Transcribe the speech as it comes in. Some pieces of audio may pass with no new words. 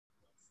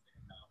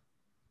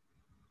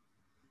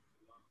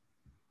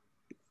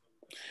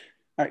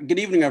All right, good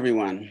evening,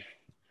 everyone.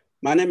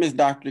 My name is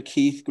Dr.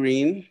 Keith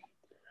Green.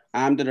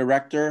 I'm the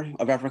Director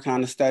of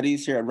Africana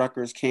Studies here at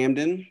Rutgers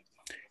Camden,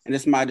 and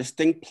it's my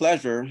distinct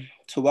pleasure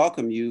to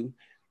welcome you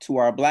to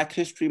our Black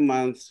History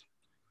Month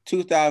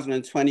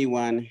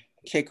 2021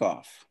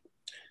 kickoff.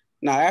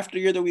 Now, after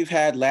the year that we've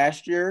had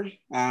last year,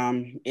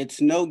 it's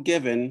no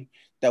given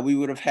that we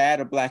would have had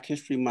a Black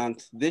History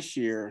Month this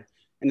year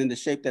and in the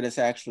shape that it's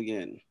actually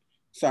in.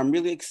 So I'm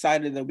really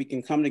excited that we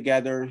can come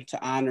together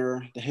to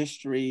honor the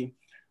history,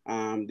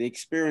 the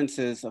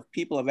experiences of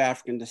people of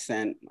African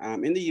descent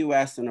in the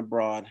US and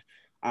abroad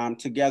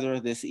together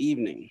this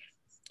evening.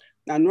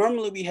 Now,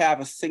 normally we have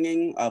a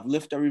singing of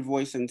Lift Every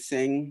Voice and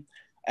Sing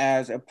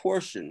as a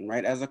portion,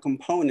 right, as a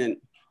component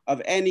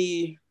of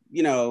any,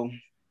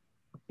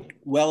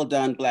 well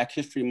done Black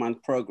History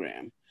Month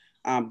program.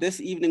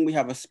 This evening we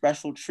have a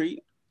special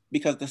treat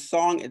because the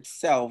song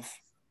itself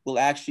will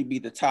actually be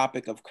the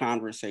topic of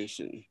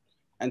conversation.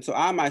 And so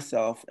I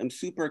myself am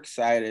super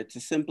excited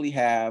to simply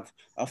have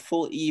a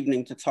full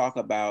evening to talk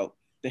about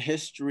the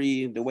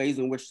history, the ways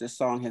in which this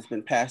song has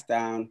been passed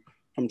down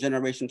from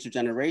generation to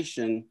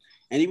generation,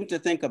 and even to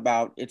think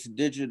about its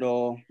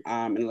digital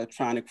and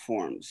electronic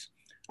forms.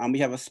 We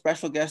have a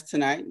special guest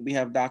tonight. We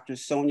have Dr.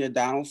 Sonya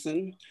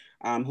Donaldson,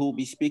 who will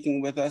be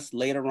speaking with us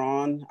later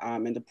on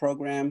in the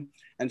program.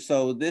 And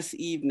so this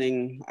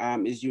evening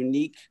is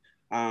unique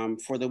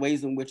for the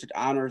ways in which it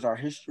honors our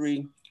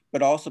history,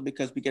 but also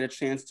because we get a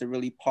chance to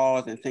really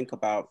pause and think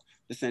about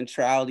the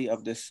centrality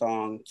of this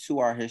song to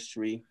our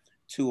history,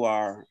 to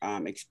our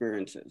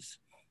experiences.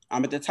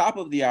 At the top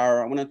of the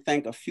hour, I want to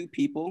thank a few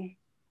people,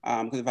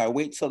 because if I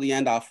wait till the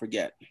end, I'll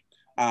forget.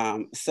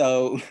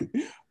 So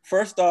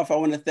first off, I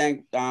want to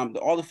thank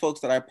all the folks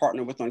that I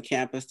partner with on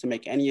campus to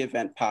make any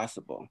event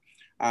possible.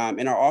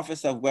 In our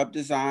Office of Web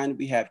Design,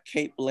 we have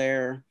Kate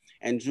Blair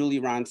and Julie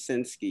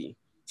Ronsinski.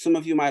 Some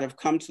of you might have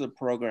come to the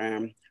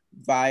program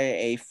via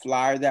a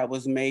flyer that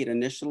was made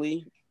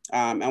initially.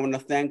 I want to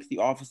thank the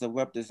Office of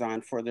Web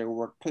Design for their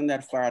work putting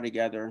that flyer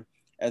together,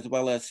 as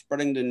well as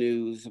spreading the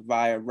news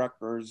via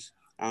Rutgers'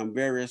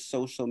 various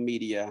social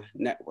media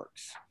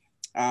networks.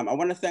 I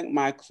want to thank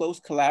my close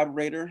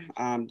collaborator,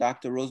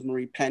 Dr.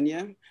 Rosemary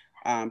Pena,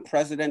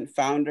 president,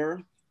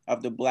 founder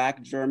of the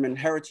Black German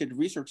Heritage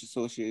Research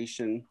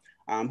Association,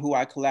 who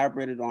I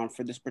collaborated on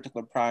for this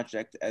particular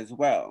project as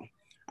well.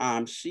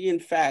 She,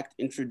 in fact,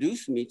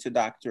 introduced me to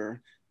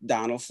Dr.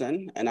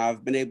 Donaldson, and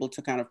I've been able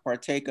to kind of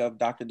partake of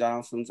Dr.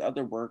 Donaldson's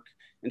other work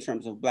in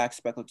terms of Black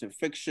speculative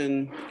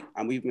fiction.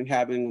 We've been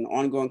having an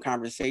ongoing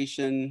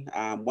conversation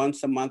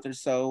once a month or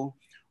so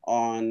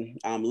on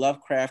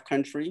Lovecraft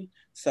Country.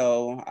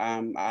 So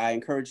I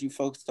encourage you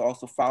folks to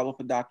also follow up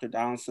with Dr.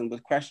 Donaldson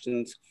with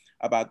questions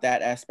about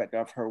that aspect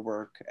of her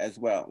work as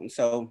well. And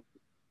so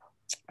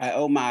I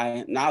owe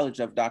my knowledge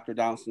of Dr.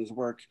 Donaldson's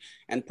work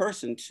and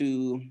person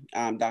to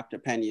Dr.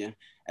 Pena.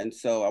 And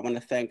so I want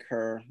to thank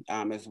her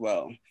as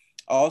well.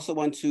 I also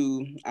want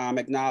to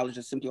acknowledge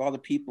that simply all the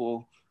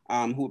people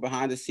who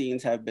behind the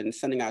scenes have been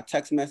sending out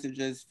text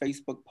messages,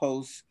 Facebook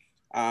posts,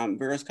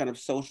 various kind of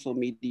social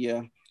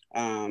media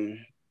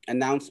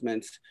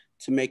announcements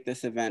to make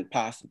this event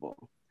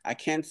possible. I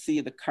can't see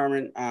the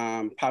current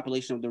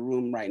population of the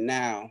room right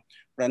now,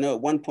 but I know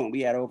at one point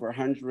we had over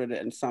 100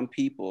 and some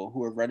people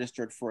who have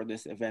registered for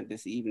this event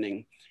this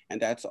evening, and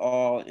that's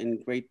all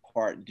in great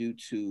part due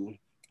to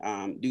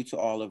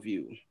all of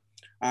you.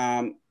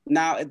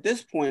 Now, at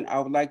this point, I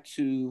would like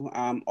to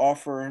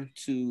offer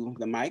to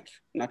the mic,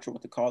 I'm not sure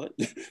what to call it,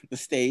 the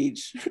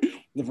stage,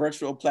 the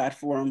virtual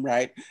platform,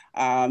 right?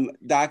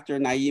 Dr.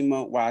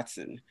 Naima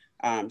Watson.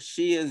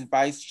 She is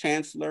Vice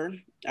Chancellor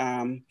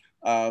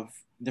of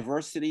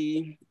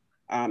Diversity,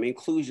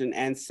 Inclusion,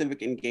 and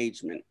Civic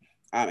Engagement.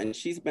 And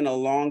she's been a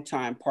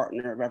longtime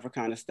partner of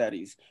Africana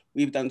Studies.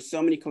 We've done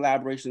so many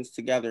collaborations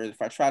together.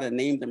 If I try to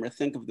name them or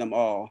think of them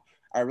all,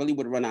 I really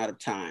would run out of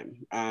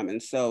time.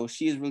 And so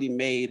she has really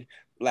made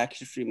Black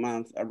History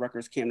Month at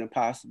Rutgers Camden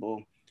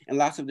possible in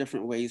lots of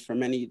different ways for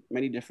many,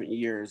 many different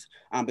years.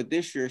 But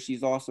this year,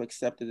 she's also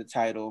accepted the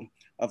title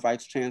of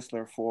Vice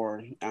Chancellor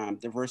for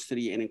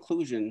Diversity and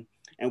Inclusion.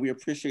 And we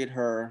appreciate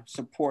her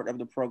support of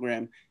the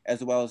program,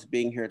 as well as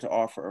being here to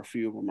offer a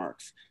few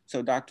remarks.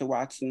 So Dr.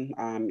 Watson,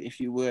 if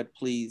you would,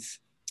 please,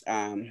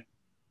 the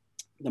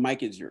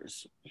mic is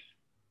yours.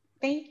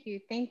 Thank you.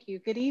 Thank you.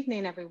 Good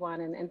evening,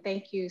 everyone. And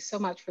thank you so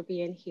much for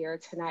being here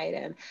tonight.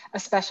 And a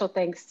special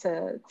thanks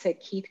to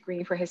Keith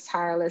Green for his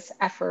tireless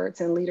efforts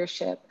and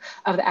leadership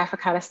of the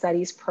Africana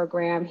Studies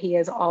program. He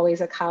is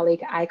always a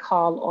colleague I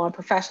call on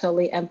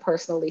professionally and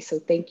personally. So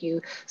thank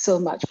you so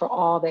much for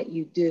all that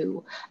you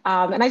do.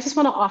 And I just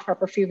want to offer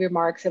up a few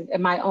remarks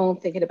in my own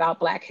thinking about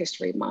Black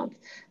History Month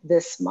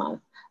this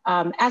month.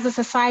 As a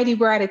society,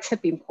 we're at a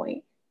tipping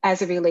point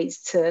as it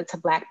relates to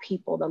Black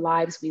people, the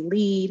lives we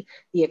lead,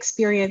 the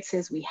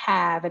experiences we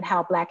have, and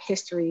how Black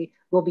history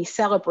will be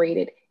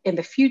celebrated in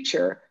the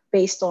future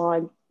based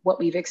on what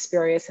we've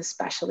experienced,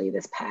 especially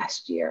this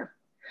past year.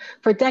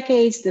 For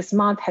decades, this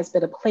month has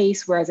been a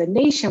place where as a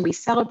nation, we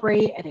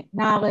celebrate and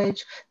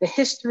acknowledge the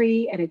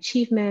history and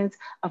achievements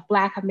of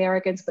Black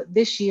Americans, but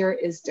this year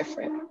is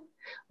different.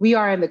 We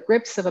are in the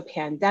grips of a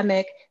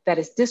pandemic that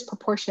is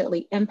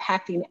disproportionately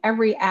impacting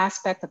every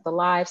aspect of the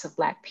lives of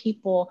Black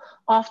people,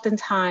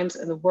 oftentimes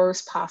in the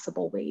worst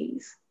possible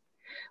ways.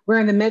 We're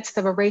in the midst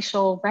of a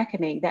racial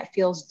reckoning that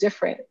feels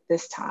different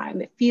this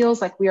time. It feels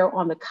like we are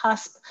on the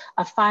cusp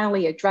of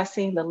finally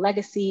addressing the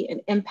legacy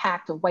and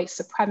impact of white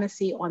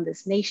supremacy on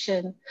this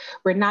nation,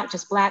 where not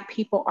just Black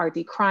people are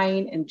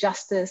decrying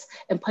injustice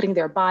and putting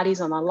their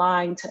bodies on the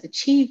line to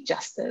achieve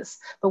justice,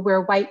 but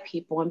where white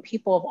people and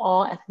people of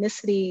all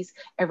ethnicities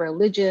and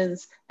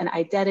religions and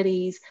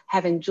identities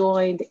have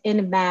joined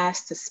en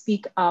masse to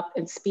speak up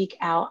and speak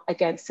out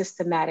against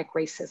systematic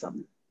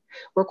racism,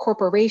 where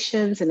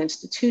corporations and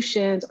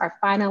institutions are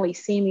finally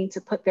seeming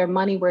to put their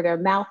money where their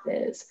mouth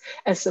is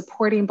and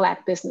supporting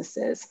Black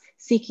businesses,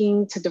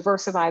 seeking to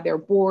diversify their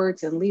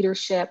boards and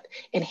leadership,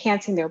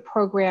 enhancing their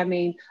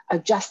programming,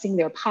 adjusting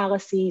their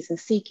policies, and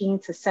seeking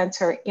to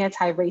center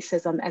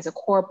anti-racism as a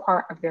core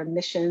part of their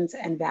missions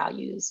and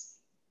values.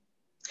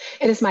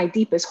 It is my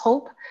deepest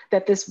hope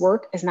that this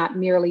work is not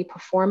merely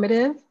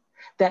performative,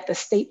 that the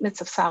statements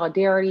of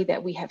solidarity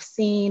that we have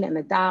seen and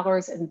the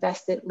dollars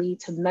invested lead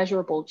to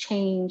measurable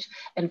change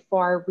and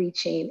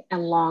far-reaching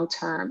and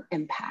long-term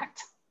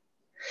impact.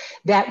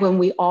 That when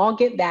we all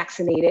get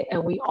vaccinated,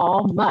 and we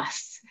all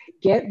must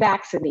get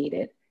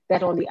vaccinated,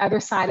 that on the other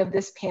side of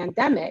this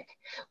pandemic,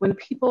 when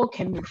people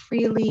can move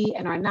freely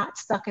and are not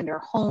stuck in their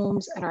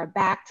homes and are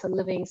back to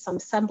living some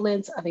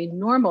semblance of a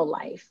normal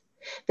life,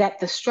 that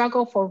the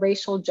struggle for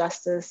racial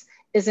justice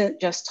isn't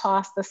just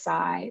tossed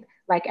aside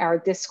like our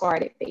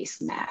discarded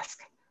face mask,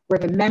 where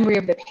the memory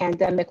of the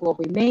pandemic will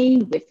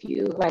remain with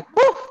you like,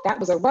 whew, that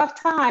was a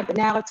rough time, but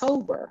now it's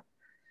over.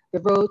 The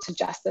road to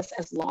justice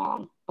is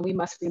long, and we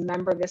must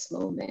remember this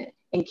moment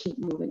and keep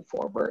moving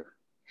forward.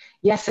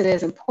 Yes, it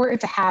is important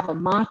to have a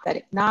month that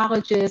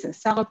acknowledges and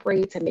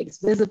celebrates and makes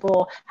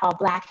visible how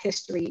Black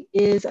history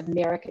is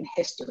American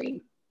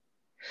history.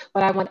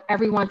 But I want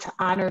everyone to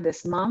honor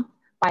this month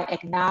by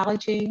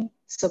acknowledging,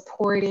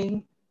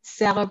 supporting,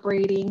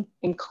 celebrating,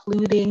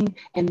 including,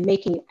 and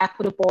making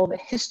equitable the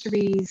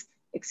histories,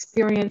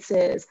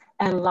 experiences,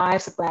 and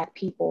lives of Black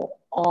people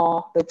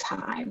all the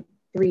time,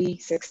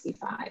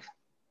 365.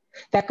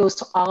 That goes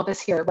to all of us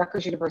here at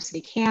Rutgers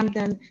University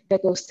Camden.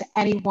 That goes to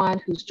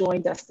anyone who's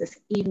joined us this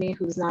evening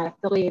who's not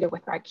affiliated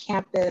with our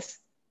campus,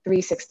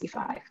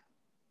 365.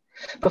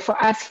 But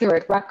for us here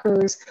at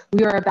Rutgers,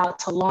 we are about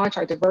to launch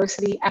our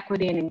diversity,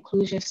 equity, and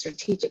inclusion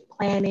strategic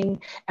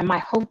planning. And my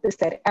hope is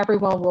that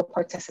everyone will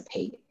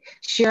participate,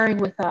 sharing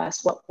with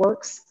us what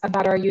works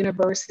about our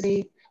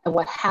university and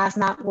what has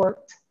not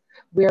worked,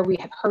 where we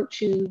have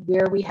hurt you,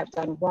 where we have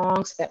done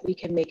wrong so that we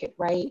can make it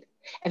right,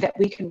 and that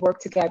we can work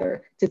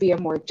together to be a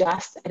more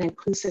just and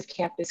inclusive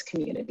campus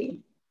community.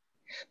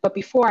 But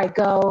before I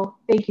go,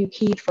 thank you,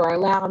 Keith, for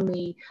allowing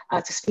me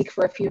to speak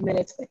for a few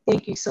minutes. But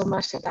thank you so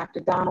much to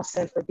Dr.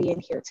 Donaldson for being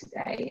here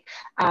today.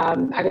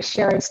 I was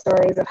sharing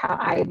stories of how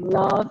I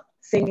love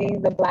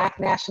singing the Black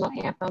National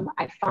Anthem.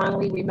 I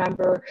fondly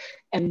remember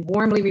and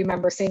warmly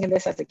remember singing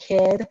this as a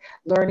kid,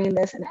 learning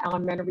this in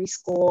elementary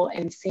school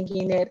and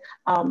singing it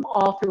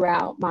all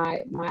throughout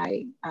my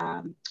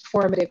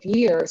formative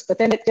years, but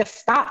then it just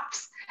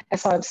stops. And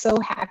so I'm so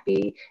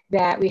happy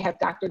that we have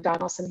Dr.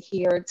 Donaldson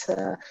here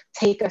to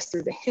take us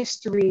through the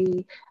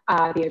history,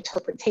 the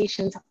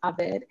interpretations of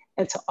it,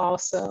 and to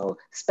also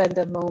spend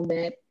a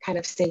moment kind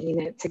of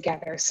singing it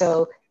together.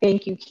 So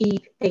thank you,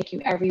 Keith. Thank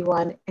you,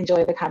 everyone.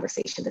 Enjoy the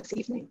conversation this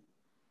evening.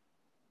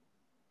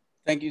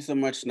 Thank you so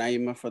much,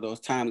 Naima, for those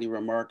timely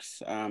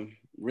remarks.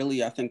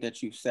 Really, I think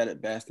that you've said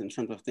it best in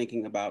terms of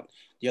thinking about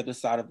the other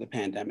side of the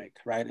pandemic,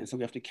 right? And so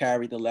we have to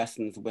carry the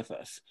lessons with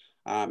us.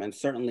 And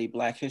certainly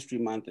Black History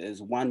Month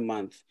is 1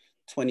 month,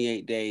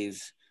 28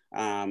 days,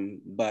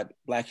 but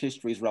Black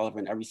history is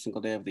relevant every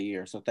single day of the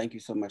year. So thank you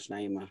so much,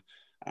 Naima,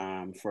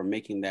 for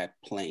making that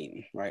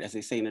plain, right? As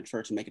they say in the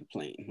church, make it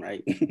plain,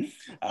 right?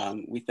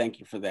 We thank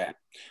you for that.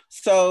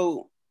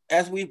 So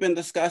as we've been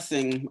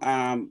discussing,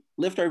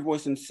 Lift Our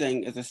Voice and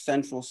Sing is a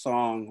central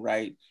song,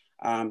 right,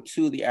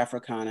 to the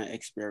Africana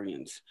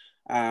experience.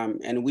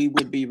 And we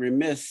would be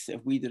remiss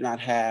if we did not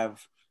have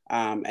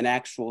an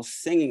actual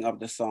singing of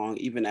the song,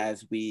 even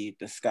as we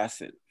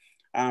discuss it.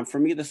 For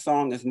me, the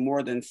song is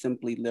more than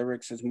simply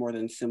lyrics, it's more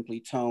than simply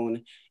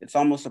tone. It's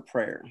almost a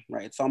prayer,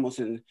 right? It's almost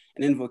an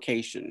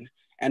invocation.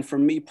 And for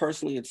me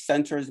personally, it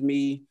centers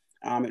me.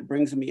 It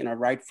brings me in a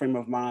right frame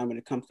of mind when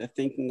it comes to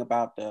thinking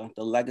about the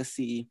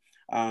legacy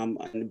and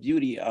the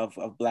beauty of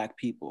Black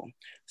people.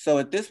 So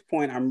at this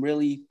point, I'm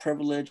really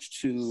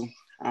privileged to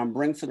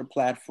bring to the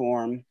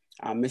platform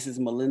Mrs.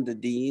 Melinda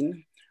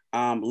Dean,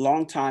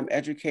 longtime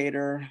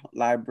educator,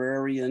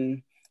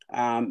 librarian,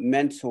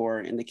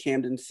 mentor in the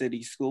Camden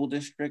City School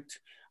District,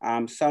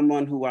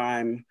 someone who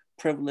I'm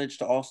privileged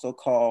to also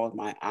call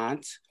my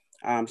aunt,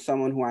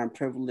 someone who I'm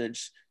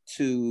privileged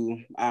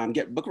to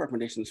get book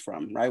recommendations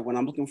from, right? When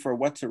I'm looking for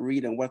what to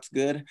read and what's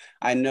good,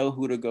 I know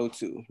who to go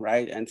to,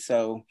 right? And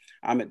so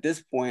at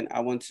this point,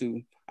 I want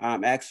to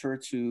ask her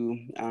to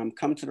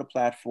come to the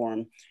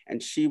platform,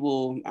 and she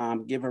will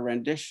give a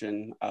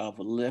rendition of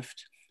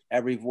Lift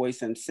Every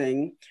Voice and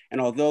Sing.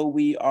 And although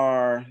we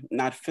are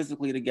not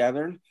physically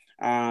together,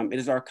 it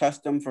is our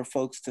custom for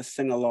folks to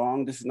sing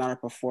along. This is not a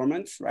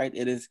performance, right?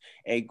 It is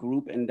a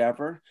group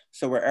endeavor.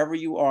 So wherever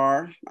you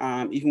are,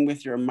 even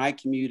with your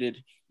mic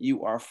muted,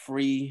 you are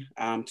free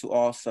to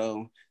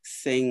also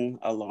sing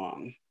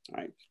along,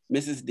 right?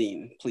 Mrs.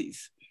 Dean,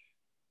 please.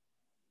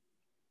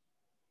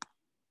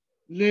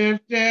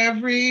 Lift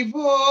every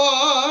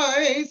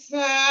voice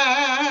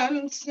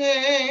and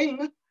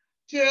sing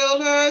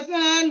till earth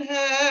and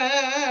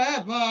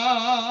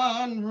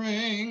heaven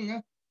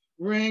ring.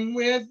 Ring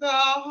with the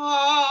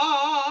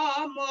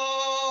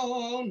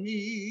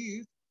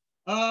harmonies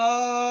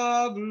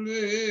of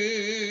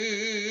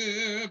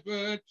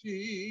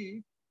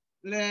liberty.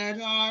 Let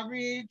our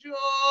rejoicing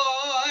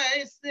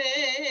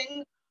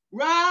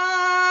rise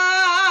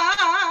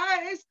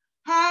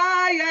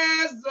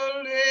high as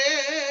the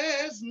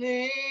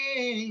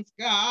listening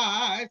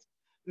skies.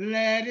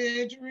 Let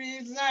it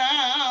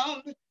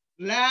resound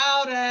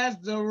loud as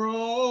the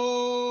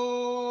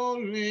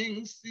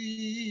rolling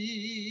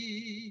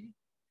sea.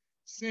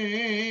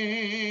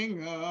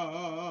 Sing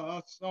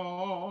a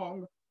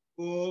song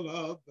full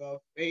of the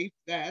faith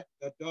that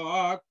the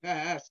dark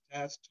past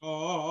has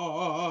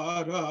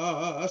taught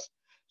us.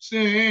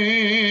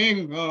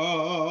 Sing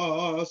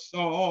a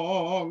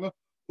song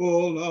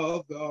full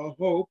of the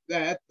hope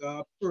that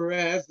the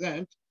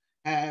present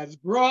has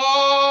brought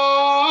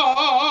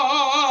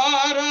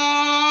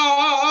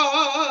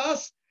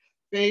us.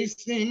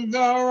 Facing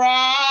the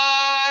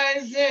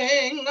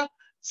rising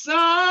sun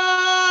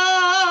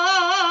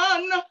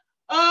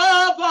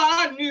of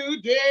our new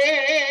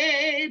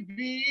day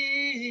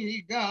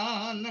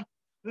begun.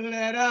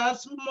 Let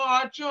us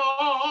march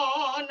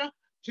on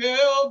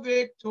till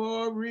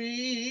victory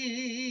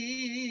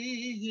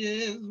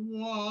is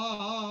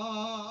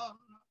won.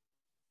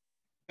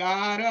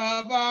 God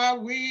of our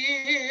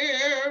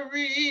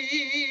weary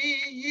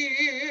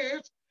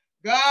years,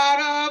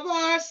 God of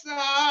our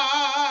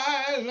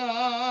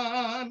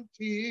silent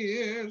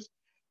tears,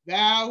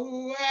 thou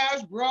who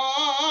hast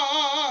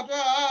brought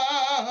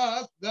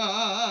us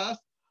thus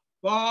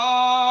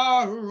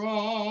far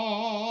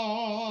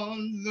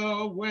on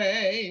the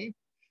way,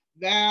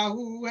 thou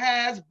who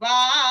hast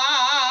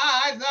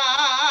by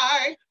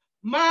thy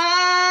might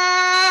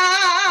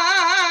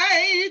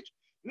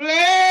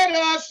led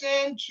us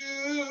into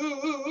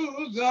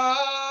the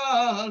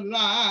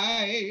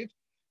light.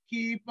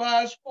 Keep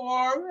us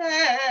forever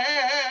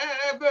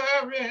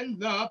in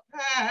the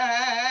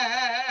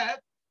path,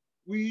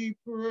 we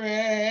pray.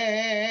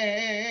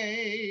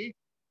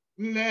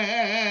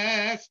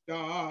 Lest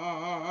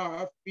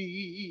our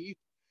feet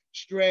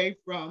stray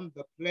from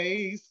the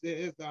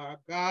places, our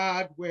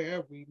God,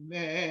 where we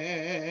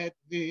met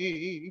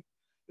thee.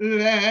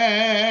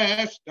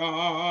 Lest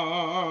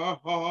our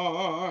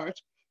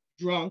hearts,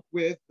 drunk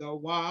with the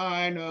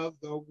wine of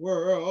the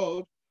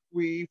world,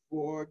 we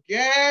forget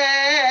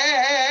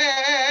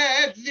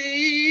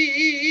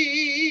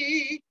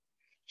thee.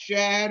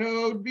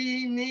 Shadowed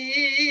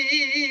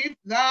beneath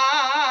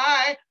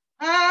thy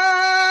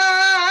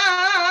hand,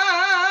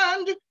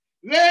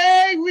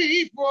 lay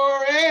we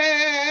forever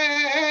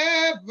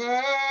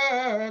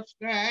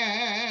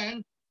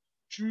stand,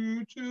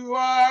 true to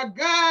our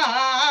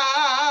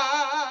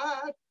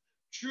God,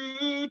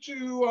 true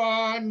to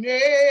our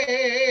native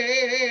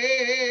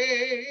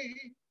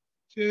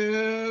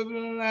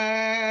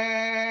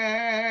land.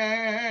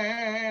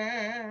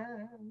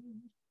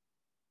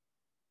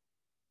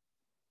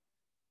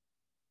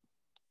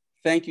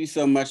 Thank you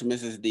so much,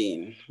 Mrs.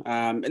 Dean.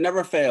 It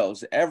never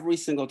fails. Every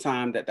single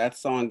time that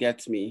song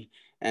gets me,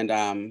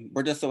 and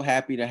we're just so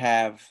happy to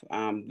have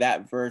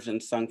that version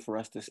sung for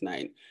us this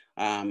night.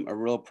 A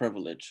real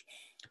privilege.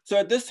 So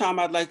at this time,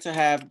 I'd like to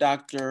have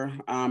Dr.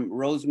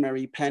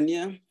 Rosemary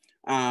Pena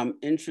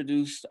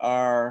introduce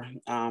our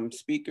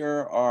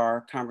speaker,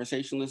 our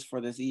conversationalist for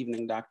this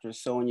evening, Dr.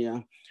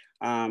 Sonya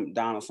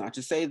Donaldson. I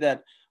should say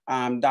that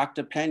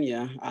Dr.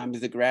 Pena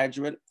is a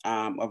graduate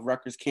of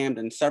Rutgers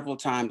Camden several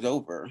times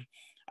over.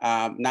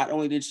 Not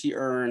only did she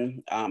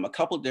earn a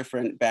couple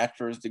different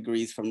bachelor's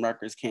degrees from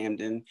Rutgers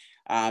Camden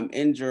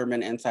in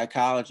German and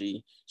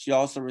psychology, she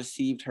also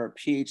received her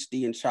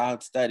PhD in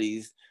child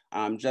studies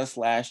just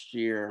last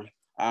year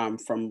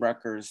from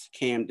Rutgers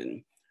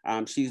Camden.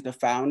 She's the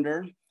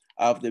founder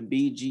of the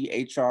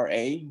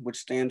BGHRA, which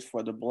stands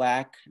for the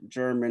Black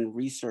German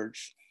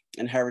Research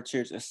and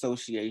Heritage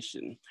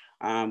Association.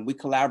 We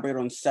collaborate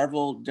on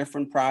several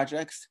different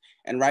projects,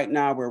 and right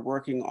now we're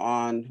working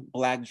on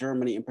Black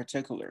Germany in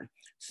particular.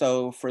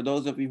 So for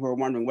those of you who are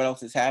wondering what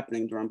else is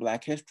happening during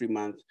Black History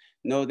Month,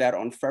 know that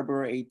on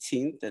February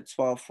 18th at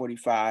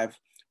 12:45,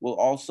 we'll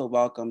also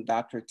welcome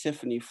Dr.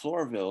 Tiffany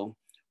Florville,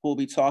 who will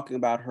be talking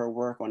about her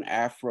work on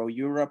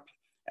Afro-Europe,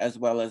 as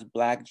well as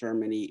Black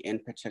Germany in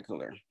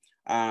particular.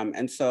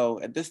 And so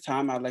at this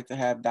time, I'd like to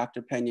have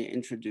Dr. Pena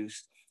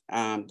introduce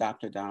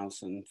Dr.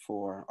 Donaldson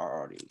for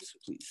our audience,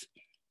 please.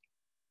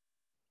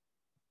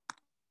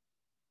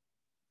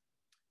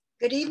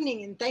 Good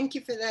evening, and thank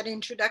you for that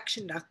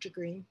introduction, Dr.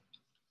 Green.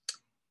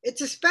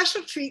 It's a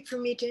special treat for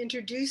me to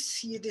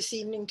introduce you this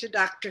evening to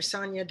Dr.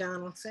 Sonya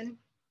Donaldson.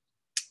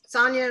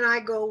 Sonya and I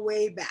go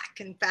way back,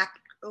 in fact,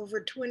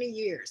 over 20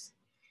 years.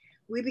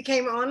 We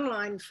became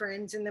online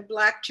friends in the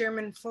Black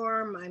German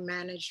forum I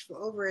managed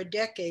for over a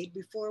decade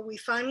before we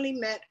finally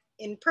met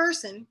in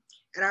person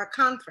at our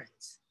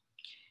conference.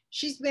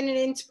 She's been an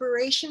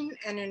inspiration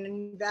and an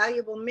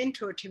invaluable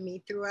mentor to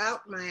me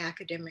throughout my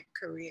academic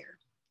career.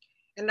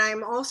 And I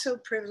am also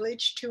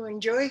privileged to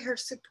enjoy her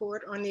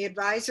support on the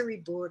advisory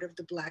board of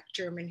the Black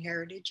German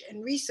Heritage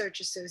and Research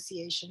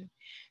Association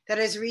that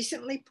has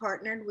recently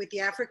partnered with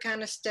the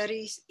Africana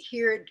Studies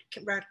here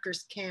at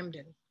Rutgers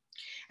Camden.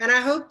 And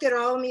I hope that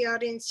all in the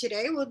audience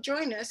today will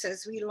join us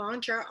as we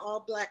launch our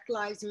All Black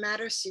Lives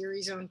Matter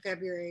series on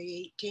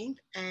February 18th,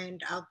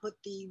 and I'll put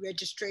the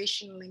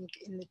registration link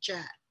in the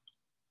chat.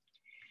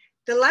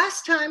 The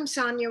last time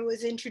Sonya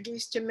was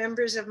introduced to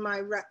members of my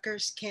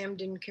Rutgers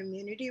Camden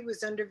community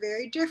was under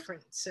very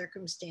different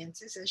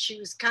circumstances, as she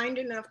was kind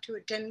enough to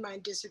attend my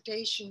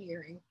dissertation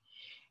hearing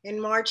in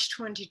March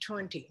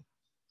 2020.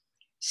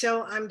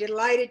 So I'm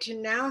delighted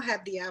to now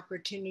have the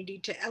opportunity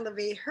to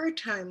elevate her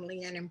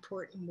timely and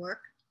important work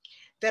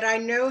that I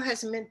know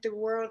has meant the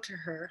world to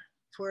her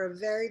for a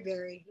very,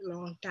 very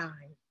long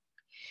time.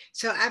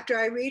 So after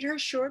I read her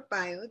short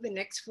bio, the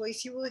next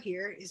voice you will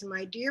hear is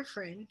my dear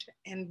friend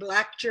and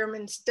Black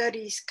German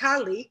Studies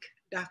colleague,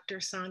 Dr.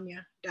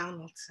 Sonya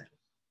Donaldson.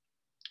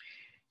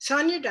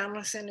 Sonya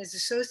Donaldson is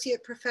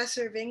Associate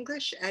Professor of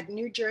English at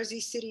New Jersey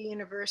City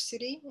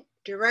University,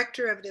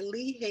 Director of the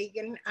Lee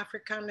Hagan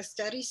Africana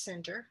Studies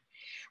Center,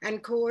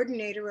 and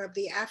Coordinator of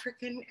the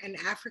African and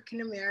African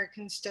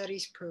American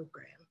Studies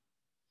Program.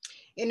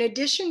 In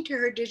addition to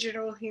her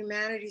digital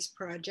humanities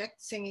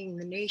project, Singing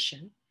the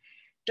Nation,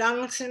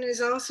 Donaldson is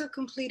also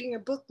completing a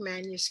book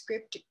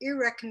manuscript,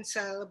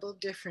 Irreconcilable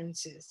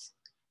Differences,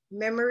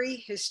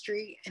 Memory,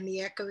 History, and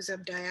the Echoes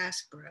of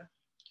Diaspora,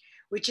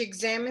 which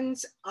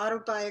examines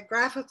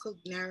autobiographical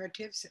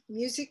narratives,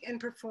 music, and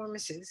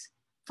performances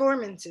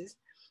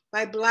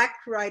by Black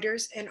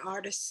writers and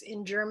artists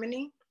in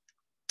Germany,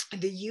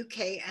 the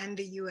UK, and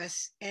the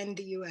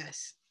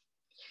US.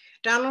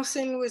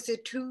 Donaldson was a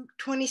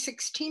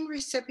 2016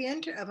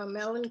 recipient of a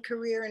Mellon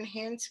Career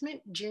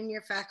Enhancement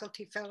Junior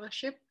Faculty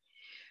Fellowship,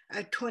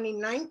 a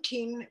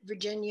 2019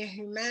 Virginia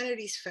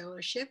Humanities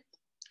Fellowship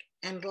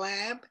and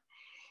Lab.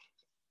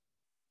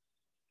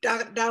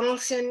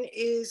 Donaldson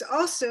is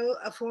also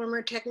a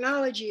former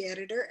technology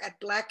editor at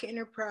Black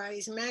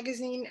Enterprise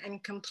Magazine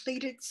and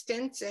completed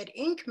stints at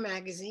Inc.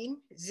 Magazine,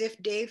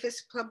 Ziff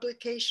Davis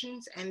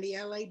Publications, and the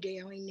LA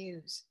Daily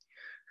News.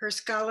 Her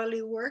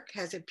scholarly work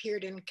has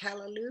appeared in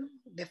Callaloo,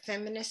 The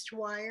Feminist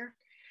Wire,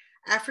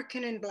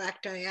 African and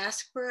Black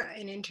Diaspora,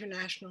 an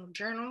International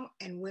Journal,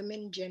 and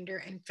Women, Gender,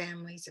 and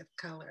Families of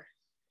Color.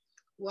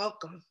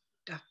 Welcome,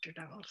 Dr.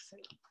 Donaldson.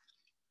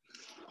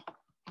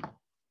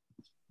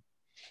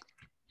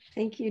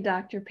 Thank you,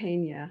 Dr.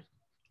 Pena.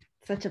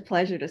 Such a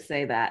pleasure to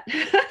say that.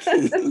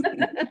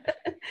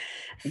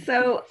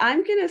 So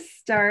I'm going to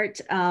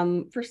start,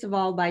 first of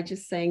all, by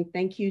just saying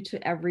thank you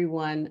to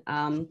everyone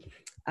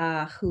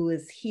who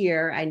is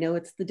here. I know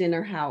it's the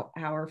dinner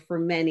hour for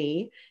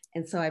many,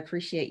 and so I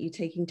appreciate you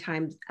taking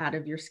time out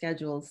of your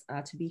schedules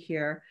to be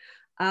here.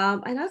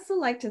 I'd also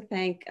like to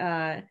thank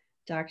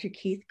Dr.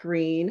 Keith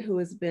Green, who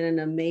has been an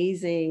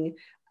amazing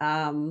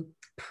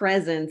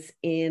presence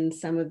in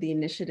some of the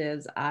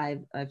initiatives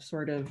I've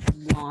sort of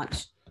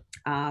launched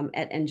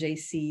at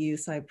NJCU.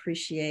 So I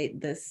appreciate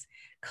this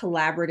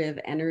collaborative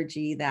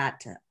energy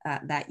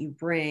that you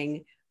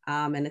bring,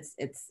 and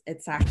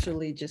it's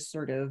actually just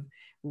sort of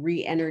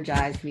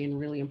re-energized me in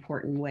really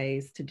important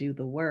ways to do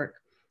the work.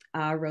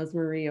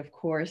 Rosemarie, of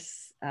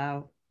course,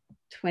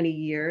 20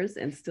 years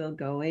and still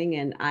going,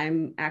 and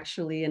I'm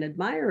actually an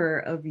admirer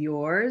of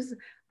yours.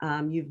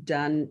 You've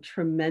done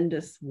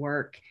tremendous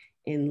work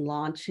in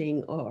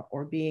launching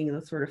or being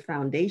the sort of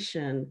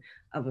foundation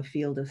of a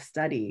field of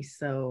study.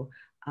 So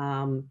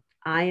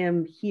I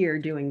am here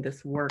doing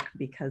this work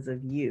because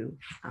of you.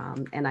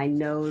 And I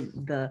know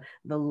the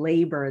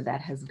labor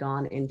that has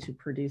gone into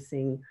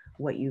producing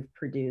what you've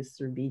produced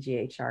through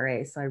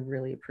BGHRA. So I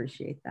really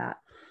appreciate that.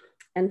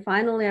 And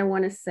finally, I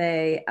want to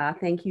say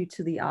thank you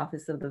to the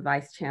Office of the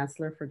Vice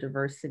Chancellor for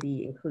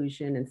Diversity,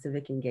 Inclusion, and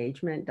Civic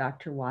Engagement,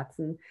 Dr.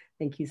 Watson.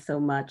 Thank you so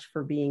much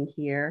for being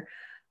here.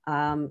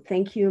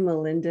 Thank you,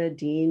 Melinda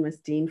Dean, Ms.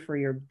 Dean, for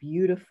your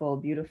beautiful,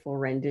 beautiful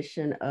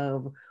rendition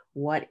of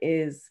what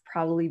is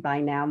probably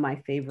by now my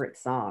favorite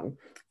song.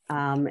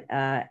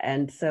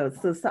 And so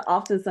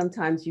often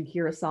sometimes you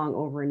hear a song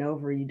over and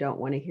over, you don't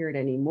want to hear it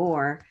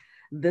anymore.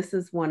 This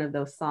is one of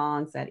those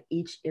songs that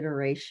each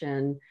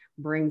iteration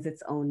brings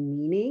its own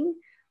meaning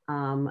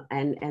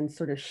and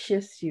sort of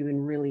shifts you in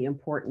really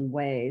important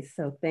ways.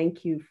 So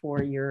thank you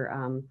for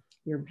your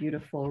your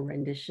beautiful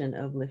rendition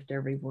of Lift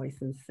Every Voice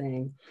and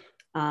Sing.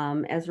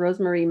 As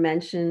Rosemary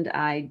mentioned,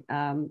 I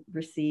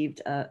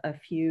received a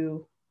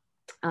few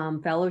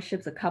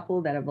fellowships, a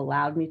couple that have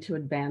allowed me to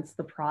advance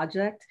the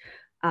project.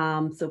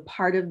 So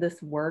part of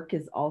this work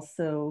is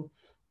also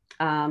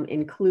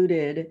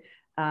included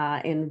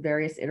in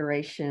various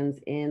iterations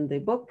in the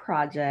book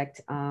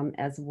project,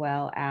 as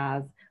well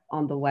as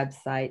on the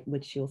website,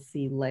 which you'll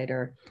see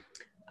later.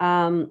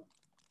 And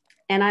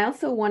I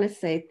also want to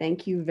say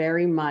thank you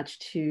very much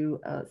to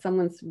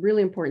someone's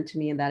really important to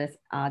me, and that is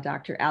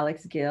Dr.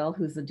 Alex Gill,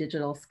 who's a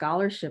digital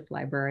scholarship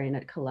librarian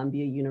at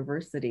Columbia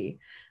University.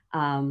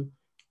 And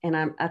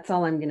that's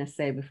all I'm going to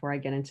say before I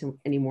get into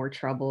any more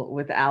trouble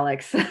with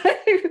Alex.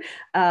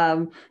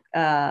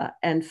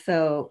 And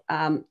so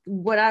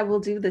what I will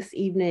do this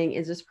evening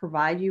is just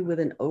provide you with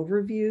an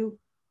overview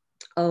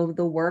of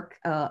the work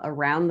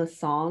around the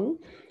song.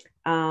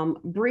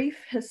 Brief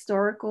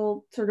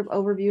historical sort of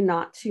overview,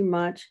 not too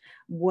much.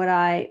 What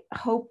I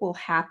hope will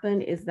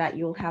happen is that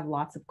you'll have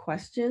lots of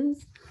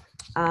questions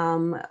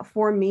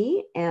for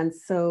me. And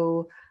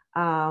so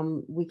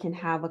we can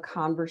have a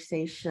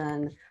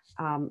conversation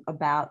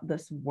about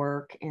this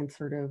work and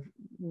sort of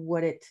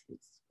what it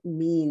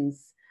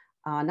means,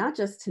 not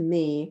just to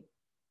me,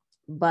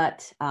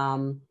 but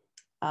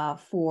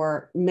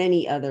for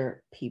many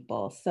other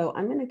people. So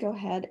I'm going to go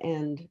ahead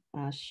and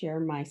share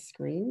my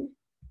screen,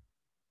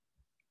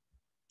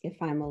 if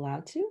I'm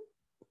allowed to.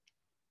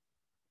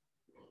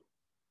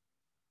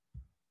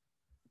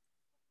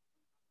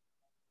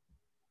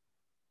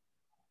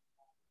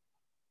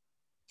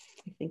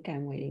 I think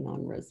I'm waiting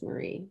on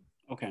Rosemary.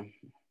 Okay.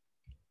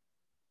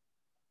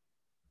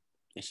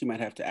 Yeah, she might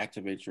have to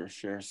activate your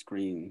share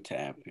screen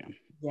tab.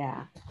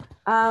 Yeah.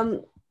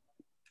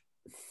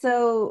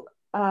 So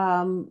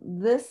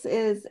this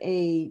is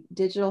a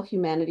digital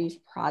humanities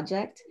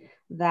project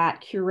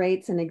that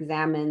curates and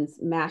examines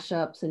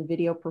mashups and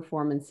video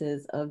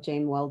performances of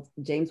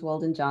James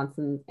Weldon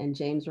Johnson and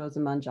James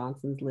Rosamond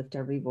Johnson's Lift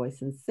Every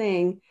Voice and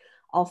Sing,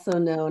 also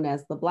known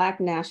as the Black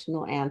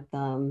National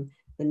Anthem,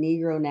 the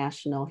Negro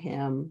National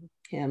Hymn,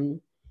 and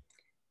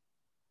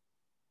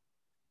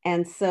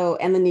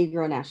the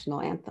Negro National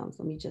Anthems.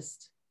 Let me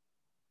just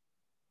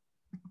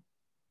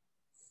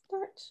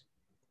start.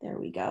 There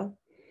we go.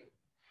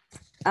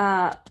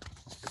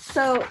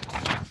 So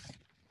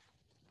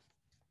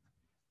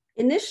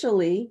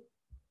initially,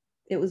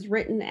 it was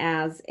written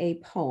as a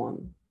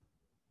poem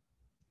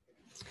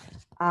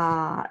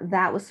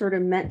that was sort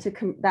of meant to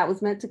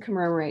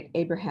commemorate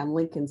Abraham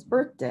Lincoln's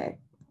birthday.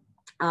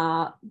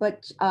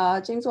 But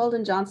James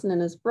Weldon Johnson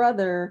and his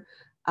brother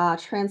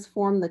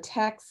transformed the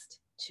text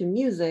to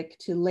music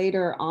to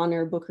later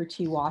honor Booker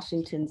T.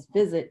 Washington's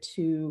visit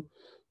to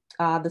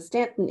the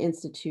Stanton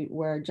Institute,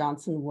 where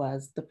Johnson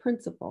was the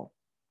principal.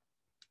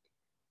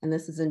 And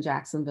this is in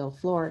Jacksonville,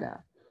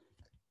 Florida.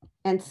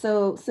 And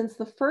so since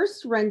the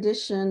first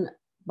rendition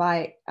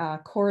by a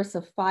chorus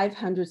of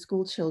 500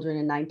 school children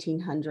in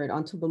 1900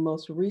 onto the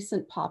most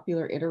recent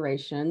popular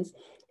iterations,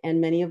 and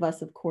many of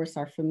us, of course,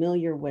 are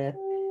familiar with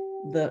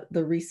the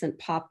recent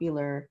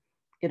popular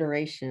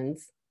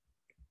iterations,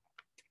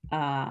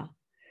 the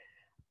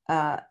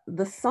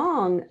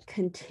song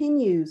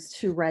continues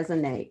to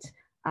resonate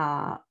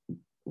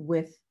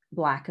with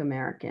Black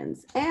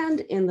Americans and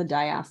in the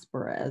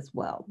diaspora as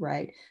well,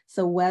 right?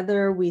 So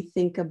whether we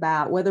think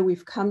about, whether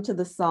we've come to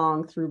the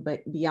song through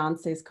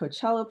Beyonce's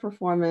Coachella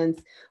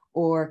performance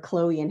or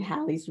Chloe and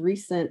Halle's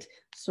recent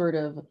sort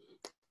of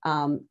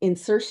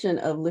insertion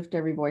of Lift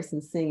Every Voice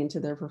and Sing into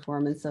their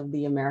performance of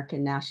the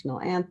American National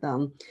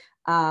Anthem,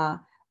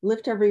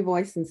 Lift Every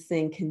Voice and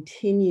Sing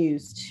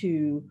continues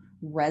to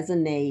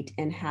resonate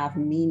and have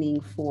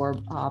meaning for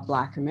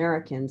Black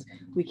Americans.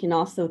 We can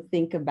also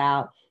think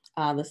about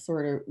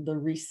the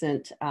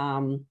recent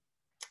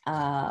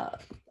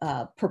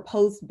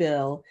proposed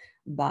bill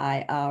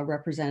by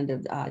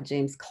Representative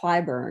James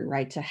Clyburn,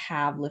 right, to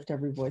have Lift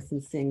Every Voice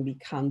and Sing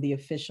become the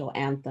official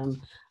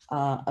anthem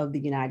of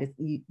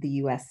the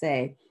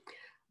USA.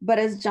 But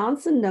as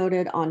Johnson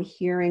noted on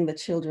hearing the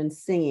children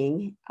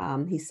singing,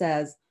 he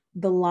says,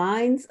 "The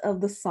lines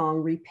of the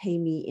song repay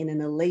me in an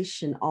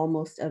elation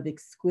almost of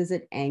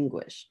exquisite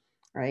anguish,"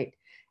 right?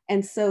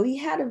 And so he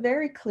had a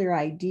very clear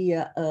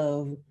idea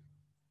of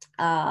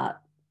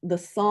the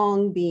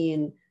song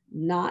being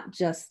not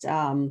just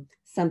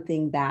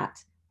something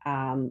that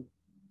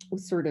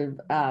was sort of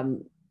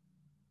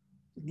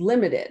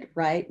limited,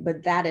 right?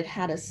 But that it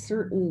had a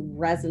certain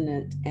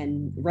resonance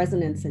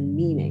and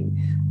meaning.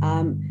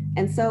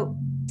 And so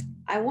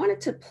I wanted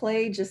to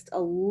play just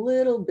a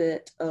little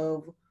bit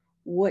of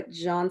what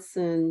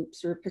Johnson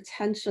sort of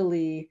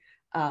potentially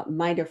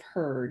might have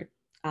heard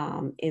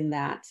in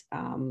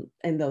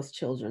those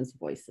children's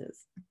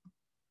voices.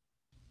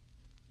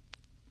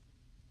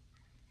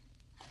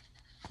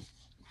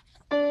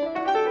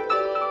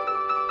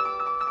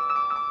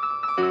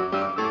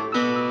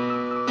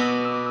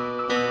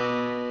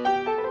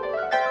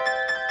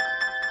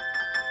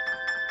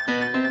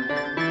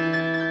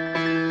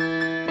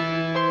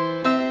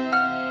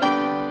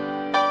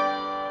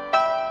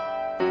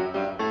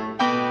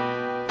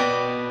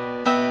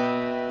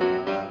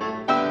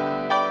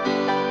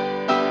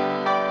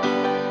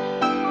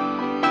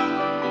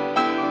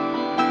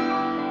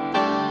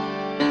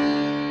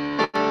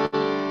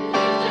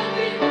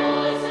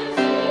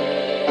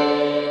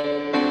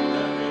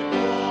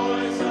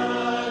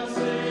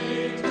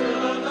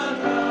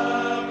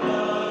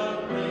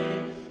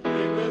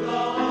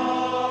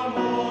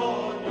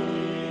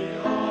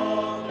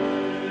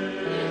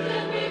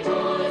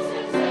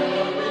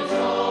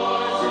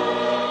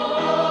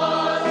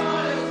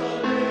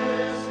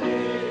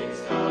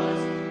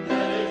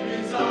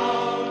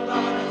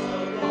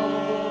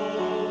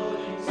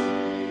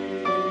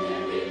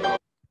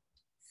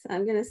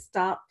 I'm gonna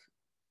stop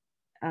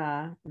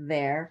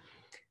there.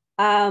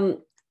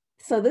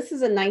 So this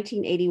is a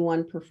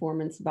 1981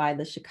 performance by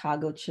the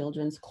Chicago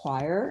Children's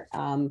Choir.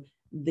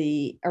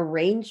 The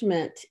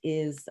arrangement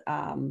is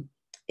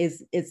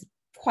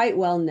quite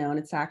well known.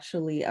 It's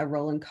actually a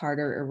Roland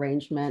Carter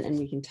arrangement, and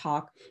we can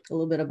talk a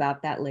little bit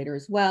about that later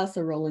as well.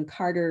 So Roland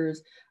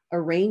Carter's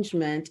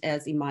arrangement,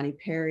 as Imani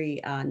Perry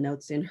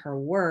notes in her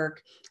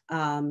work,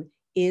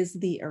 is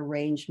the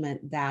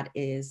arrangement that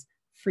is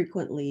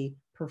frequently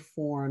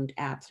performed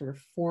at sort of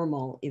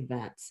formal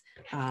events.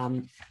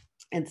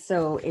 And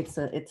so it's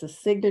a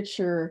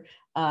signature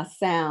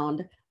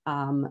sound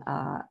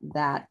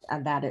that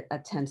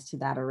attends to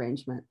that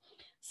arrangement.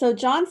 So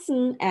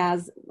Johnson,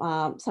 as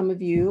some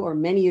of you or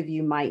many of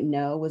you might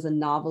know, was a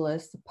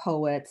novelist,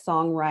 poet,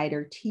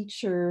 songwriter,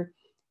 teacher,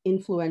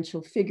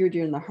 influential figure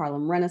during the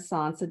Harlem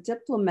Renaissance, a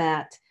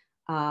diplomat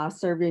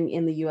serving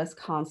in the US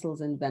consuls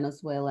in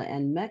Venezuela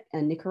and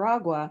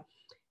Nicaragua,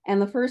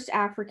 and the first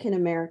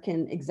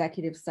African-American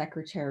executive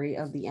secretary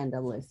of the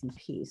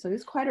NAACP. So he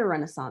was quite a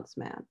Renaissance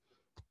man.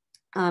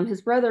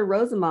 His brother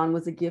Rosamond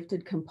was a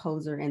gifted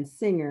composer and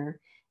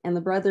singer, and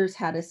the brothers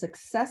had a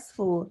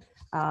successful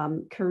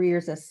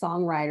careers as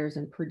songwriters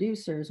and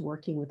producers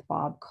working with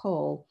Bob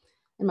Cole.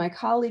 And my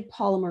colleague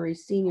Paula Marie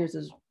Seniors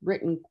has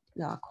written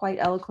quite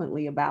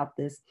eloquently about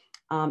this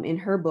in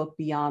her book,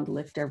 Beyond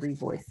Lift Every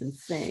Voice and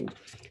Sing.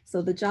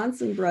 So the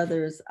Johnson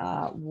brothers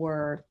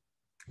were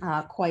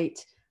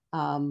quite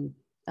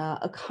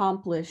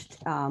accomplished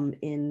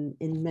in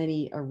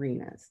many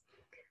arenas.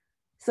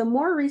 So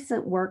more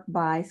recent work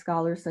by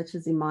scholars such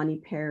as Imani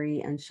Perry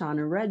and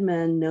Shauna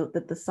Redmond note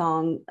the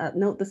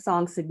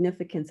song's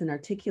significance in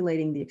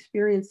articulating the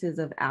experiences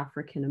of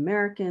African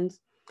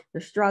Americans,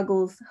 their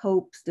struggles,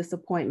 hopes,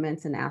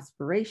 disappointments, and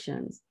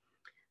aspirations.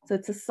 So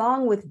it's a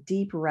song with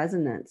deep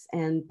resonance,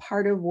 and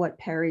part of what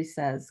Perry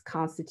says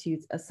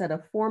constitutes a set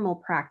of formal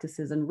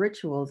practices and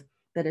rituals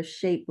that have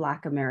shaped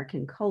Black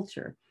American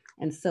culture.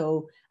 And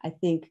so I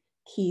think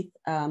Keith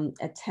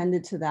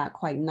attended to that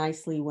quite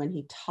nicely when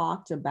he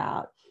talked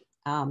about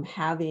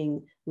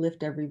having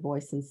Lift Every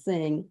Voice and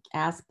Sing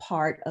as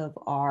part of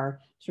our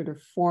sort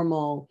of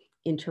formal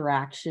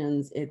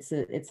interactions. It's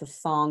a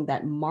song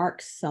that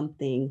marks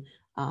something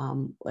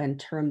in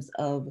terms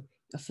of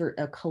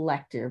a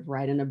collective,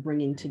 right, and a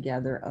bringing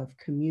together of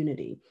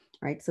community,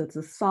 right? So it's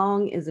a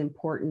song is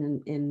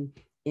important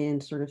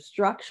in sort of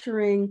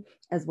structuring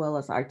as well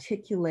as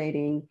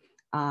articulating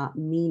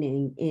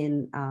meaning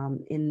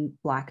in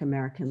Black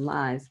American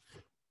lives.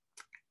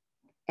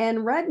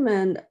 And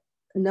Redmond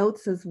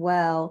notes as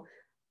well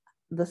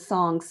the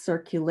song's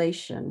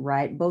circulation,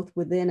 right, both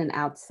within and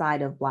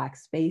outside of Black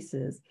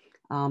spaces,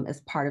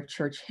 as part of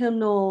church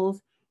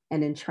hymnals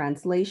and in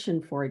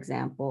translation, for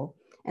example,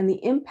 and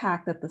the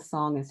impact that the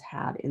song has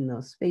had in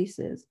those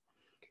spaces.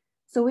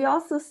 So we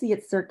also see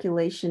its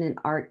circulation in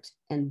art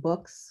and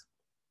books,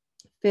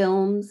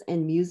 films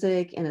and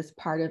music, and as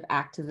part of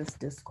activist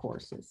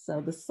discourses.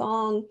 So the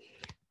song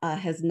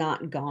has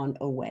not gone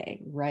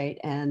away, right?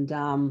 And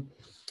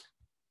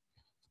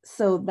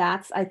so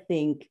that's, I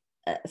think,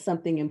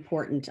 something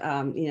important.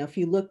 You know, if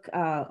you look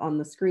on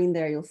the screen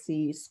there, you'll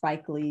see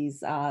Spike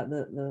Lee's,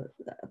 the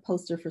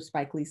poster for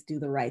Spike Lee's Do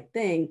the Right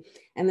Thing.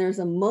 And there's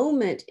a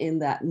moment in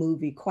that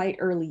movie quite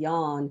early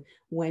on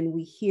when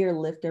we hear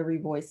Lift Every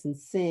Voice and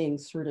Sing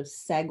sort of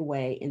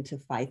segue into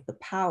Fight the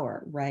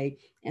Power, right?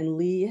 And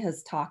Lee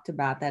has talked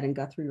about that, and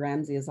Guthrie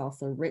Ramsey has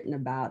also written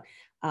about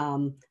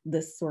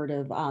this sort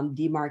of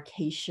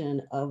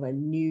demarcation of a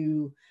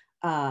new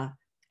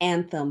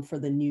anthem for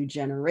the new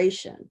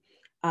generation.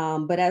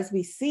 But as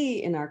we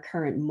see in our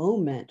current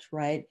moment,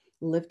 right,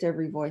 Lift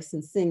Every Voice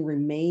and Sing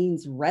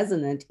remains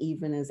resonant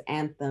even as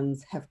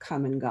anthems have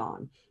come and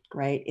gone,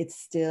 right? It's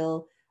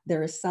still,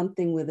 there is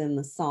something within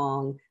the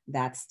song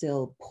that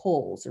still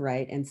pulls,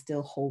 right, and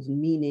still holds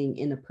meaning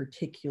in a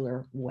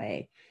particular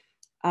way.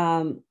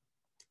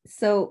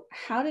 So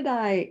how did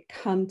I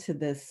come to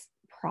this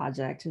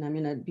project? And I'm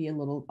gonna be a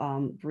little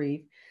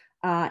brief.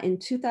 In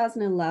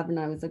 2011,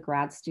 I was a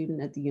grad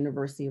student at the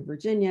University of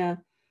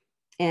Virginia,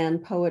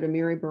 and poet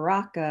Amiri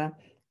Baraka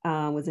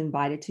was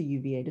invited to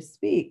UVA to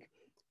speak.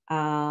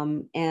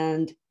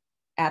 And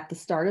at the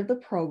start of the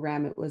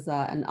program, it was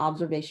an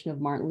observation of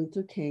Martin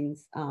Luther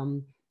King's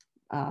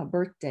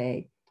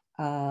birthday.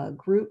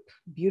 Group,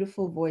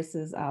 beautiful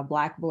voices,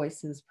 Black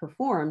voices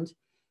performed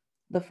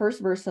the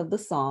first verse of the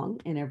song,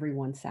 and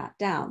everyone sat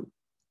down.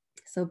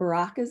 So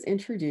Baraka's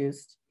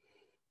introduced,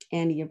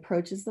 and he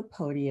approaches the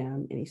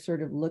podium, and he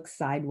sort of looks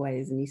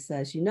sideways, and he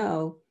says, you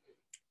know,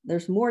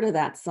 there's more to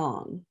that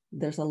song.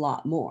 There's a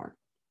lot more.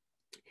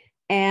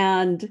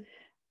 And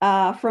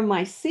from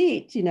my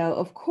seat, you know,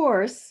 of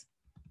course,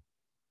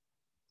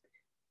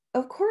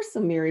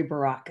 Amiri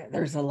Baraka,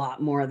 there's a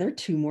lot more. There are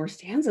 2 more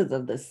stanzas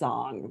of this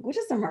song. What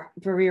does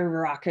Amiri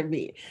Baraka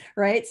mean,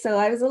 right? So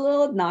I was a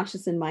little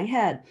obnoxious in my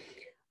head,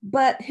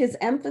 but his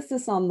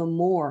emphasis on the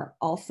more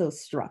also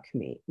struck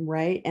me,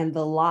 right? And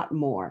the lot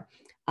more.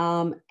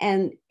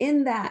 And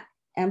in that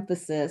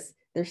emphasis,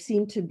 there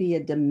seemed to be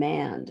a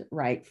demand,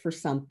 right, for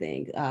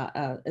something,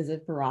 as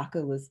if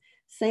Baraka was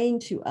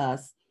saying to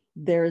us,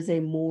 there's a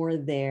more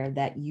there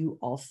that you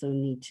also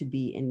need to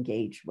be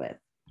engaged with,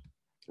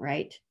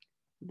 right?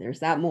 There's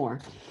that more.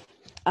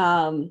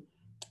 And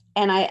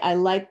I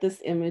like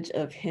this image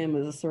of him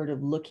as a sort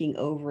of looking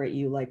over at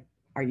you, like,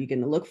 are you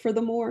going to look for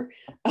the more?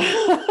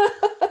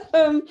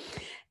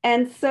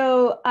 And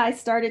so I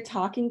started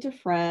talking to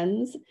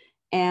friends,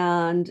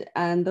 and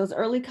those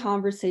early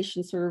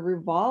conversations sort of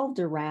revolved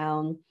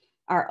around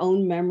our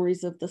own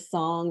memories of the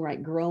song,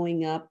 right?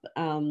 Growing up,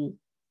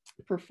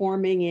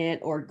 performing it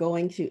or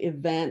going to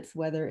events,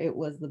 whether it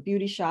was the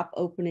beauty shop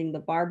opening, the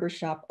barber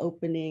shop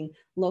opening,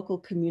 local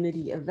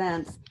community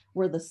events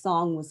where the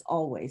song was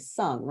always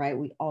sung, right?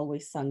 We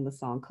always sung the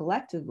song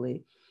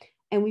collectively.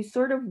 And we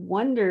sort of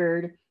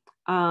wondered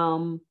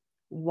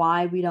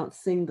why we don't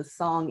sing the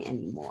song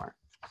anymore.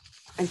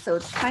 And so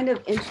it's kind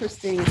of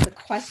interesting. It's a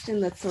question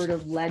that sort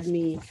of led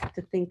me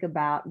to think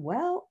about,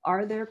 well,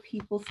 are there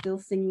people still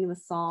singing the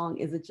song?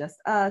 Is it just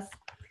us?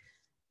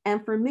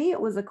 And for me,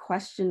 it was a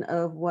question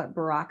of what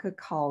Baraka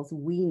calls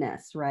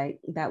we-ness, right?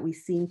 That we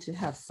seem to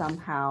have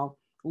somehow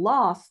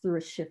lost through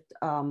a shift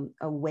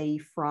away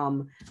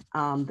from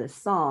this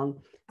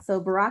song. So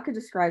Baraka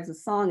describes the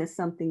song as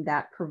something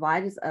that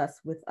provides us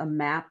with a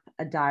map,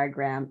 a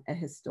diagram, a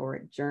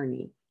historic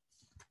journey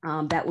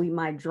that we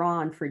might draw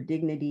on for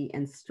dignity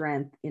and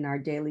strength in our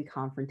daily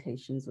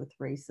confrontations with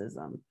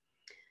racism.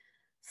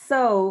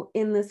 So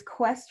in this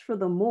quest for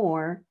the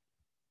more,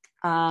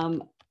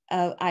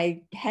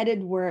 I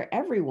headed where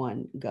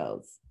everyone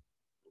goes,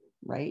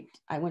 right?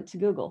 I went to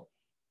Google.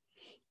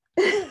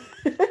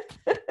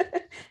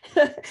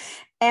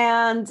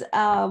 And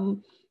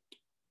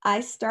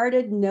I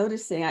started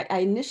noticing, I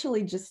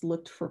initially just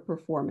looked for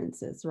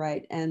performances,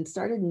 right? And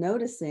started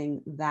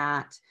noticing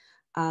that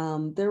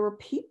there were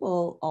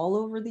people all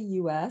over the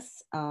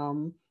US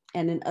and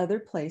in other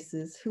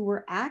places who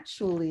were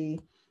actually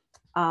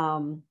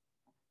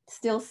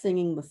still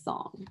singing the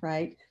song,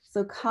 right?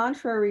 So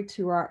contrary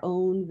to our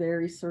own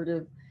very sort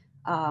of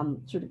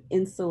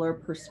insular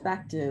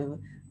perspective,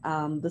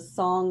 the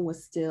song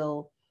was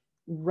still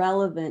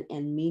relevant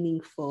and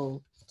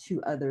meaningful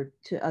to other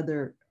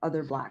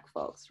Black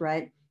folks,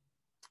 right?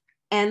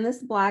 And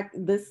this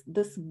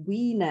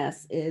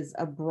we-ness is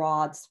a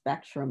broad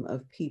spectrum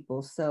of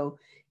people. So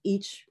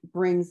each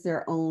brings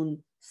their own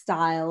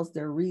styles,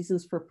 their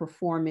reasons for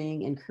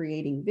performing and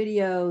creating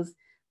videos,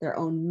 their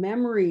own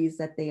memories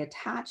that they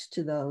attach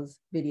to those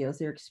videos,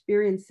 their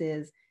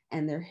experiences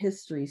and their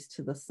histories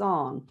to the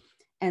song.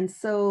 And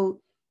so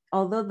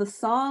although the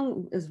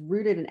song is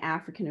rooted in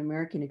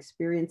African-American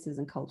experiences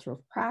and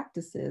cultural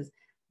practices,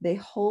 it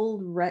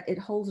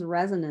holds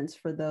resonance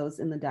for those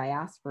in the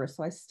diaspora.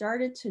 So I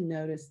started to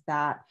notice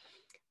that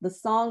the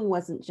song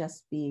wasn't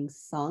just being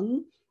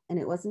sung, and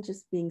it wasn't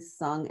just being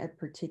sung at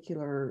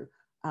particular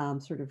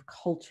sort of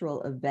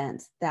cultural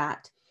events,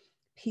 that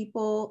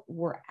people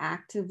were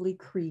actively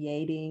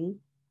creating,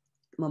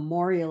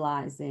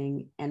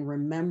 memorializing, and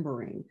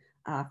remembering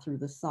through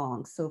the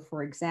song. So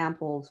for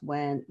example,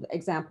 when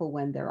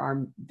there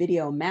are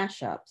video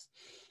mashups,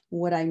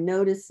 what I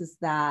notice is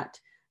that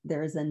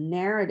there's a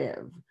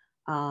narrative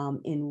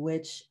in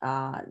which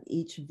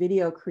each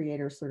video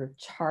creator sort of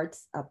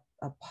charts a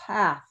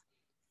path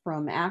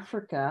from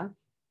Africa.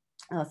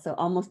 So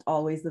almost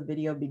always the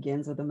video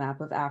begins with a map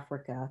of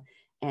Africa,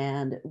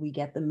 and we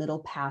get the middle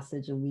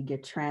passage and we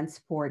get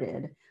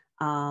transported.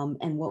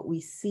 And what we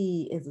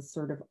see is a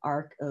sort of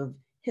arc of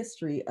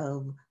history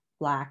of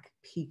Black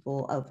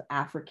people, of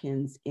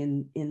Africans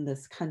in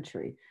this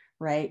country,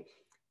 right?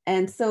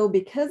 And so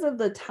because of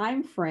the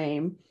time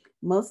frame,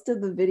 most of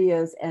the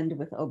videos end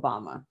with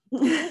Obama.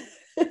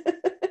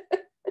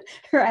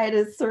 Right?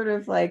 It's sort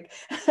of like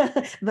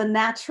the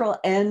natural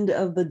end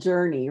of the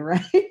journey,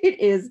 right?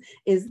 is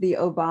the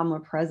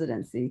Obama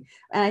presidency.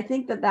 And I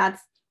think that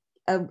that's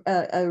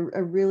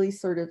a really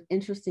sort of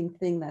interesting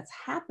thing that's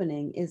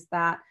happening, is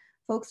that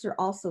folks are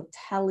also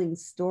telling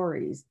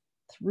stories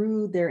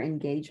through their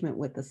engagement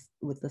with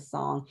the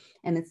song.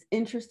 And it's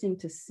interesting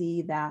to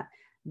see that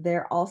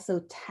they're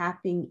also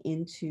tapping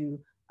into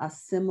a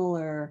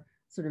similar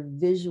sort of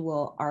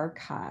visual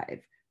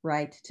archive,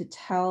 right, to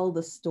tell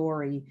the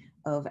story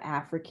of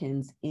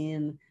Africans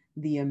in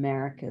the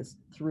Americas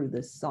through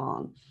this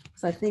song.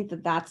 So I think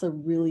that that's a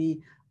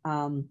really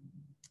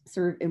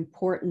sort of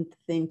important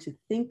thing to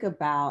think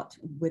about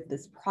with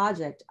this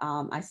project.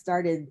 I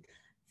started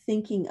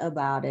thinking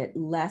about it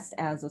less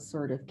as a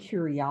sort of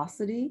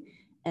curiosity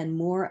and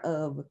more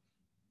of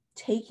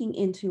taking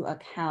into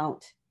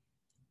account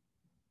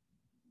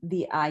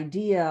the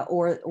idea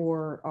or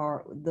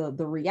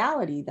the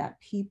reality that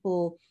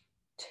people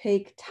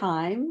take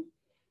time,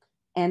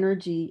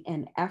 energy,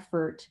 and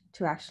effort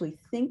to actually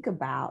think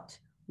about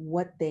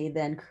what they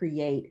then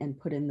create and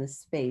put in this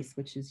space,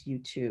 which is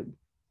YouTube.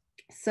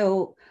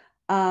 So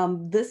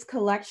this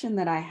collection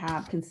that I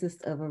have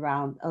consists of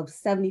around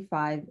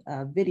 75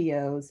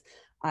 videos.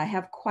 I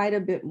have quite a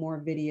bit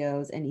more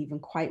videos and even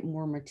quite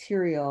more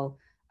material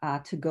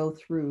to go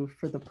through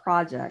for the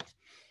project.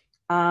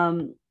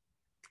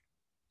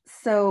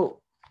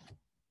 So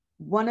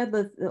one of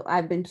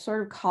I've been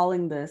sort of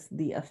calling this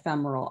the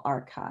ephemeral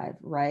archive,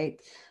 right?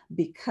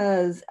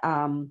 Because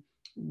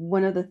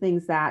one of the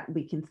things that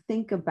we can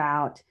think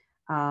about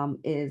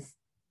is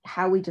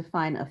how we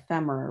define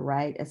ephemera,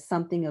 right? As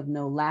something of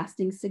no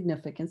lasting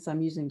significance.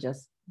 I'm using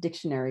just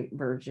dictionary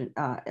version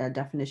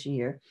definition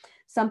here.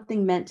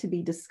 Something meant to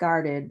be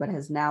discarded, but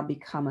has now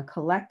become a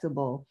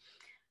collectible.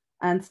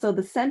 And so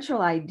the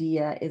central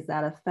idea is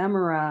that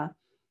ephemera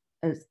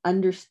is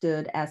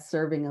understood as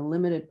serving a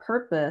limited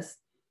purpose,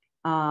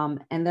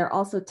 and they're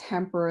also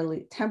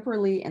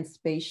temporally and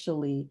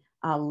spatially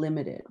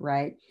limited,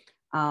 right?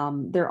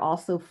 They're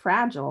also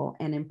fragile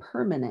and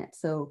impermanent.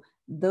 So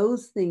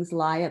those things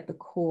lie at the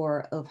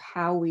core of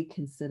how we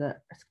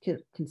consider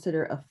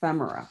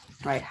ephemera,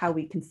 right? How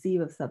we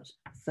conceive of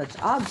such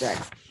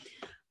objects,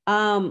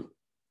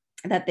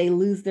 that they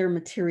lose their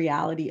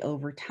materiality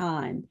over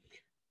time.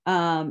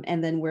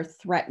 And then we're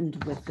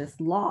threatened with this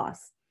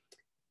loss.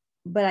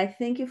 But I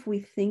think if we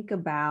think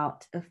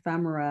about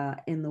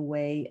ephemera in the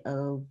way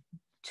of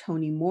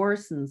Toni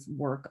Morrison's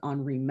work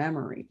on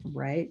rememory,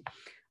 right?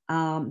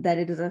 That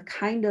it is a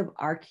kind of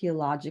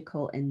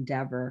archaeological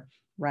endeavor,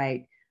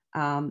 right?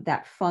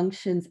 That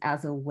functions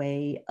as a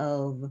way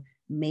of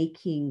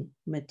making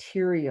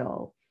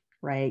material,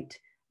 right?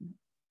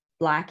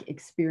 Black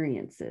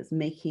experiences,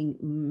 making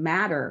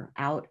matter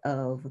out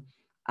of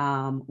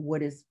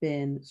what has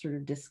been sort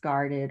of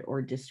discarded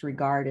or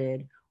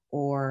disregarded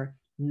or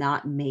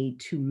not made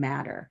to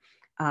matter.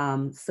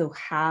 So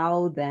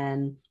how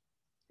then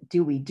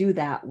do we do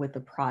that with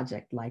a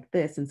project like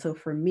this? And so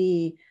for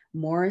me,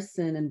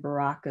 Morrison and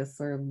Baraka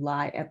sort of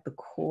lie at the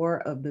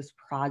core of this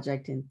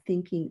project in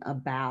thinking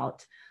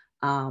about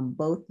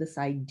both this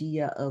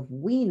idea of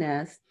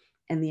we-ness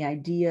and the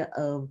idea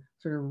of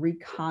sort of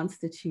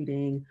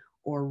reconstituting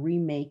or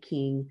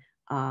remaking,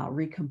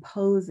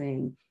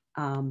 recomposing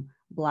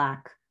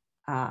Black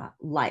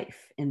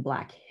life and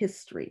Black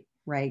history,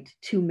 right,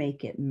 to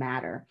make it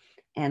matter.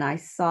 And I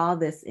saw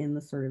this in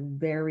the sort of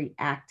very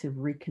active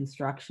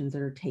reconstructions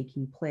that are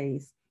taking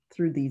place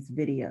through these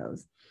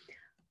videos.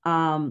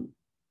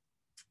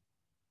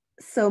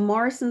 So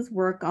Morrison's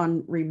work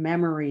on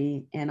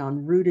rememory and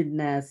on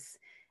rootedness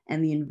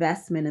and the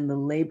investment in the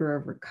labor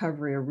of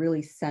recovery are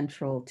really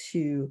central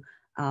to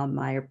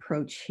my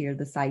approach here.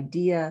 This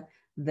idea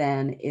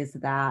then is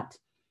that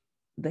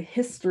the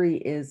history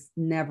is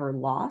never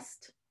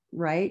lost,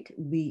 right?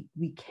 We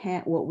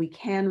can't, what we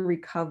can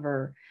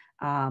recover,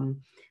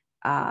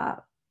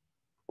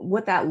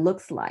 what that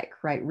looks like,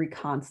 right?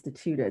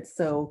 Reconstituted.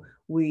 So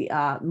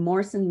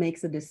Morrison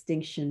makes a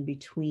distinction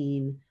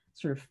between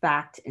sort of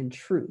fact and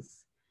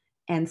truth.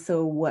 And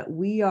so what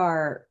we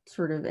are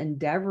sort of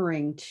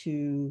endeavoring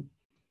to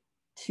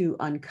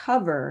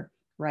uncover,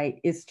 right,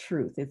 is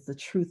truth. It's the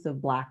truth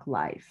of Black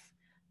life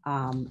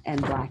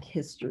and Black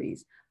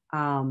histories.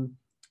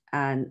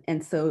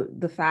 And so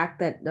the fact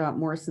that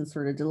Morrison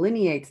sort of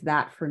delineates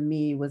that, for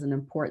me, was an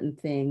important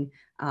thing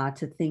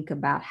to think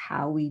about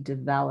how we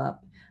develop,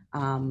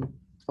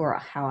 or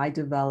how I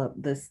develop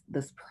this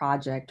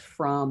project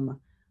from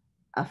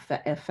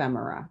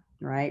ephemera,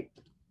 right?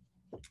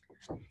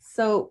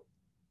 So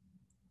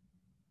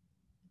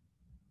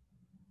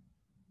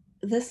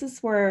this is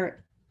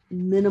where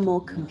minimal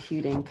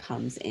computing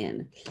comes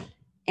in.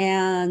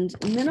 And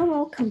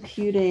minimal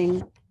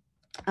computing,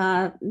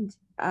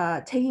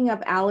 taking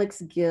up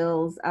Alex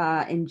Gill's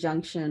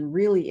injunction,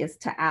 really is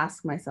to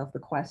ask myself the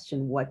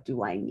question, what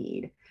do I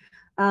need?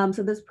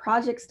 So this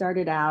project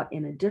started out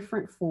in a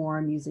different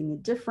form using a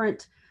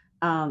different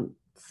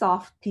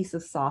piece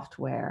of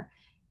software,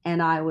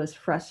 and I was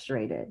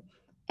frustrated.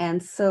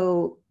 And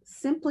so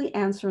simply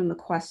answering the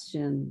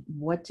question,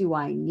 what do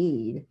I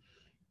need,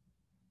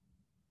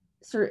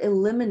 sort of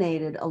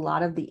eliminated a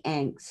lot of the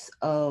angst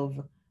of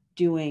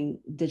doing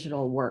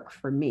digital work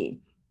for me.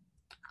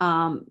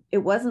 It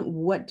wasn't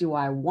what do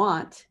I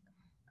want.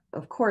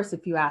 Of course,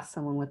 if you ask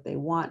someone what they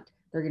want,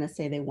 they're going to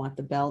say they want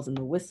the bells and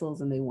the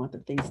whistles and they want the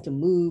things to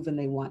move and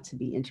they want to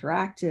be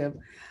interactive.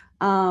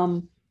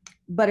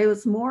 But it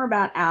was more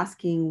about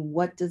asking,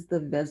 what does the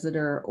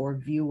visitor or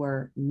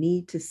viewer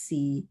need to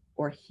see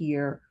or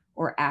hear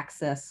or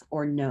access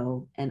or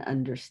know and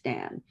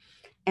understand?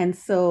 And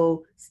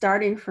so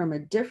starting from a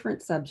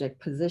different subject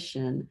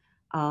position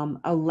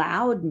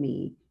allowed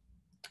me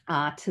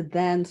to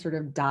then sort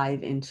of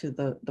dive into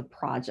the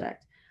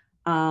project.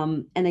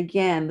 And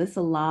again, this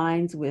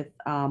aligns with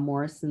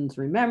Morrison's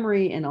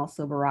rememory and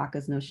also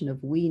Baraka's notion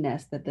of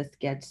we-ness, that this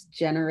gets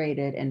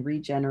generated and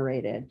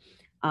regenerated.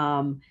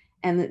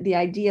 And the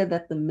idea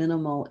that the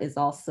minimal is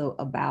also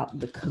about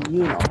the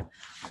communal.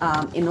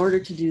 In order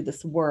to do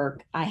this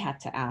work, I had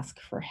to ask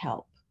for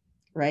help,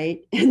 right?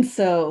 And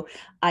so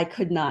I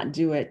could not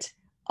do it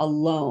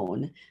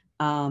alone.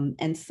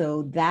 And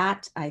so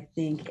that, I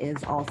think,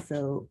 is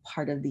also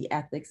part of the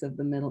ethics of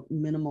the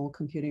minimal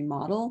computing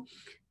model.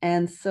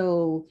 And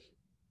so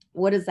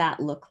what does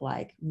that look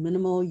like?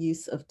 Minimal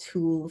use of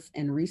tools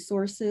and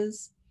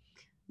resources.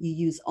 You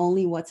use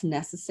only what's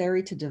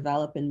necessary to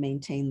develop and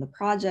maintain the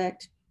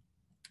project.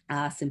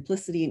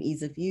 simplicity and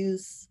ease of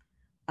use.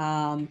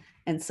 And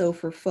so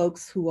for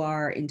folks who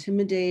are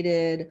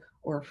intimidated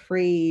or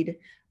afraid,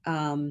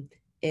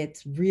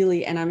 it's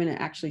really, and I'm going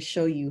to actually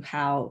show you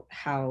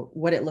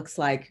what it looks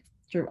like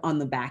on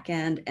the back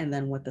end, and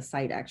then what the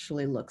site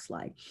actually looks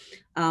like.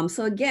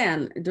 So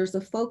again, there's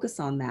a focus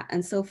on that.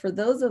 And so for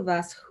those of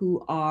us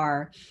who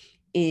are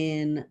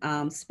in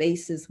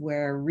spaces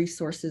where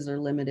resources are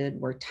limited,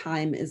 where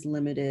time is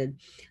limited,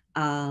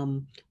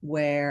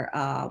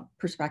 where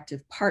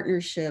prospective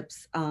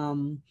partnerships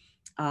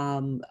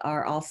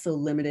are also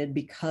limited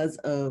because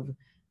of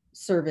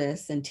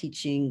service and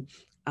teaching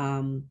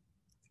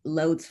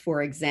loads,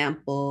 for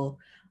example,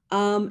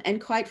 and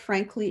quite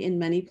frankly, in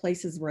many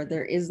places where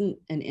there isn't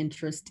an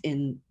interest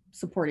in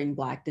supporting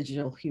Black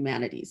digital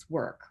humanities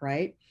work,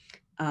 right?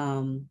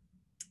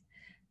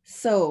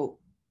 So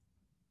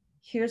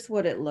here's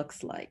what it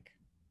looks like.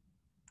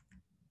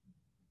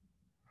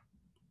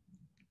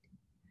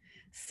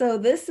 So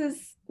this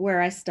is where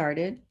I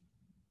started,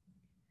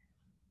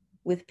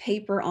 with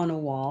paper on a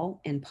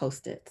wall and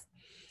Post-its.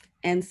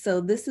 And so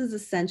this is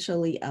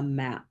essentially a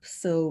map.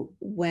 So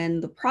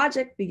when the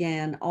project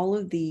began, all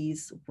of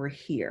these were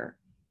here.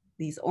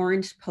 These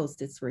orange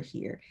Post-its were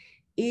here.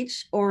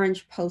 Each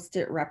orange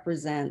Post-it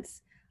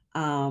represents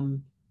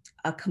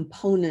a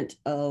component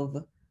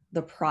of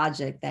the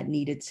project that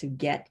needed to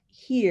get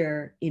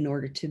here in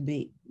order to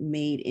be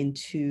made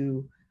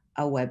into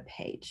a web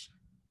page,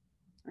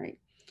 right?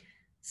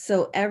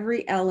 So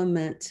every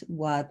element,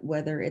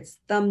 whether it's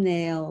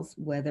thumbnails,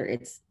 whether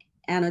it's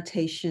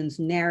annotations,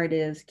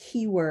 narratives,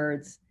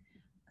 keywords,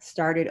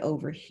 started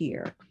over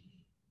here.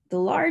 The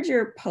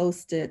larger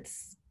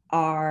Post-its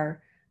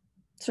are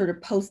sort of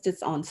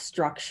Post-its on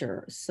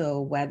structure. So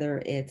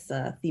whether it's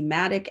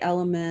thematic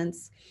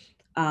elements,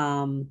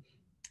 and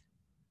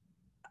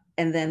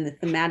then the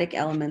thematic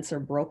elements are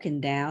broken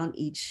down.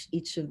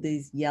 Each of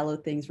these yellow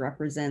things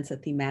represents a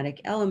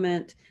thematic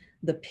element.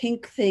 The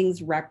pink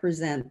things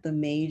represent the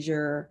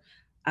major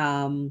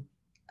sort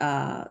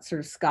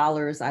of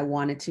scholars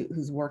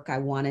whose work I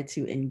wanted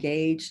to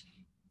engage.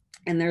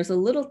 And there's a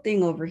little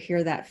thing over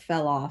here that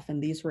fell off,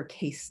 and these were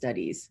case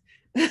studies.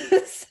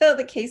 So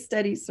the case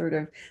studies sort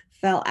of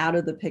fell out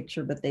of the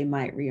picture, but they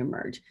might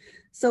reemerge.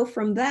 So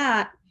from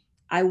that,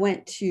 I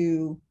went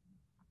to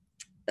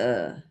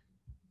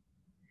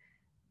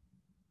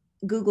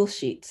Google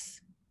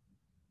Sheets.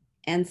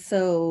 And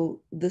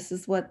so this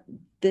is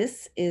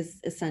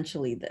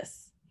essentially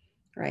this,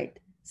 right?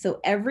 So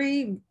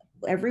every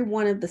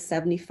one of the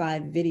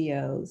 75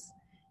 videos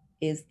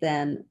is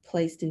then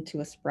placed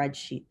into a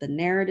spreadsheet. The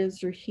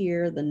narratives are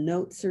here, the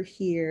notes are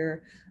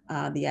here,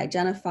 the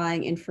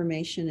identifying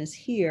information is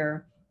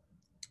here.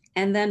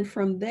 And then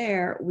from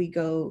there, we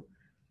go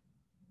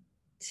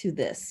to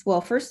this. Well,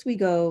 first we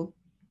go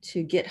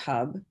to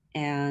GitHub,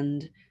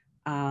 and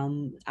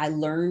I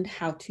learned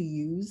how to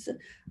use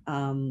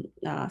some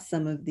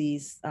of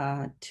these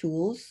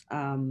tools,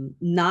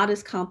 not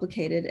as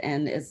complicated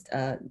and as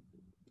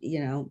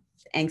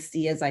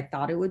angsty as I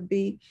thought it would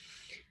be.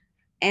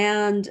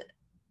 And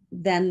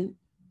then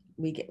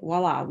we get,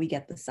 voila, we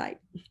get the site.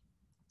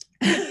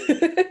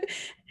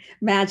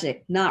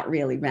 Magic, not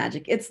really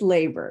magic, it's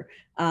labor.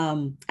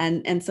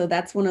 And so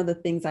that's one of the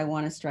things I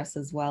want to stress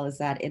as well, is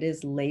that it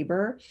is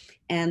labor.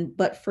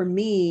 But for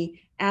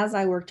me, as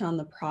I worked on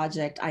the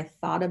project, I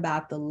thought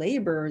about the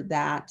labor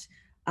that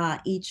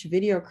each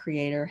video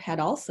creator had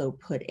also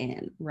put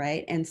in,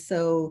 right? And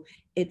so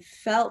it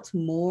felt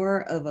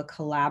more of a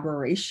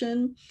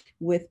collaboration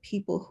with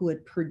people who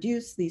had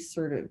produced these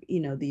sort of,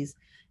 these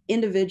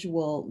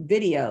individual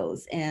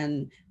videos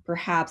and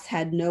perhaps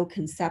had no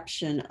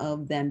conception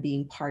of them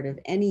being part of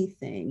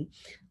anything.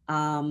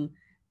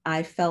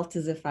 I felt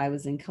as if I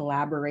was in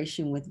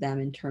collaboration with them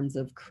in terms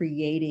of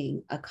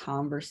creating a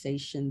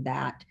conversation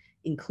that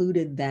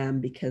included them,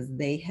 because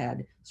they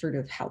had sort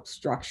of helped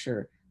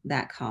structure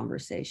that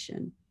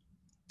conversation.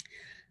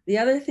 The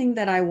other thing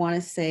that I want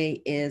to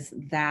say is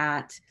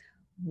that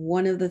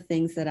one of the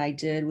things that I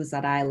did was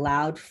that I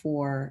allowed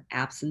for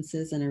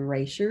absences and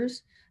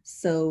erasures.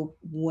 So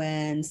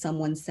when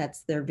someone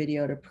sets their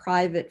video to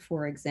private,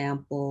 for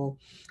example,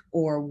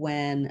 or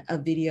when a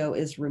video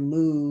is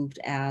removed,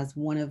 as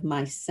one of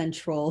my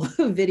central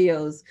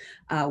videos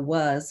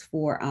was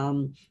for,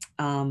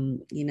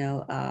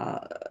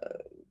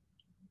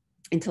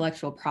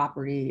 intellectual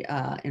property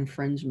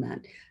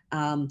infringement.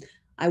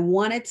 I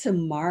wanted to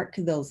mark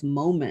those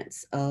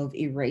moments of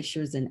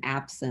erasures and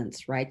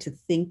absence, right? To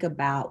think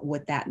about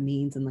what that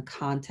means in the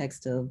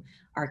context of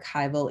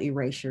archival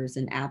erasures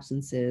and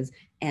absences,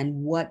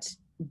 and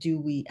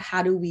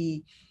how do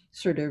we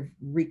sort of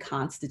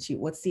reconstitute,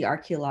 what's the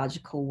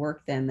archaeological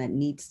work then that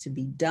needs to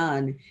be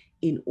done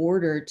in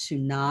order to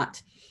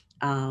not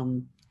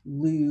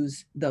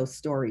lose those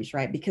stories,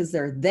 right? Because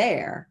they're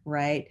there,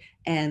 right?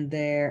 And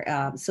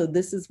so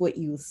this is what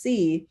you'll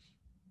see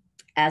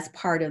as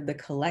part of the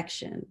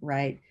collection,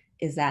 right?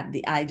 is that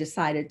I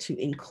decided to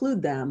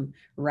include them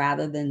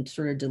rather than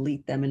sort of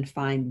delete them and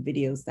find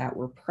videos that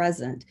were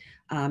present,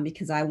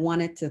 because I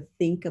wanted to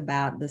think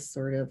about this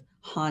sort of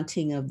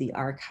haunting of the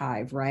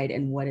archive, right?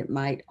 And what it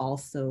might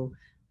also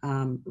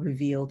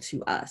reveal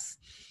to us.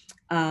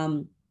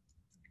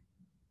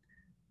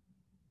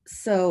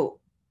 So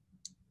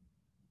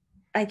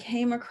I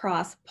came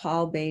across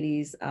Paul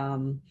Beatty's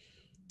The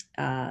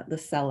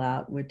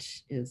Sellout,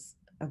 which is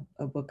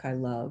a book I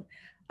love.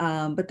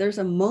 But there's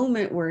a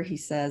moment where he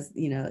says,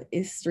 you know,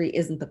 history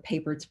isn't the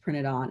paper it's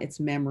printed on, it's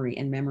memory,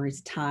 and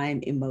memory's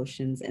time,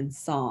 emotions, and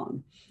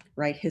song,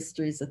 right?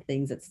 History is the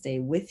things that stay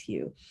with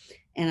you.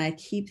 And I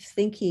keep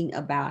thinking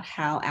about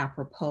how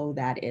apropos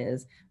that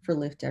is for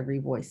Lift Every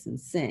Voice and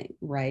Sing,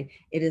 right?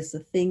 It is the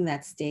thing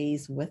that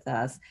stays with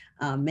us.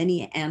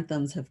 Many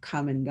anthems have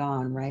come and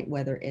gone, right?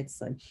 Whether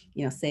it's,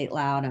 you know, Say It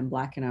Loud, I'm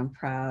Black and I'm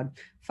Proud,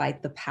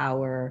 Fight the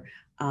Power,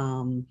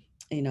 you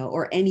know,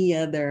 or any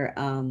other,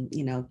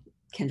 you know,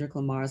 Kendrick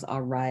Lamar's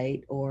All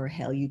Right, or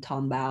Hell You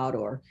Talking About,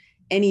 or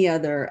any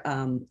other,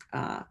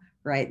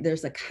 right?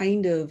 There's a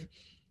kind of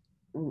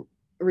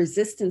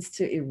resistance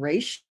to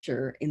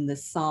erasure in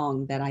this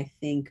song that I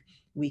think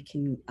we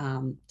can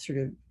sort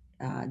of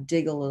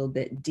dig a little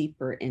bit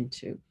deeper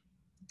into.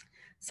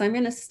 So I'm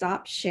going to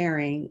stop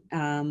sharing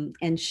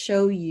and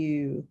show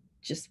you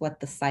just what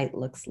the site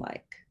looks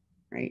like,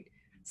 right?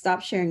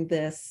 Stop sharing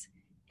this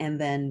and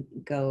then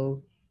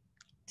go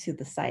to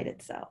the site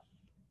itself.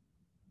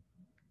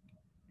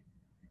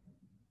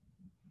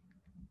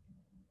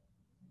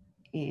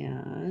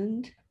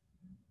 And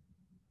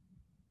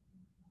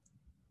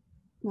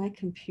my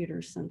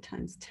computer's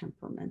sometimes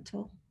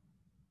temperamental.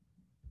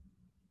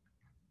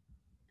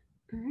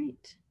 All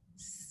right,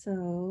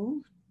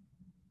 so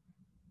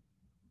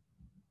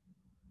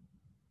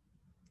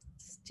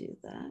let's do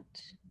that.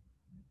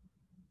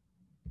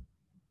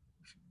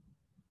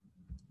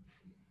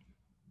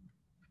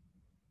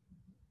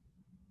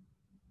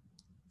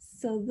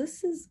 So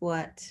this is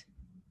what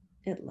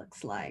it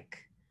looks like.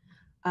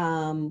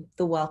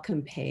 The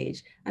welcome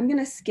page. I'm going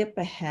to skip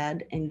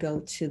ahead and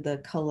go to the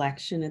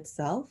collection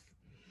itself.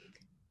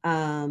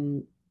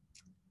 And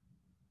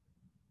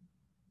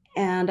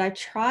I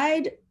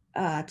tried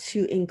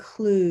to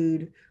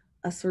include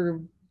a sort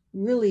of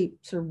really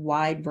sort of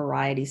wide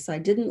variety. So I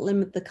didn't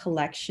limit the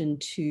collection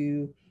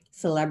to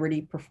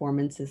celebrity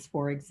performances,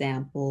 for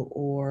example,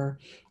 or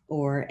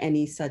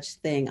any such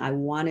thing. I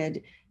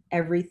wanted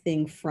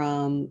everything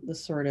from the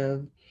sort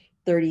of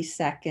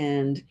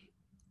 30-second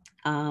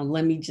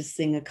let me just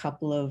sing a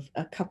couple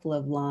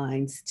of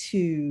lines,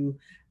 to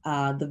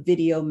the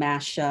video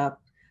mashup,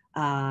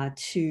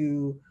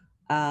 to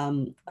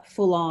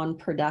full-on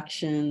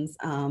productions.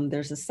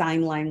 There's a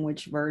sign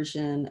language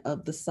version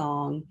of the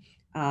song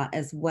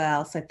as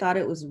well. So I thought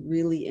it was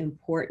really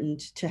important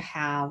to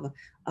have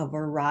a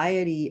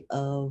variety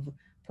of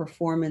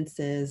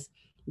performances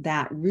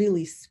that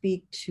really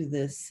speak to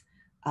this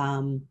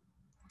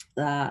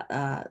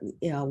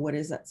you know, what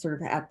is that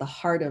sort of at the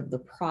heart of the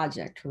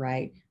project,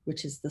 right?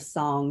 Which is the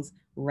song's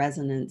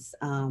resonance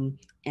and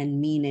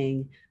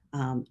meaning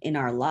in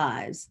our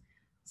lives.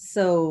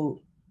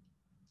 So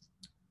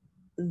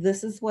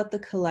this is what the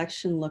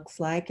collection looks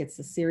like. It's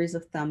a series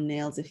of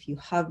thumbnails. If you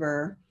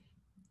hover,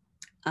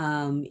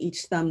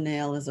 each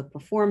thumbnail is a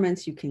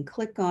performance. You can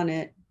click on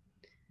it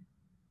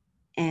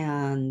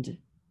and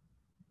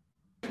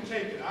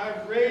Take it.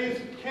 I've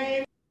raised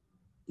Cain.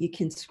 You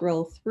can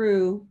scroll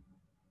through.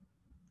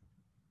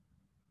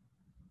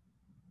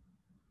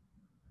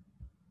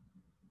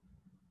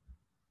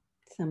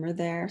 Some are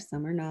there,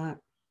 some are not.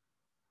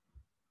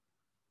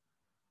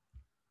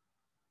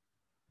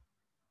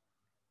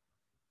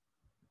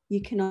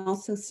 You can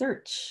also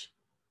search.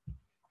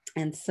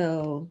 And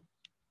so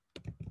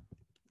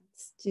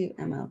let's do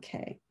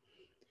MLK.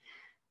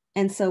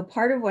 And so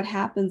part of what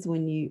happens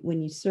when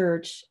you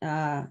search,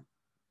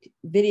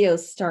 videos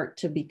start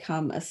to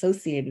become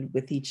associated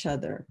with each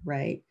other,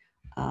 right?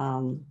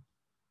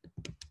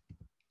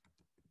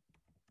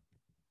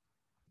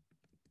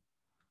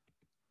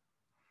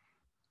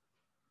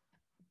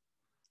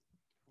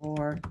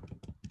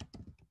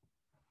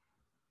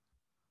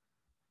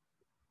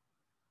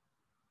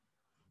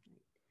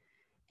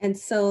 And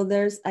so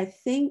there's, I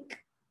think,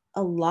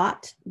 a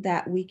lot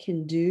that we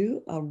can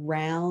do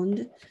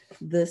around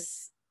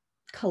this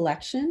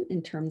collection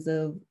in terms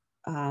of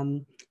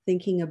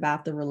thinking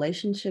about the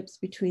relationships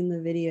between the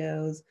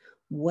videos,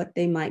 what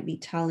they might be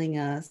telling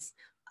us.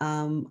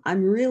 I'm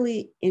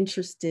really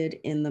interested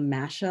in the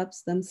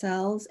mashups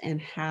themselves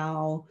and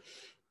how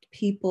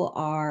people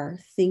are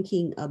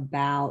thinking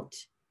about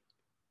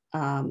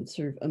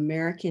sort of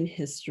American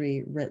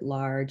history writ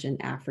large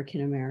and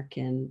African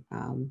American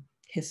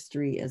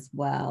history as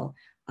well.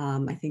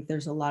 I think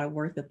there's a lot of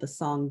work that the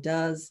song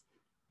does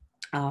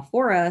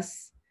for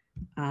us.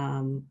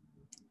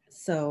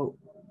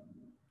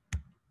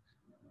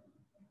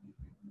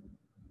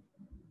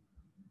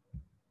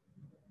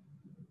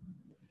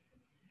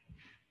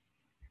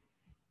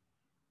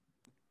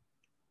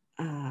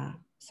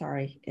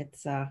 Sorry,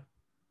 it's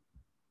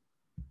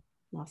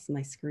lost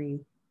my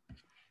screen.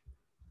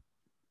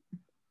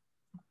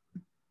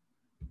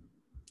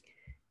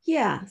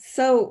 Yeah,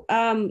 so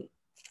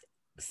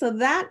so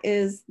that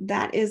is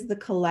the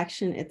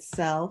collection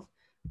itself.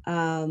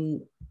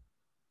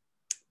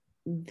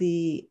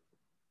 The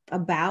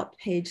about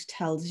page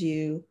tells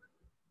you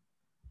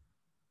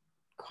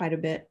quite a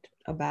bit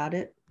about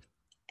it.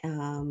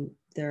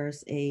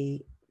 There's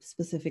a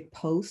specific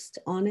post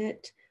on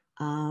it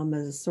as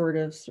a sort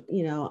of,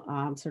 you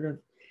know, sort of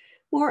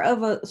more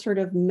of a sort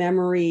of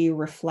memory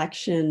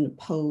reflection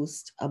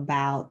post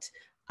about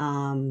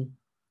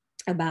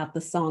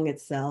the song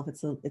itself.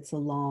 It's a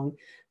long.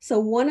 So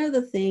one of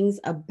the things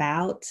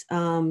about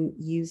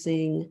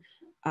using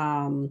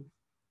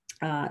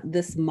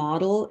this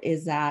model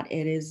is that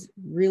it is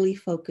really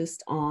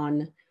focused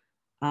on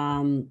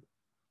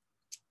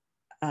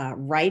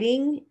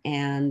writing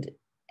and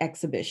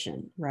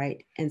exhibition,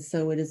 right? And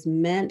so it is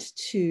meant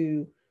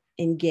to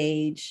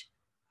engage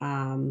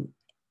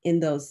in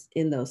those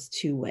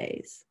two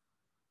ways.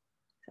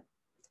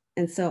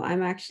 And so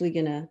I'm actually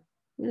gonna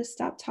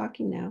stop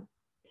talking now.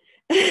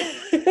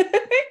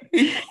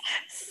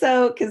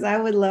 So, because I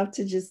would love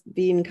to just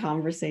be in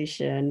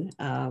conversation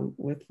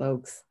with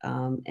folks,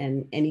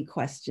 and any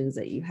questions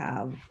that you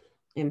have,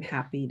 I'm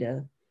happy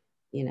to,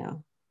 you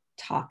know,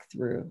 talk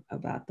through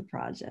about the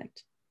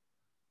project.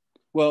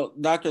 Well,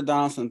 Dr.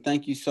 Donaldson,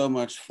 thank you so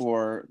much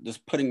for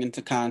just putting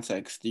into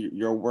context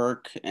your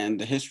work and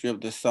the history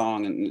of this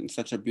song in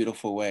such a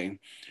beautiful way.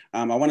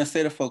 I want to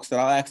say to folks that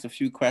I'll ask a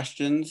few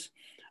questions,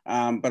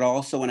 but I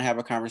also want to have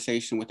a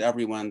conversation with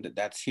everyone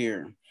that's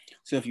here.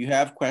 So if you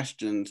have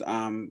questions,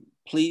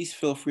 please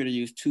feel free to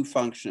use two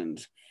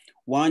functions.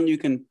 One, you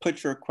can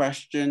put your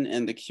question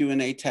in the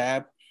Q&A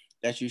tab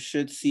that you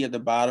should see at the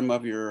bottom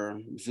of your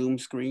Zoom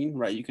screen,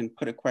 right? You can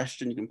put a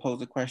question, you can pose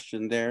a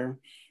question there.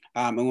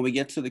 And when we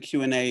get to the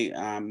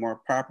Q&A more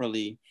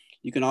properly,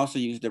 you can also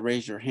use the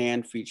raise your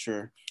hand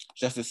feature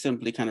just to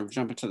simply kind of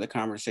jump into the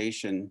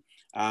conversation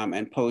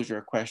and pose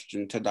your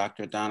question to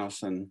Dr.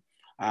 Donaldson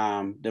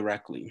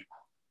directly.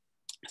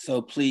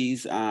 So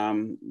please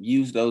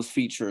use those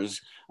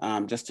features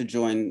just to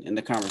join in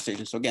the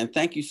conversation. So again,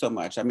 thank you so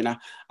much. I mean,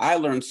 I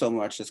learned so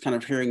much just kind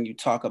of hearing you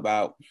talk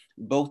about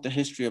both the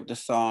history of the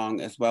song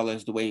as well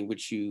as the way in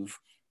which you've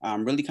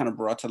really kind of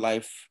brought to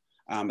life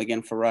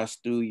again, for us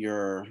through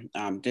your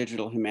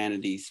digital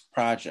humanities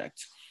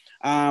project.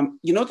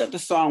 You know that the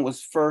song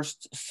was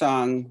first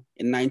sung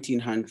in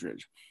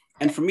 1900.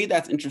 And for me,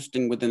 that's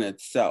interesting within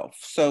itself.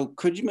 So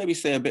could you maybe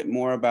say a bit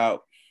more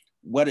about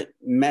what it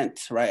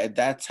meant, right, at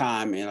that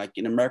time and like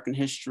in American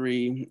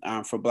history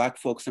for Black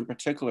folks in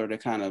particular to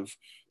kind of,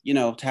 you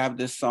know, to have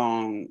this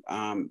song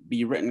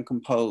be written,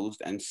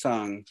 composed and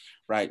sung,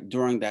 right,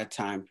 during that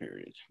time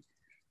period?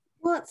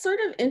 Well, it's sort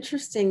of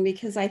interesting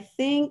because I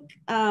think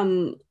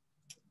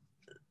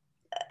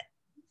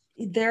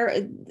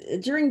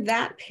during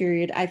that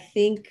period, I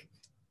think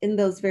in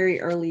those very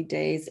early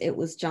days, it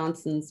was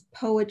Johnson's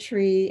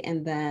poetry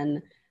and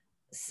then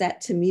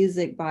set to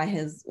music by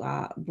his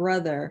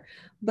brother.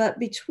 But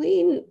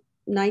between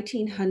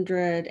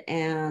 1900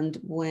 and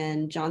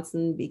when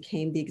Johnson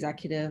became the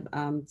executive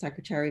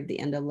secretary of the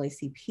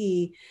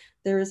NAACP,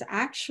 there's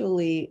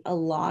actually a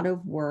lot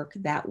of work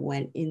that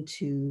went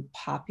into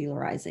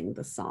popularizing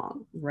the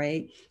song,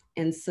 right?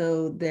 And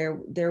so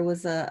there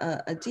was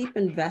a deep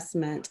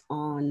investment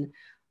on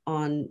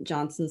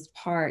Johnson's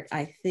part,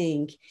 I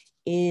think,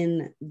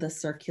 in the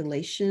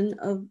circulation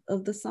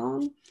of the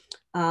song.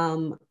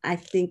 I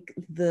think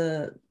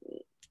the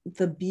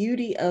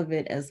beauty of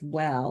it as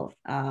well.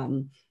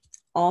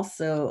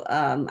 Also,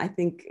 I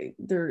think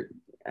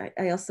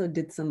I also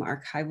did some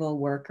archival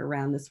work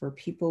around this where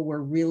people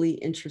were really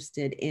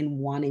interested in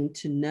wanting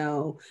to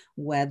know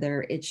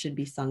whether it should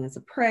be sung as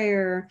a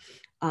prayer,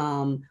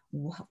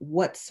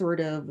 what sort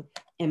of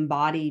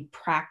embodied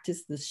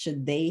practices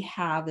should they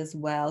have as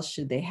well?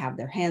 Should they have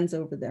their hands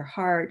over their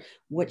heart?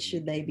 What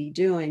should they be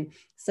doing?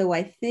 So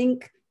I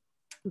think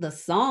the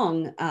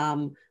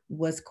song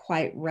was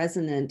quite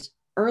resonant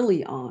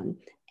early on.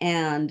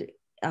 And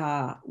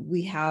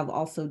we have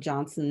also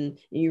Johnson,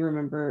 you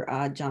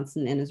remember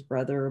Johnson and his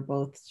brother are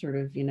both sort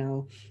of, you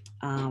know,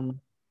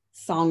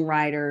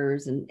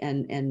 songwriters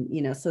and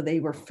you know, so they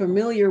were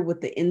familiar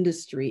with the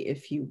industry,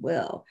 if you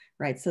will,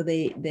 right? So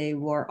they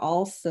were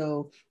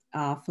also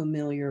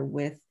familiar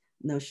with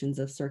notions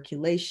of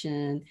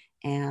circulation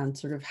and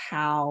sort of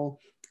how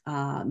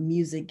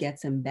music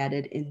gets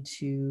embedded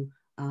into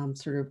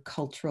sort of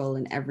cultural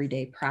and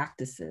everyday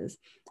practices.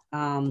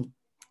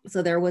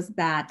 So there was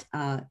that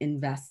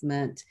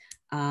investment.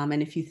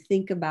 And if you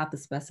think about the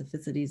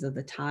specificities of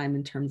the time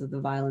in terms of the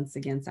violence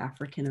against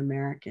African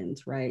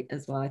Americans, right,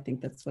 as well, I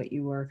think that's what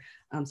you were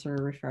sort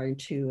of referring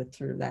to at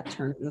sort of that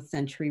turn of the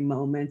century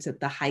moment at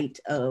the height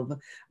of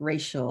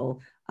racial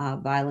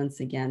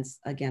violence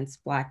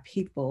against Black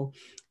people,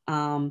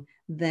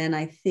 then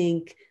I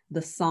think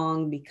the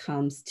song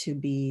becomes to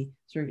be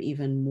sort of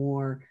even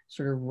more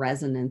sort of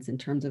resonance in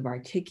terms of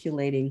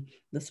articulating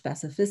the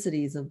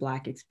specificities of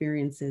Black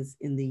experiences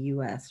in the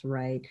US,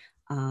 right?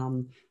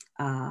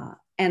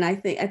 And I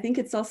think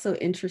it's also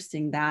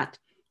interesting that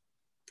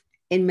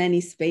in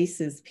many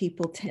spaces,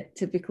 people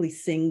typically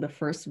sing the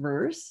first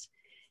verse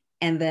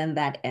and then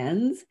that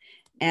ends.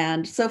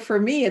 And so for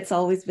me, it's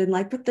always been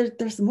like, but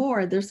there's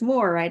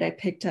more, right? I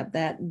picked up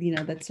that,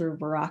 that sort of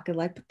baraka,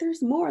 like, but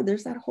there's more.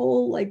 There's that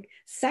whole like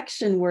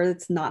section where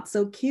it's not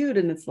so cute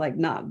and it's like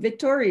not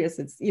victorious.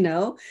 It's,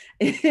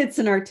 it's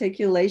an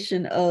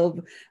articulation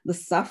of the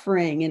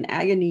suffering and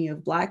agony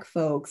of Black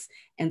folks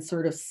and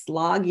sort of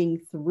slogging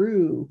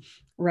through,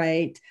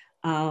 right?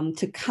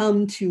 To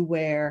come to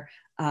where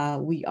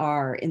we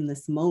are in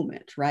this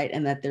moment, right?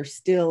 And that there's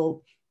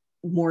still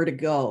more to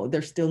go.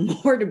 There's still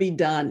more to be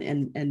done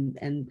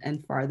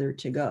and farther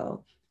to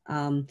go.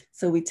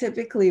 So we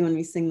typically, when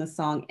we sing the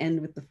song,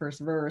 end with the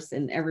first verse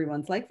and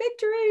everyone's like,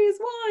 victory is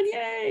won,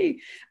 yay.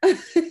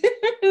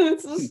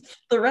 It's just,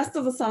 the rest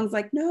of the song's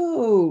like,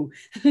 no,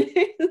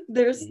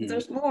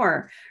 there's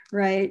more,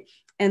 right?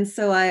 And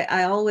so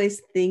I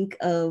always think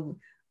of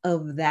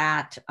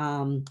that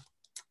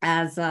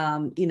as,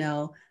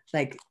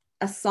 like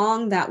a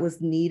song that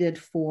was needed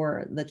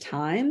for the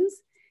times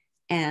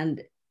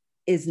and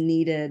is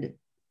needed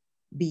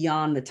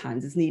beyond the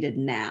times, is needed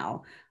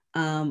now,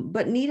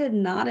 but needed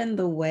not in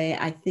the way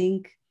I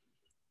think,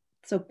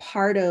 so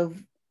part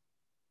of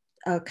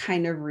a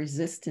kind of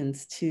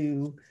resistance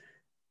to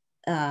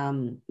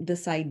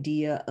this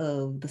idea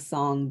of the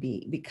song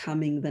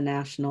becoming the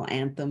national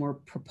anthem or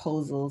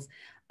proposals.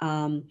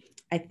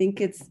 I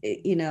think it's,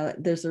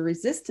 there's a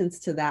resistance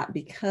to that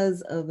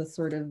because of the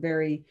sort of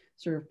very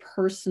sort of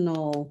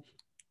personal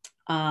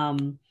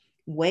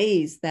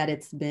ways that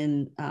it's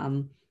been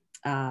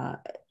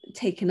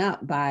taken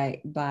up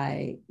by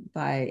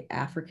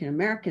African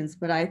Americans.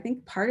 But I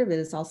think part of it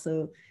is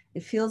also,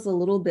 it feels a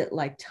little bit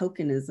like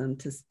tokenism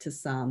to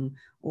some,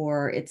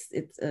 or it's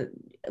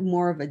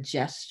more of a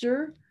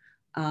gesture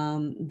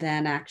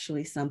than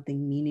actually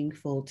something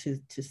meaningful to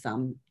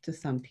some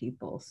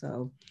people.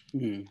 So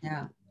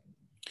yeah.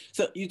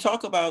 So you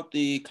talk about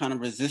the kind of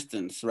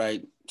resistance,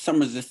 right? Some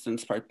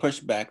resistance, right,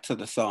 pushback to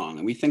the song.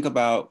 And we think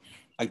about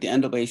like the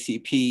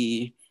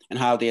NAACP and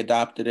how they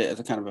adopted it as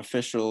a kind of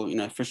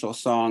official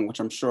song, which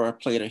I'm sure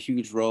played a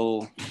huge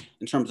role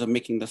in terms of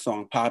making the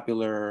song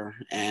popular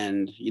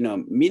and,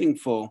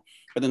 meaningful.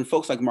 But then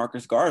folks like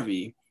Marcus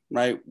Garvey,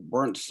 right,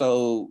 weren't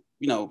so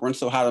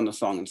hot on the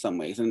song in some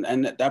ways.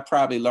 And that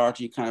probably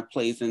largely kind of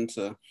plays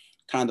into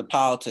kind of the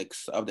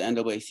politics of the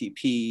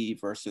NAACP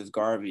versus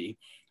Garvey.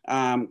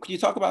 Could you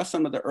talk about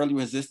some of the early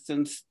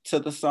resistance to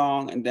the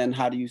song? And then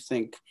how do you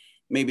think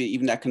maybe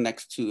even that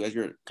connects to, as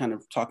you're kind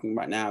of talking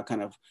about now,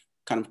 kind of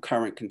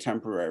current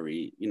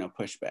contemporary,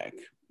 pushback?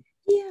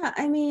 Yeah,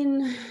 I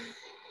mean,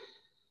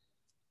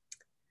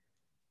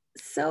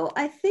 so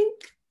I think,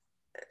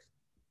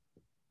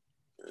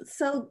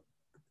 so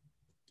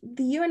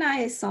the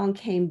UNIA song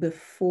came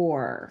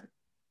before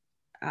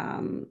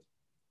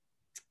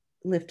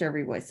Lift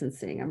Every Voice and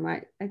Sing. I'm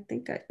right. I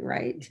think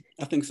right.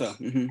 I think so.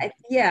 Mm-hmm.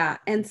 Yeah.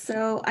 And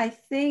so I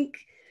think,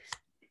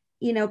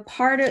 so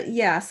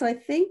I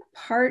think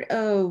part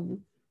of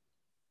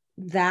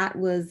that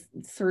was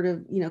sort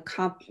of,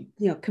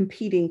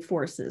 competing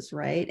forces,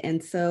 right?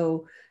 And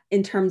so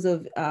in terms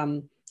of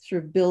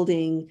sort of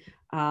building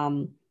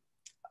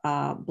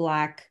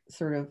Black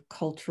sort of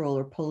cultural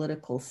or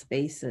political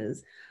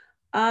spaces,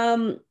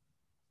 I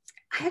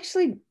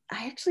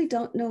actually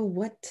don't know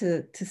what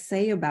to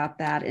say about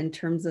that in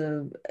terms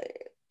of,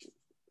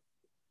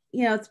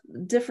 it's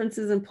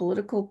differences in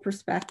political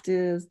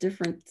perspectives,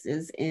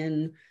 differences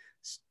in,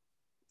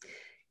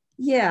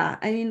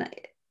 I mean,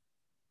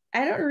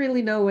 I don't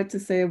really know what to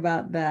say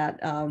about that.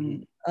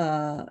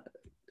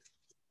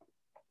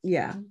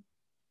 Yeah.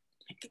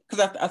 Because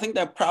I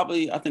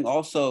think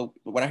also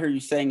what I hear you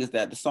saying is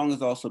that the song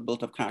is also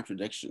built of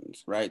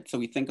contradictions, right? So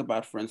we think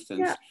about, for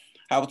instance,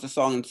 how it's a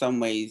song in some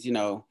ways,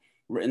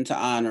 written to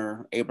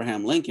honor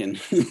Abraham Lincoln,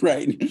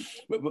 right?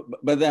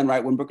 But then,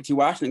 right, when Booker T.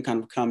 Washington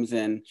kind of comes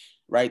in,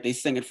 right, they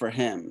sing it for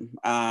him.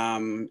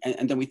 And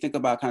then we think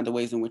about kind of the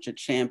ways in which it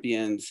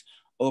champions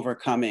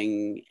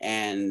overcoming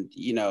and,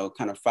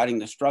 kind of fighting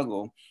the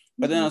struggle.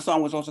 But then the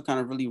song was also kind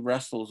of really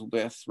wrestles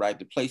with, right,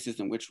 the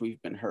places in which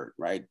we've been hurt,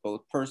 right,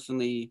 both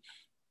personally,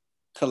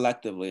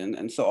 collectively.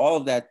 And so all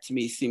of that to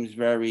me seems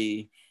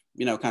very,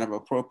 kind of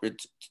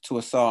appropriate to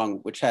a song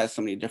which has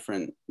so many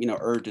different,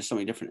 urges, so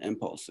many different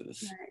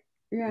impulses.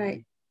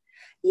 Right.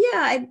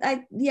 Yeah,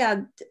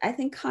 I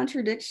think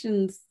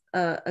contradiction's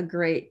a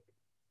great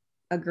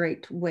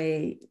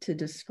way to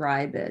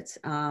describe it.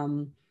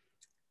 And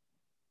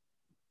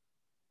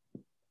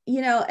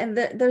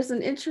there's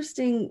an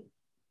interesting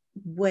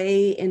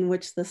way in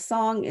which the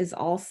song is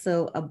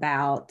also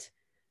about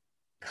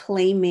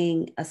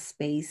claiming a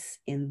space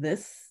in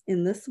this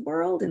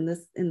world, in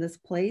this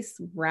place,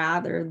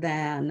 rather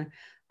than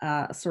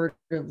sort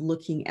of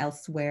looking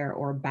elsewhere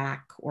or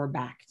back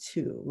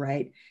to,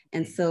 right?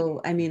 And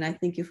so, I mean, I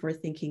think if we're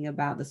thinking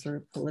about the sort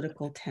of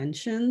political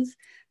tensions,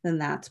 then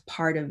that's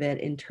part of it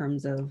in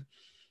terms of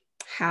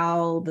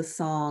how the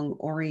song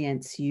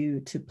orients you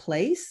to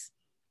place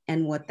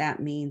and what that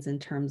means in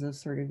terms of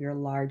sort of your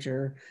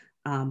larger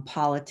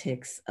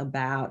politics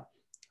about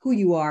who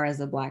you are as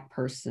a Black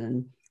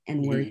person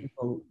and where you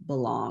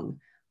belong.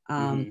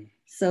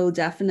 So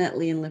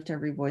definitely in Lift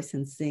Every Voice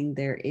and Sing,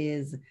 there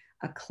is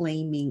a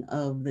claiming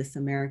of this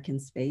American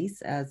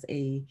space as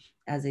a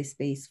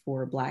space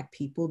for Black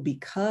people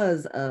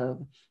because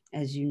of,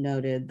 as you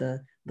noted,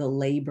 the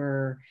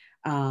labor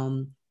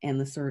and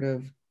the sort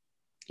of,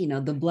 you know,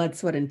 the blood,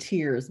 sweat, and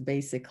tears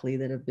basically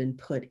that have been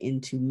put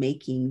into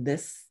making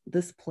this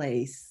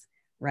place,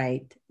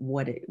 right,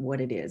 what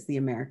it is, the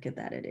America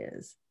that it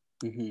is.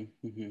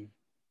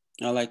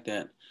 I like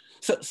that.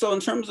 So in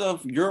terms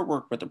of your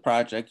work with the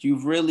project,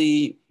 you've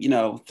really, you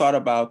know, thought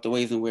about the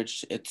ways in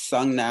which it's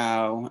sung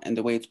now and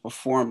the way it's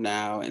performed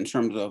now in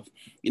terms of,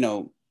 you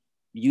know,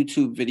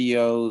 YouTube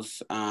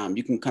videos.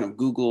 You can kind of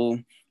Google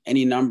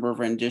any number of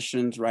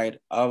renditions, right,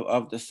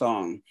 of the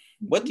song.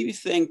 What do you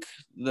think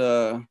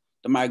the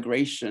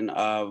migration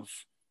of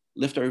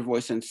Lift Every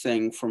Voice and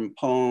Sing from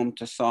poem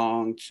to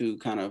song to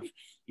kind of,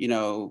 you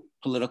know,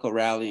 political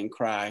rallying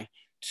cry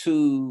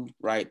to,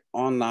 right,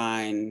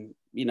 online,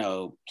 you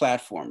know,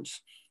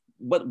 platforms.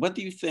 What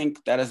do you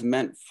think that has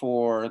meant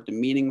for the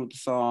meaning of the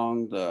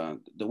song,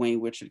 the way in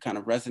which it kind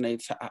of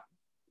resonates?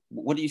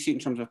 What do you see in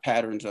terms of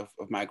patterns of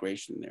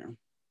migration there?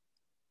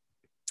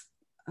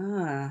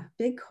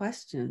 Big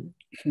question.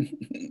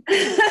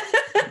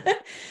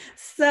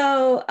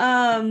 So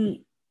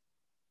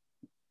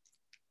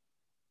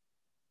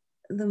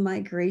the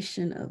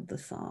migration of the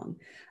song.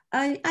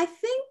 I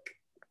think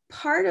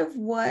part of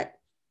what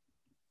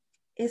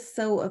is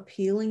so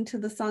appealing to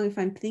the song, if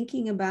I'm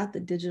thinking about the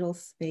digital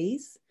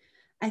space,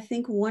 I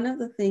think one of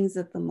the things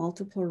that the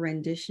multiple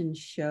rendition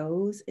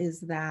shows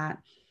is that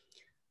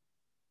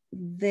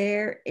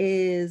there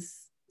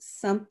is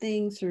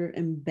something sort of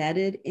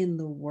embedded in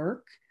the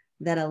work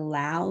that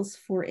allows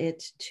for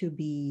it to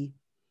be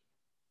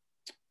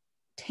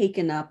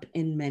taken up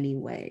in many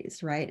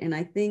ways, right? And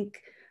I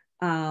think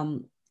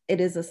it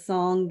is a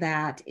song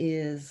that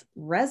is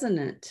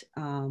resonant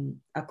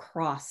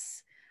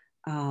across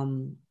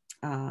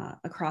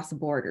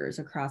borders,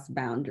 across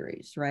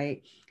boundaries,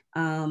 right?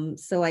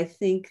 So I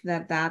think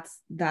that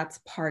that's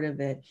part of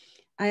it.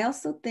 I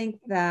also think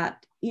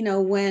that, you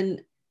know,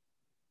 when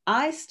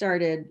I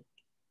started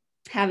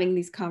having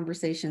these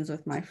conversations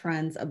with my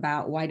friends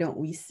about why don't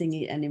we sing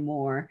it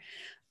anymore,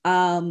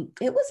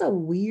 it was a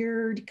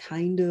weird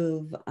kind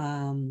of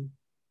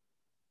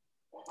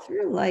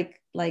sort of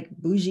like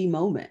bougie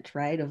moment,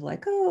 right? Of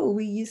like, oh,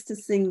 we used to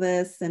sing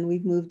this and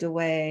we've moved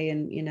away,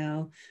 and you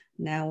know,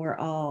 now we're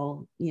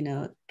all, you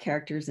know,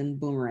 characters in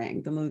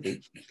Boomerang, the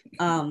movie,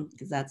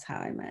 because that's how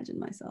I imagined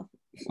myself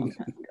a long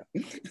time ago.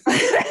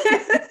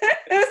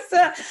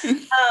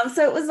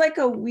 So it was like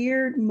a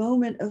weird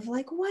moment of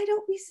like, why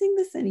don't we sing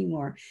this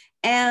anymore?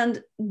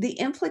 And the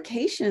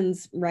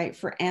implications, right,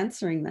 for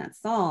answering that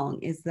song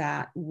is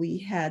that we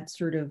had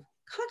sort of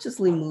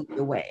consciously moved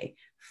away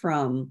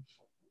from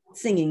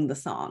singing the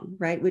song,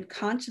 right? We'd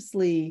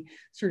consciously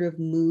sort of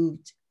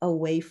moved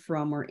away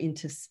from or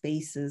into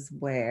spaces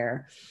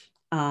where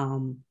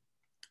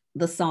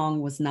the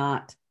song was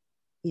not,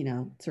 you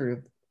know, sort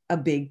of a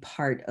big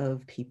part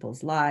of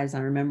people's lives. I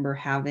remember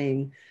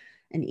having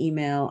an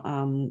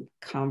email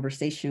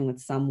conversation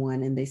with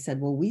someone and they said,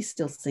 well, we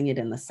still sing it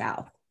in the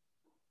South.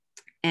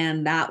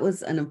 And that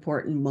was an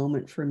important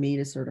moment for me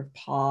to sort of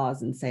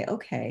pause and say,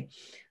 okay,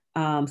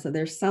 so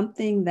there's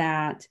something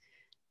that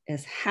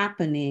is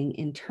happening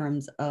in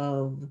terms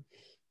of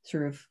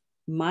sort of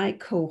my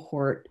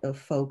cohort of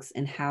folks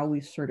and how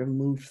we've sort of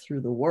moved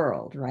through the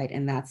world, right?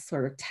 And that's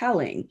sort of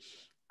telling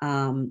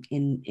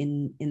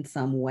in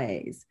some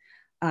ways.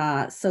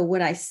 So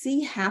what I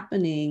see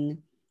happening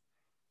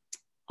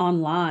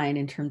online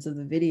in terms of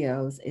the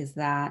videos is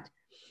that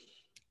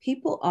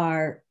people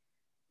are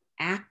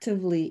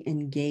actively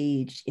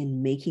engaged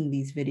in making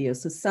these videos.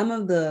 So some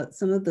of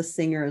the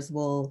singers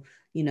will,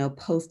 you know,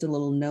 post a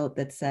little note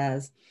that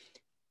says,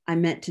 I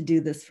meant to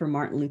do this for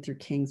Martin Luther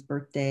King's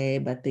birthday,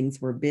 but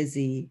things were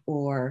busy,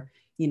 or,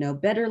 you know,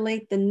 better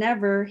late than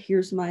never,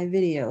 here's my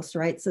videos,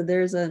 right? So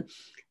there's a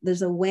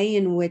way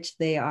in which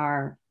they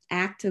are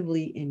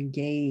actively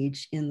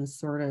engaged in the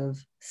sort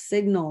of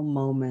signal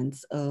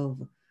moments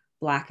of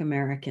Black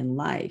American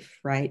life,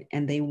 right?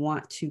 And they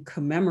want to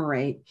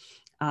commemorate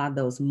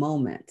those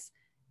moments.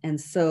 And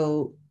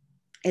so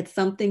it's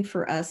something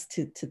for us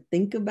to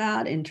think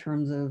about in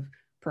terms of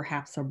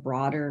perhaps a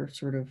broader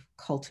sort of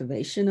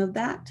cultivation of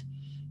that.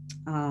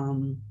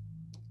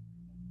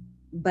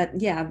 But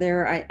yeah,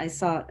 I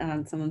saw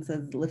someone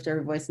says, lift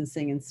every voice and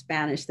sing in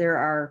Spanish. There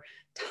are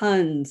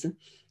tons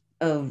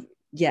of,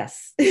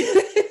 yes.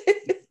 And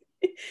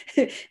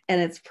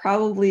it's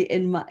probably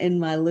in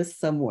my list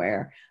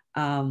somewhere.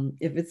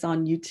 If it's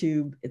on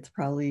YouTube, it's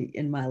probably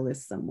in my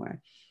list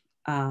somewhere.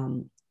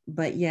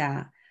 But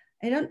yeah,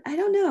 I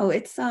don't know.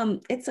 It's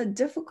a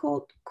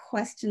difficult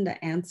question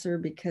to answer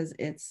because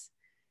it's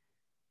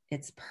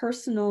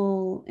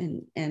personal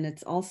and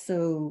it's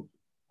also,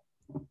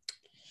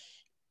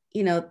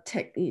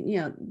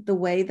 the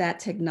way that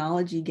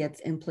technology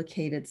gets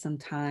implicated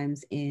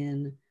sometimes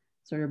in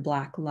sort of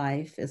Black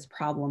life is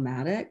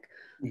problematic.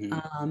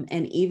 Mm-hmm.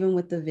 And even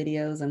with the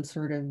videos, I'm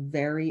sort of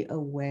very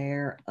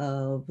aware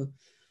of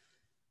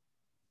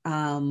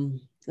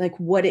like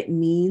what it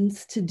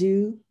means to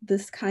do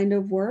this kind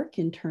of work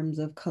in terms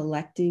of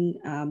collecting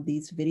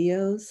these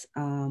videos.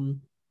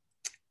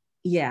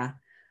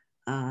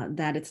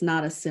 That it's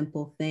not a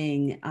simple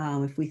thing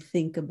if we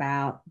think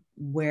about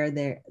where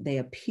they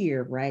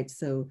appear, right?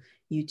 So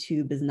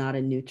YouTube is not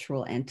a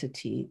neutral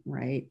entity,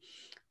 right?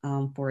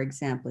 For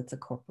example, it's a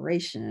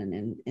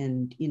corporation,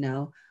 and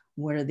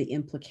what are the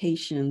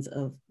implications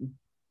of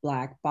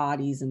Black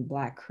bodies and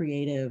Black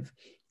creative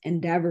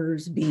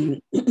endeavors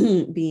being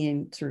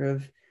being sort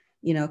of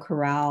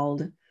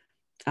corralled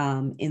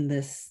in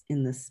this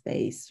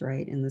space,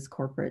 right? In this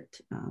corporate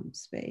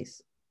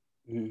space.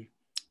 Mm-hmm.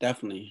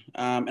 Definitely.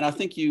 And I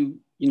think you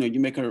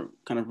make a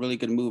kind of really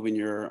good move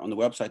on the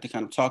website to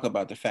kind of talk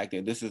about the fact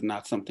that this is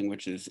not something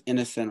which is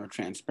innocent or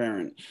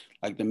transparent.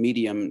 Like the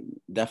medium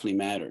definitely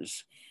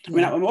matters. Yeah. I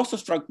mean, I'm also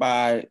struck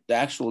by the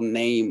actual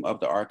name of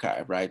the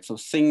archive, right? So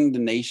Sing the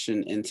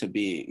Nation into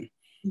Being.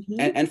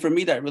 Mm-hmm. And for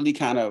me, that really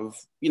kind of,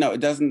 it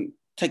doesn't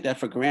take that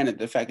for granted,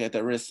 the fact that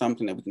there is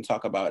something that we can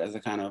talk about as a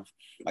kind of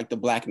like the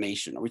Black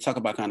nation, or we talk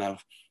about kind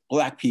of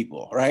Black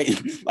people, right?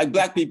 Like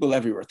Black people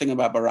everywhere. Thinking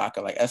about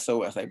Baraka, like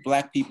SOS, like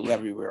Black people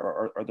everywhere,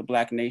 or the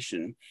Black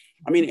nation.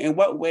 I mean, in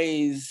what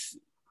ways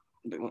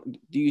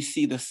do you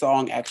see the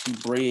song actually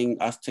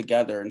bringing us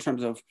together in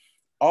terms of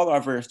all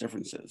our various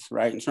differences,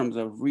 right? In terms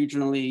of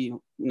regionally,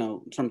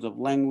 in terms of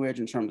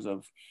language, in terms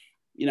of,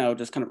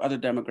 just kind of other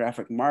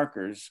demographic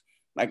markers.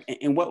 Like,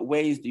 in what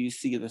ways do you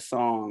see the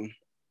song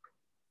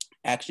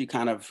actually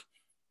kind of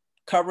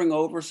covering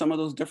over some of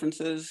those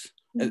differences,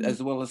 mm-hmm.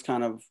 as well as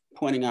kind of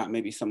pointing out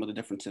maybe some of the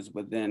differences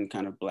within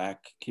kind of Black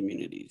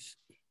communities?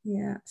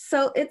 Yeah,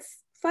 so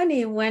it's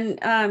funny, when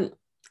I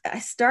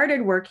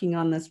started working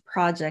on this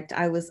project,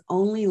 I was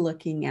only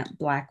looking at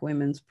Black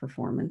women's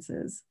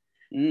performances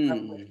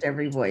of Lift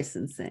Every Voice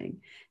and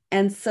Sing.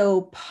 And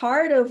so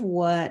part of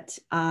what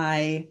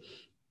I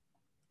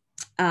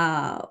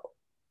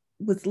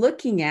was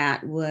looking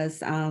at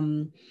was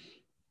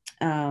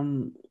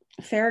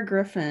Farrah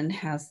Griffin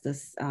has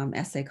this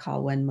essay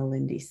called When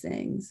Melindy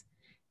Sings.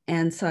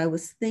 And so I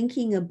was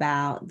thinking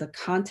about the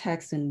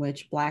context in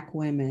which Black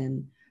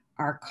women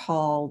are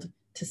called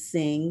to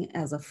sing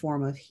as a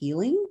form of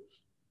healing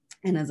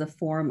and as a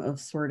form of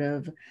sort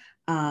of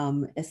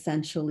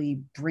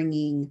essentially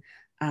bringing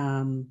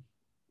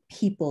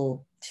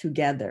people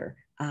together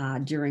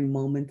during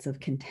moments of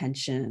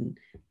contention.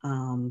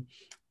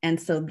 And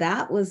so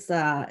that was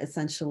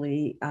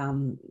essentially,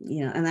 and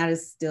that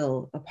is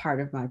still a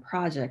part of my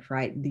project,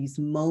 right? These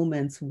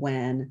moments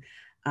when,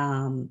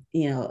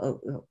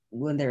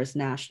 when there's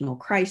national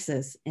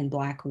crisis and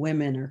Black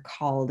women are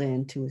called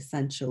in to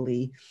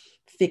essentially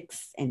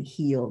fix and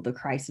heal the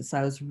crisis. So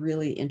I was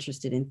really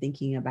interested in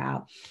thinking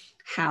about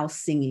how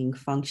singing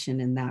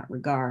functioned in that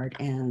regard,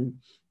 and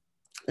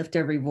Lift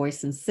Every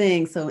Voice and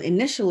Sing. So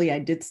initially I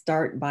did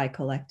start by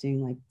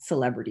collecting like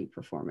celebrity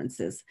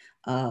performances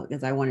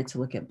because I wanted to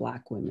look at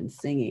Black women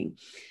singing.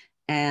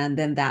 And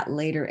then that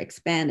later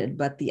expanded,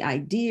 but the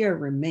idea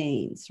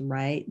remains,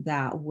 right?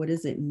 That what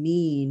does it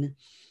mean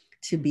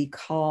to be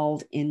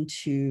called in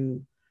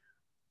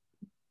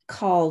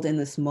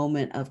this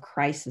moment of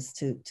crisis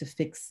to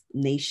fix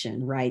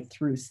nation, right?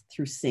 Through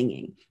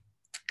singing.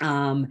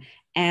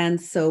 And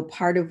so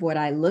part of what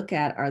I look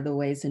at are the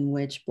ways in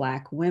which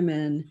Black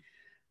women,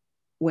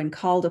 when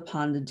called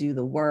upon to do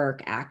the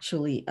work,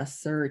 actually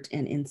assert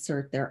and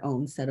insert their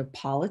own set of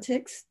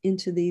politics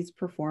into these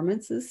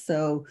performances.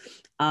 So,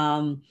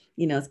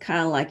 it's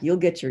kind of like, you'll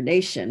get your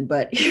nation,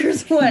 but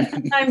here's what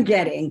I'm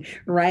getting,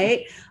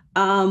 right?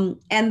 And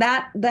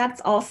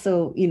that's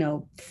also,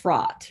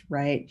 fraught,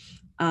 right?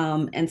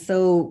 And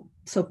so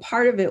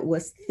part of it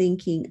was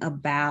thinking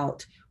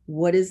about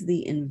what is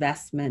the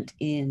investment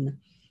in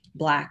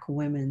Black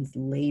women's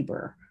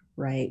labor,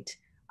 right?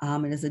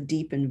 It is a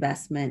deep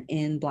investment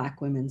in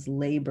Black women's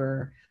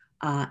labor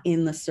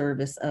in the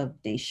service of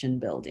nation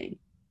building.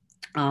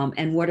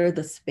 And what are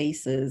the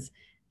spaces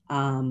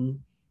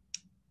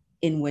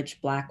in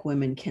which Black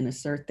women can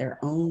assert their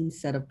own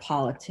set of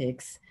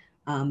politics,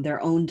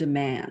 their own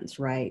demands,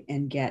 right?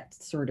 And get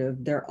sort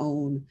of their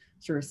own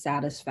sort of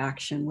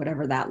satisfaction,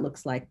 whatever that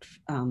looks like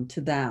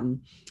to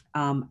them,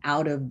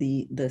 out of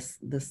this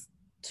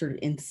sort of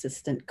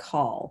insistent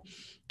call,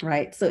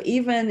 right? So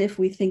even if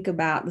we think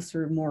about the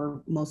sort of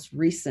most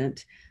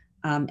recent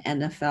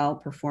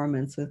NFL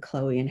performance with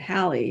Chloe and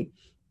Halle,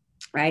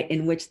 right,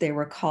 in which they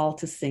were called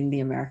to sing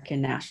the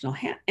American National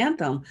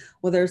Anthem,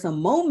 well, there's a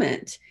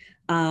moment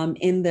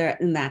in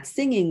that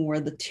singing where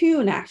the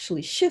tune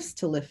actually shifts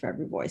to Lift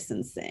Every Voice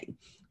and Sing,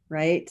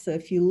 right? So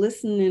if you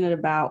listen in at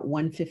about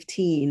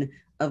 1:15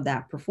 of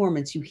that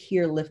performance, you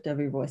hear Lift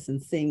Every Voice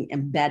and Sing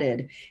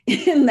embedded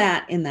in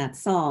that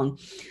song.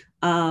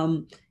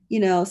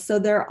 So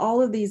there are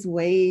all of these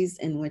ways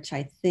in which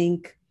I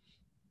think,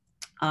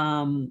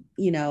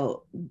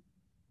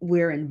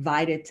 we're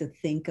invited to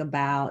think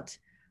about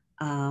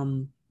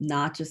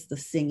not just the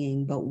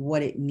singing, but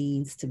what it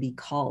means to be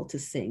called to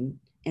sing,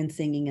 and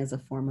singing as a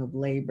form of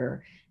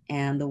labor,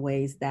 and the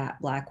ways that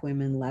Black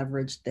women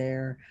leverage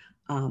their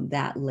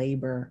that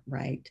labor,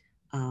 right,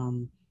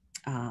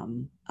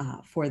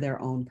 for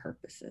their own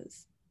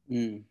purposes.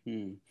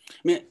 Mm-hmm.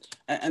 I mean,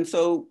 and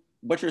so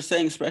what you're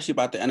saying, especially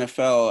about the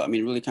NFL, I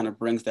mean, really kind of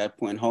brings that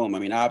point home. I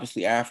mean,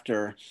 obviously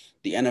after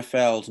the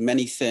NFL's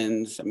many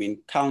sins, I mean,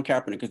 Colin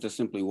Kaepernick is just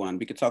simply one.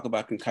 We could talk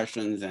about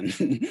concussions and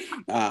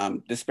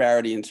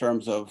disparity in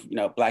terms of, you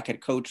know, Black head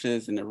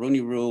coaches and the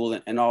Rooney Rule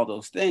and all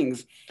those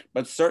things.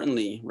 But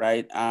certainly,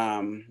 right,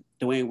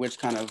 the way in which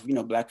kind of, you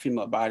know, Black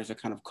female bodies are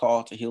kind of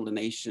called to heal the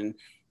nation,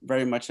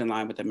 very much in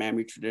line with the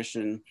Mamre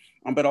tradition.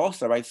 But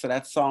also, right, so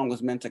that song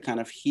was meant to kind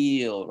of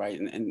heal, right,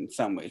 in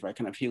some ways, right,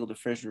 kind of heal the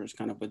fissures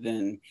kind of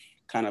within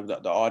kind of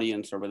the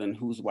audience or within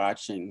who's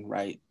watching,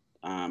 right,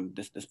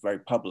 this very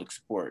public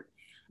sport.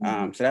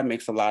 So that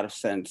makes a lot of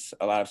sense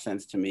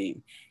to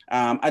me.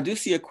 I do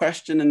see a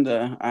question in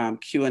the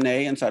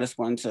Q&A, and so I just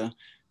wanted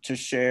to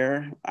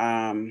share,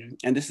 and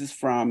this is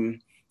from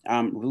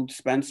Ruth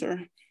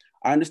Spencer.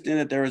 I understand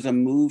that there is a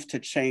move to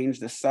change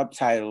the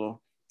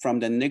subtitle from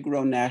the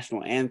Negro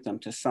National Anthem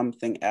to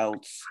something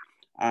else.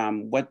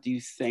 What do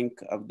you think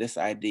of this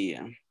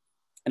idea?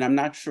 And I'm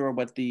not sure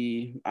what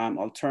the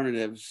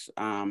alternatives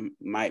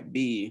might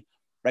be,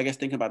 but I guess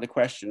thinking about the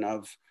question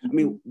of, I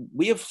mean,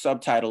 we have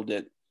subtitled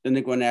it the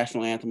Negro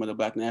National Anthem or the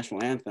Black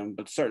National Anthem,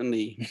 but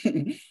certainly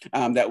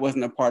that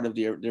wasn't a part of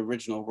the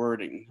original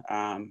wording.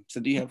 So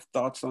do you have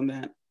thoughts on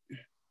that?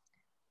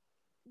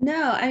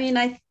 No, I mean,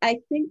 I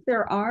think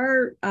there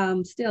are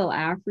still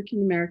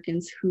African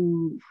Americans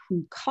who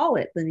call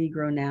it the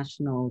Negro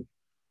National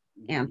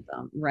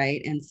Anthem,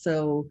 right? And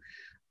so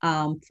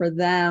for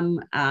them,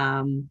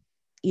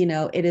 you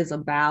know, it is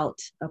about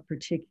a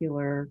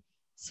particular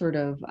sort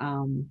of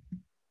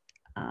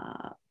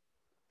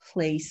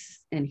place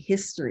in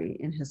history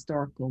and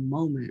historical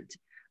moment.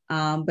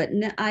 But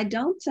no, I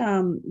don't,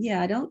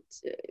 I don't,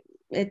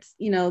 it's,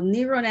 you know,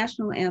 Negro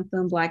National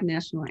Anthem, Black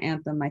National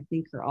Anthem, I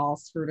think are all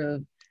sort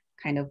of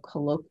kind of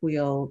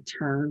colloquial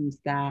terms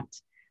that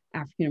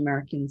African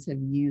Americans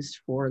have used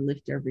for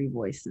lift every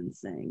voice and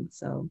sing.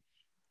 So,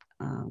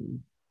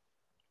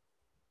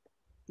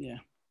 yeah.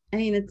 I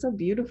mean, it's a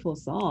beautiful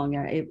song.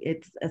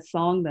 It's a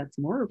song that's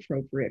more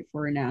appropriate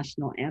for a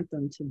national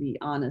anthem, to be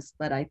honest.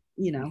 But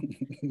you know,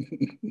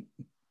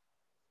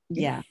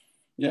 yeah.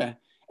 Yeah.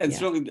 And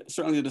certainly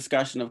the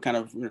discussion of kind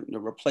of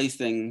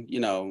replacing, you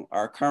know,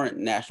 our current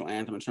national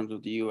anthem in terms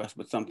of the U.S.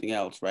 with something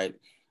else, right?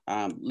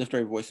 Lift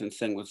Every Voice and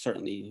Sing would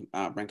certainly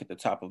rank at the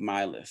top of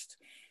my list.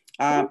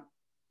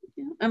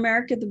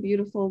 America the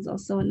Beautiful is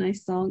also a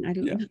nice song. I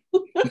don't know.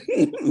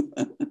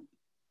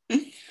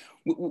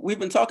 We've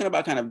been talking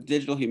about kind of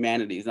digital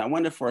humanities, and I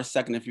wonder for a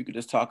second if you could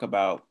just talk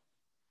about,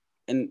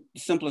 in the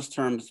simplest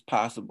terms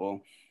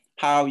possible,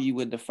 how you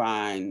would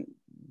define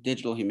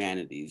digital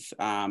humanities.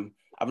 I've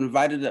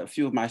invited a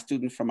few of my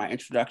students from my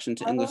Introduction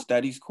to English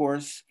Studies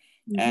course.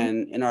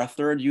 And in our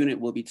third unit,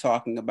 we'll be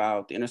talking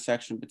about the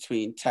intersection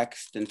between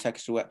text and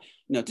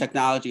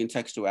technology and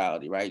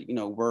textuality, right? You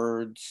know,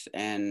 words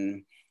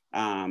and,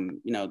 you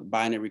know,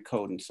 binary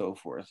code and so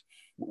forth.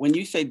 When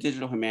you say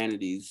digital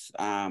humanities,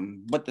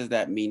 what does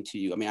that mean to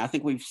you? I mean, I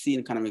think we've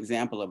seen kind of an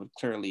example of it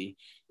clearly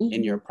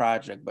in your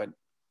project, but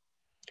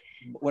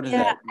what does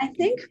that mean? I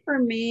think for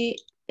me,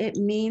 it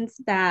means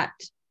that,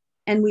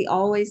 and we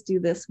always do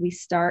this, we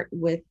start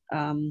with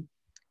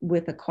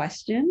a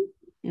question.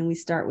 And we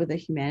start with a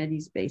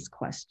humanities-based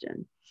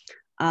question.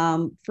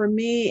 For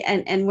me,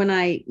 and when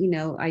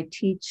I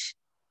teach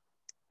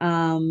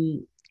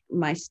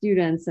my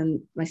students,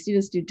 and my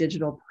students do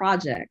digital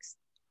projects,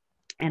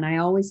 and I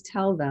always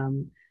tell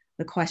them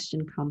the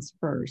question comes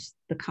first,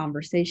 the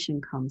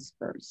conversation comes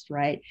first,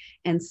 right?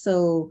 And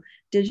so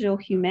digital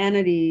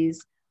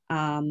humanities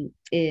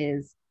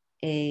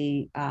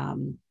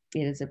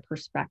it is a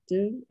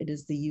perspective, it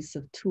is the use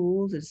of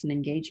tools, it's an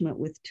engagement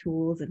with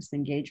tools, it's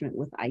engagement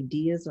with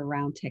ideas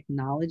around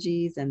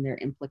technologies and their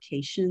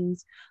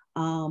implications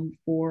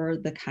for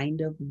the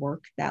kind of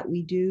work that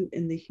we do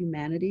in the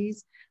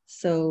humanities.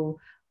 So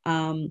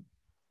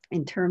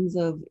in terms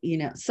of, you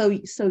know, so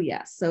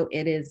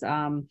it is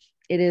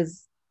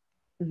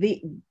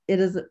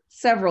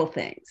several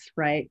things,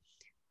 right?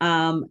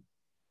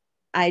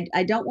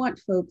 I don't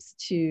want folks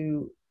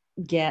to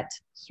get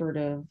sort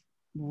of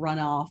run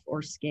off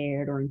or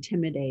scared or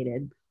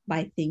intimidated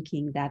by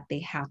thinking that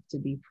they have to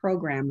be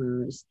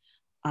programmers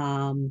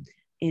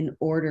in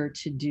order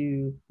to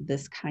do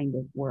this kind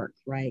of work,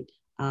 right?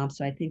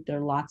 So I think there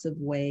are lots of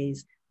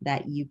ways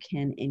that you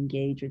can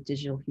engage with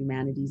digital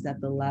humanities at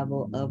the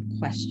level of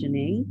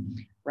questioning,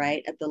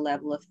 right? At the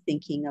level of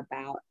thinking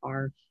about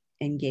our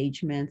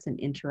engagements and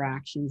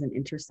interactions and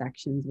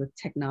intersections with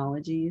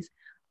technologies.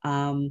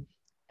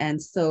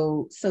 And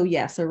so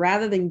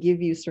rather than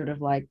give you sort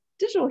of like,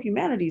 digital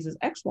humanities is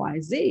X,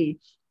 Y, Z,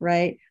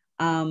 right?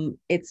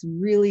 It's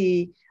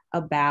really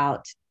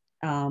about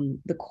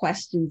the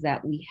questions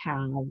that we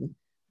have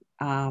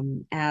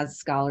as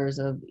scholars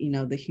of,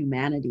 the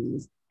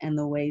humanities, and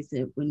the ways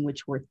in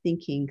which we're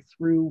thinking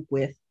through,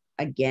 with,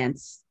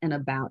 against, and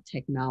about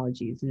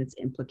technologies and its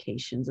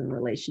implications and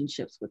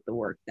relationships with the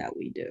work that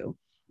we do.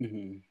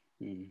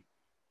 Mm-hmm. Mm-hmm.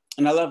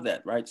 And I love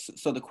that, right?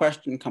 So the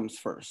question comes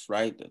first,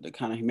 right? The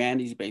kind of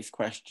humanities-based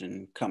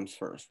question comes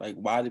first, right?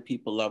 Why do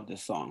people love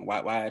this song?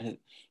 Why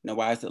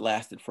has it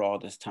lasted for all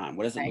this time?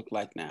 What does it look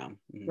like now?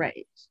 Mm-hmm.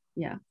 Right.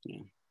 Yeah.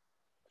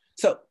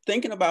 So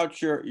thinking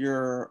about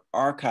your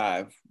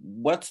archive,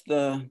 what's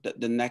the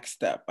next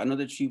step? I know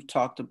that you've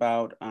talked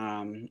about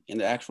in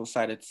the actual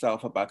site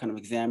itself about kind of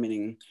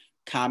examining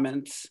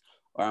comments,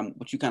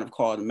 what you kind of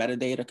call the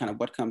metadata, kind of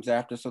what comes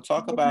after. So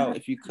talk about,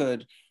 if you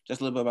could, just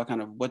a little bit about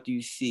kind of what do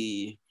you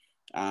see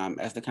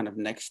as the kind of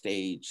next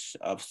stage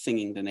of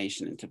singing the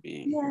nation into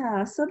being?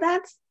 Yeah, so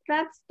that's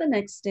the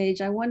next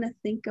stage. I want to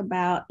think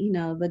about,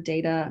 the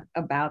data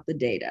about the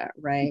data,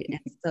 right? And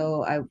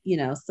so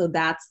so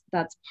that's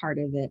part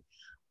of it.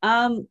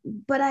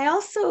 But I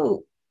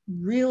also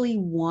really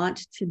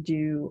want to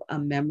do a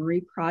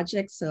memory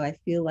project. So I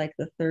feel like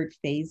the third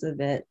phase of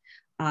it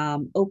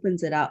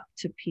opens it up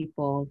to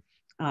people,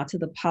 to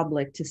the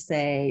public, to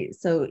say,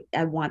 so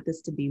I want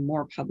this to be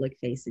more public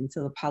facing,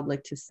 to the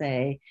public to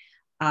say,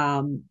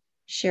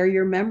 share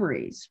your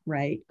memories,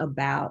 right,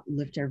 about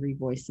Lift Every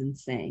Voice and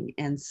Sing.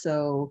 And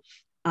so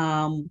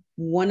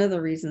one of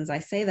the reasons I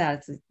say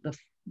that is the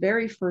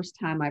very first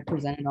time I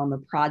presented on the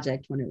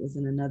project, when it was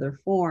in another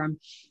form,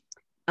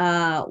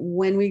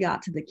 when we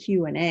got to the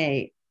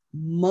Q&A,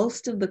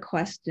 most of the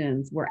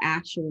questions were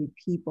actually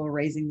people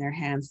raising their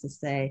hands to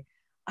say,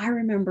 I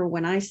remember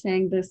when I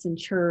sang this in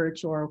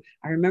church, or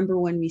I remember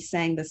when we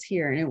sang this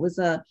here. And it was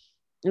a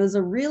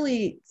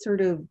really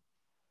sort of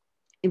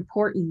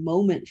important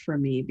moment for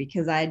me,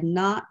 because I had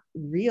not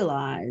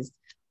realized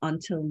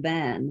until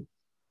then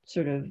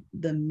sort of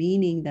the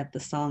meaning that the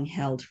song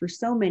held for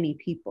so many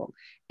people.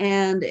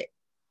 And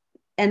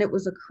it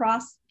was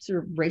across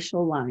sort of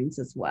racial lines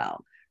as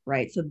well,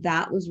 right? So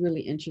that was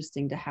really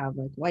interesting to have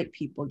like white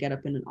people get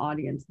up in an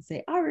audience and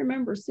say, I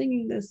remember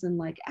singing this in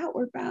like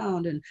Outward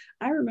Bound, and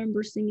I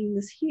remember singing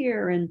this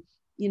here, and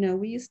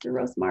we used to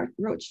roast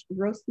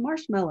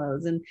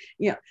marshmallows, and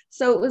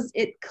so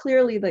it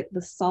clearly, like,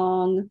 the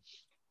song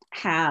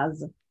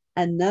has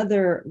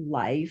another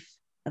life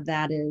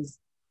that is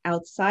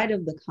outside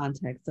of the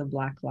context of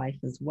Black life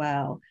as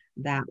well,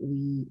 that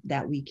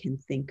we can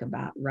think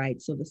about,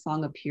 right? So the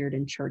song appeared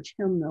in church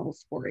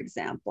hymnals, for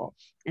example.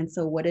 And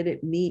so what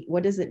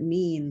does it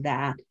mean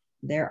that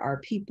there are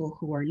people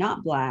who are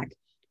not Black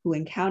who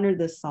encounter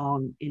this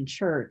song in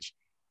church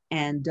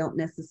and didn't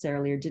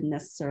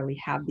necessarily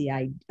have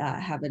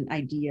an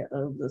idea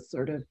of the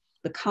sort of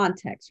the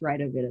context, right,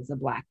 of it as a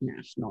Black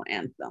national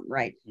anthem,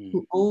 right?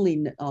 Who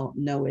only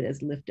know it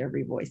as Lift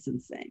Every Voice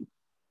and Sing.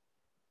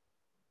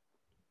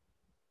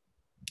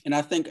 And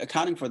I think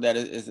accounting for that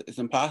is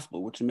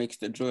impossible, which makes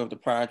the joy of the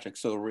project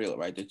so real,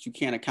 right? That you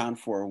can't account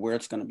for where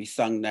it's going to be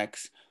sung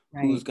next,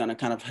 right, who's going to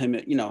kind of hum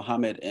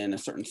it in a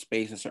certain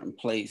space, a certain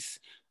place,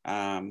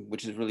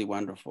 which is really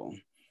wonderful.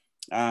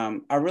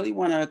 I really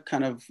want to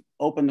kind of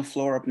open the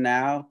floor up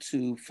now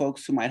to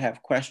folks who might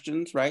have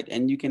questions, right?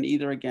 And you can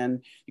either,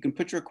 again, you can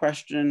put your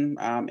question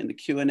in the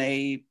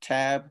Q&A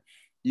tab,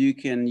 you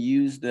can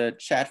use the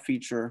chat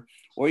feature,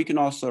 or you can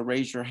also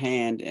raise your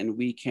hand and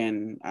we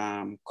can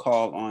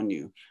call on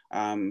you.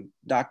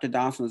 Dr.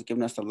 Donaldson has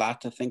given us a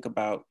lot to think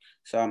about,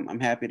 so I'm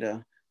happy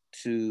to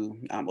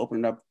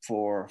open it up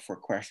for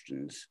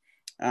questions.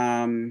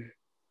 And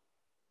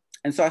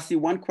so I see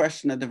one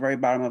question at the very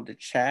bottom of the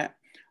chat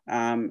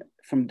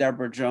from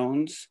Deborah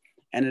Jones,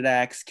 and it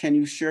asks, can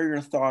you share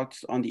your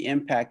thoughts on the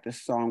impact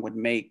this song would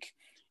make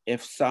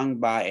if sung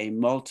by a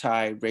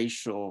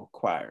multiracial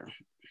choir?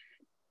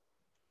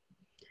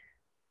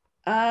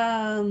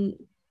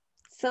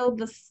 So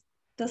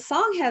the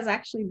song has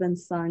actually been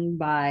sung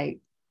by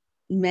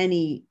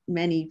many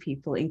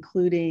people,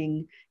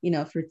 including,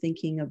 if you're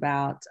thinking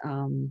about,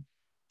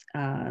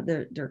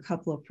 there are a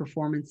couple of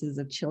performances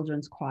of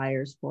children's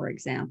choirs, for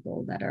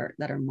example, that are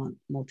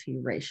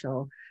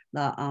multiracial.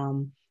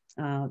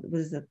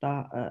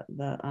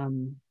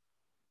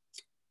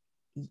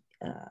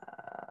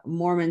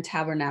 Mormon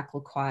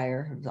Tabernacle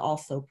Choir has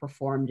also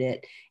performed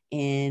it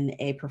in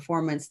a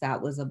performance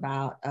that was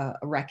about a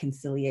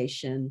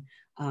reconciliation.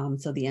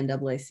 So the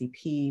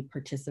NAACP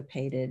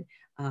participated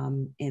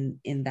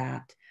in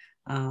that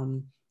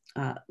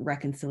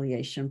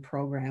reconciliation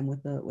program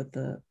with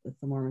the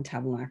Mormon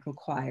Tabernacle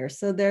Choir.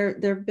 So there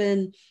have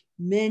been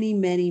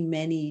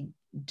many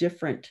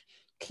different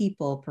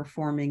people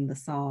performing the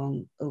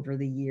song over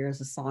the years.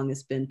 The song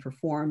has been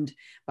performed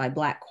by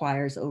Black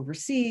choirs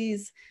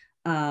overseas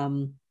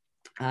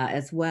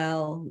as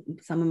well.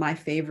 Some of my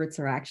favorites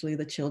are actually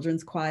the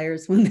children's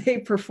choirs when they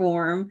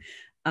perform.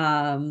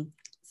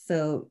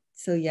 So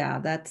yeah,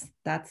 that's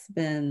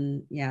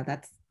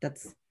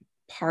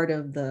part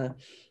of the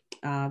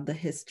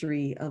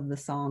history of the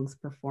song's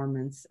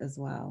performance as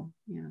well.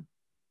 Yeah.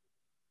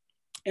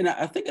 And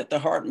I think at the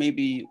heart,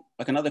 maybe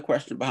like another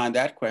question behind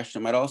that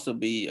question might also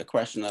be a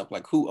question of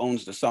like, who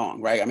owns the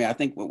song, right? I mean, I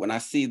think when I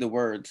see the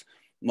words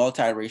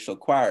multiracial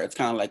choir, it's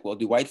kind of like, well,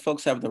 do white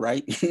folks have the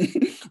right,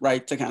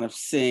 right, to kind of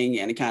sing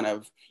and kind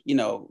of, you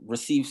know,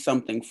 receive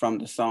something from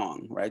the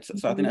song, right? So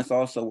I think that's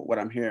also what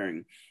I'm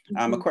hearing.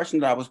 A question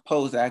that I was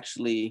posed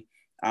actually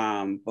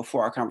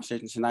before our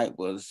conversation tonight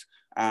was,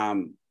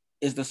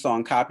 is the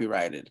song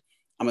copyrighted?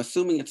 I'm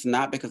assuming it's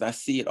not because I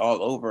see it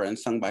all over and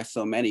sung by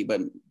so many,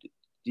 but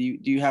do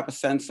you have a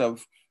sense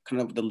of kind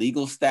of the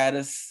legal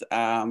status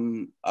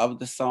of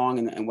the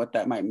song and what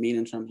that might mean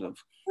in terms of?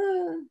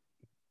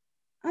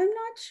 I'm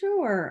not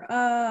sure.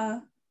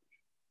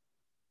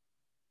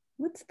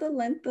 What's the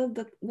length of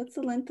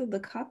the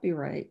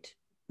copyright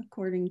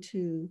according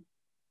to?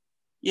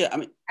 Yeah, I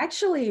mean,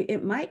 actually,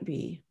 it might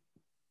be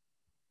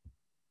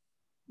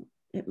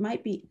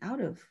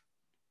out of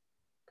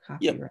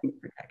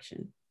copyright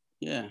protection.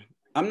 Yeah.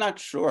 I'm not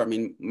sure. I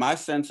mean, my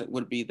sense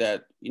would be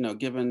that, you know,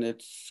 given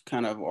its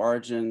kind of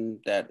origin,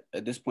 that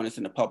at this point it's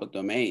in the public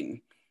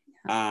domain.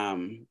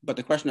 But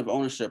the question of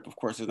ownership, of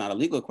course, is not a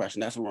legal question.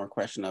 That's more a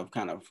question of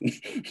kind of,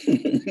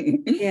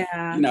 you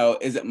know,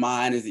 is it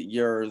mine? Is it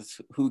yours?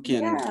 Who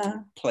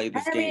can play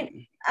this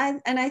game?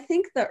 I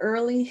think the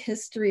early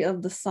history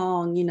of the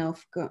song, you know,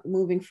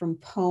 moving from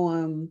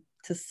poem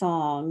to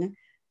song,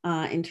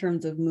 in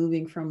terms of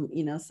moving from,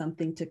 you know,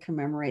 something to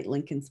commemorate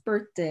Lincoln's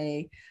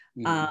birthday,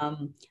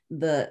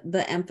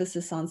 the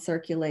emphasis on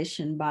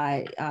circulation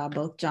by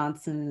both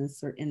Johnson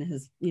and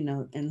his, you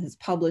know, and his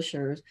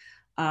publishers,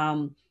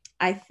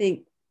 I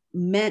think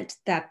meant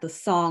that the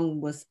song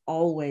was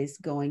always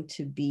going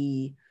to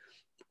be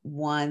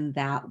one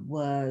that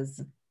was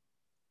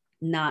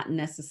not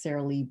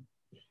necessarily,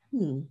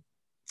 don't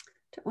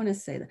want to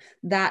say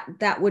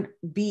that would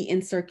be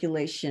in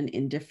circulation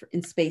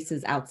in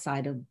spaces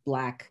outside of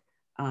Black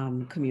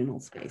communal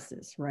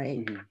spaces,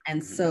 right?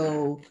 And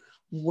so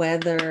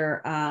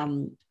whether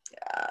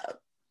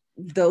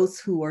those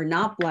who are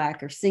not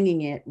Black are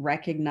singing it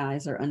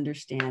recognize or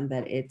understand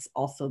that it's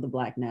also the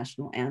Black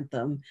National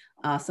Anthem.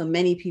 So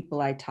many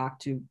people I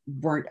talked to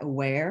weren't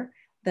aware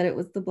that it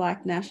was the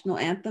Black National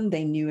Anthem.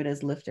 They knew it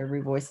as Lift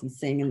Every Voice and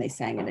Sing, and they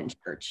sang it in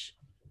church.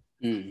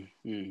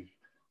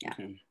 Yeah.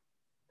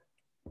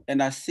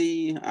 And I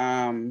see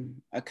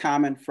a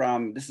comment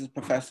from, this is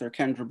Professor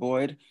Kendra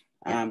Boyd.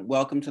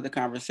 Welcome to the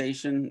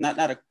conversation. Not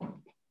a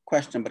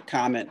question, but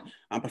comment.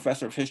 I'm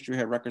professor of history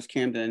here at Rutgers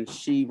Camden.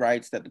 She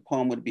writes that the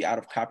poem would be out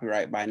of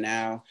copyright by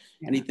now.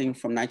 Anything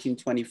from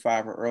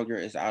 1925 or earlier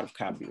is out of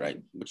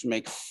copyright, which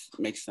makes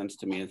sense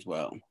to me as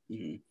well.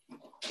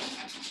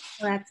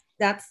 Well,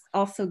 that's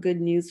also good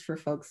news for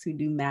folks who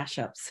do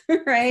mashups,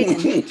 right?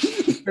 And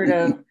sort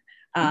of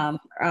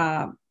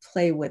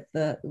play with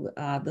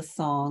the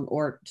song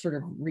or sort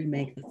of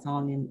remake the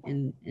song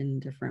in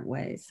different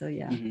ways. So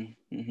yeah.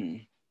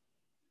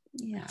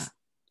 Yeah.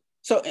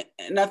 So,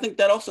 and I think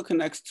that also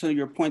connects to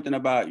your point then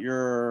about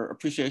your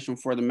appreciation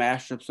for the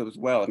mashups as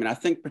well. I mean, I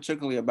think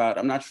particularly about,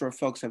 I'm not sure if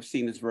folks have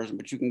seen this version,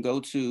 but you can go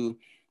to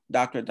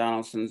Dr.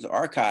 Donaldson's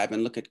archive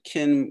and look at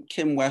Kim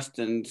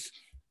Weston's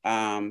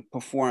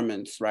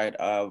performance, right,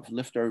 of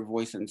Lift Every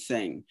Voice and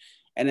Sing.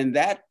 And in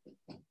that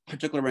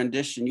particular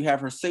rendition, you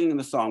have her singing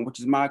the song, which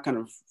is my kind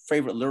of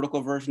favorite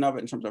lyrical version of it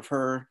in terms of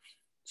her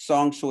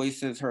song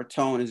choices, her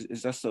tone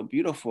is just so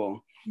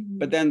beautiful.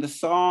 But then the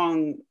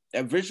song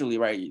visually,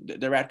 right,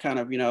 they're at kind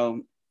of, you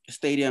know, a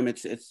stadium,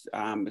 it's a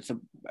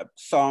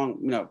song,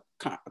 you know,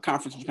 a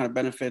conference which kind of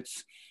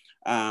benefits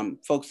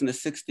folks in the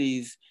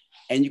 60s,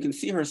 and you can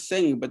see her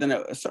singing, but then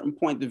at a certain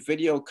point, the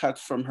video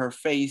cuts from her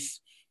face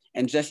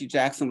and Jesse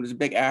Jackson with his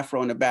big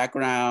afro in the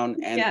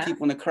background and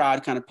people in the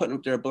crowd kind of putting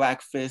up their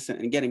black fists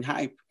and getting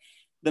hype.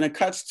 Then it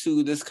cuts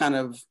to this kind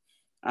of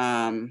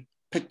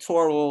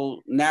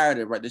pictorial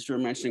narrative, right, that you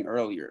were mentioning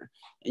earlier.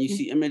 And you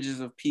see images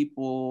of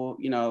people,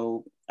 you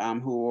know,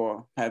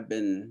 who have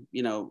been,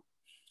 you know,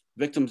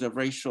 victims of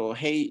racial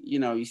hate. You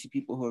know, you see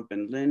people who have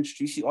been lynched.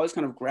 You see all these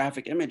kind of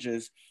graphic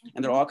images,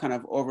 and they're all kind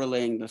of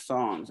overlaying the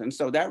songs. And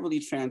so that really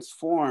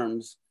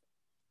transforms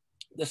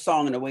the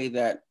song in a way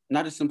that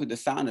not just simply the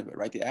sound of it,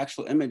 right? The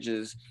actual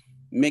images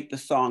make the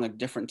song a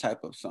different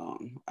type of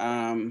song.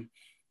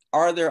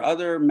 Are there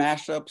other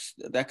mashups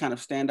that kind of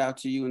stand out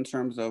to you in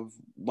terms of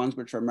ones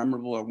which are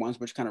memorable or ones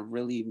which kind of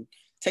really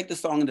take the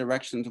song in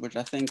directions which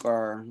I think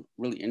are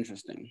really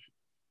interesting?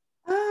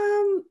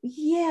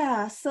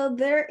 Yeah, so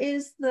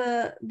there's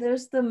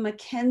the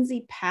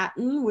Mackenzie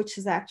Patton, which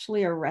is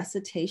actually a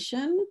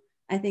recitation.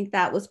 I think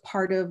that was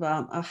part of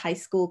a high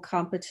school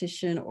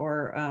competition,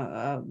 or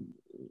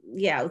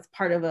it was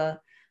part of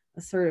a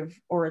sort of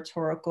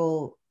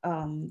oratorical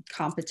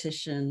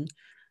competition.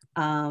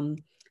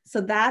 So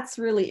that's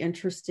really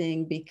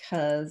interesting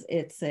because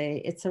it's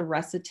a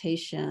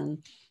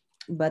recitation,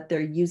 but they're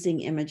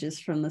using images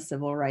from the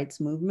civil rights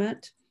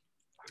movement.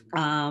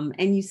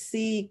 And you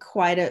see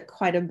quite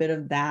a bit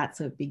of that.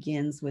 So it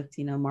begins with,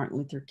 you know, Martin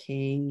Luther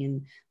King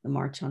and the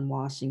March on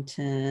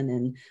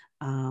Washington,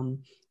 and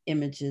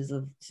images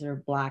of sort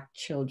of Black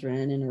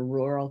children in a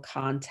rural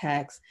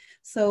context.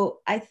 So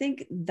I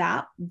think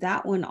that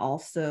one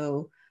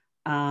also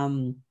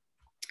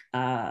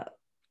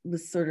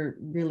was sort of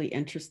really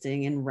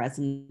interesting and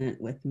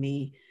resonant with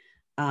me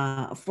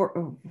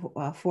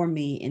for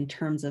me in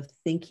terms of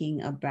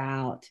thinking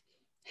about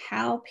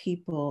how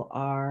people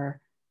are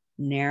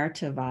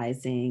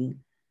narrativizing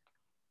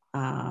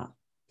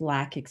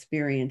Black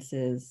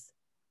experiences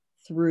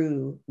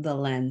through the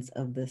lens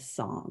of this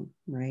song,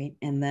 right?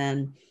 And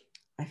then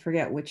I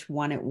forget which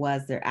one it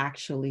was, they're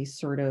actually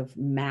sort of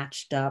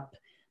matched up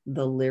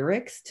the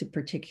lyrics to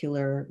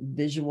particular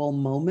visual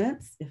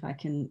moments. If I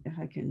can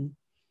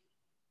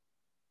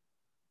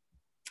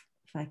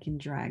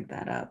drag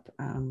that up,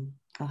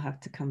 I'll have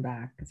to come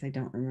back because I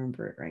don't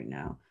remember it right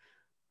now.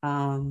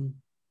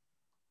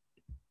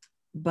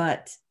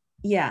 But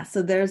yeah,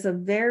 so there's a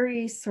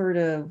very sort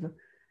of,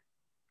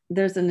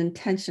 there's an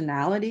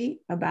intentionality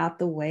about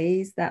the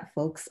ways that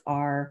folks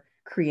are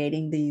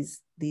creating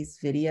these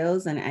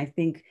videos. And I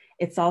think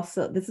it's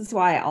also, this is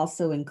why I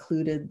also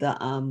included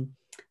the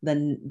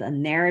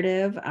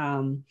narrative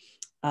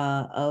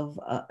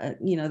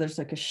you know, there's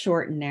like a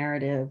short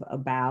narrative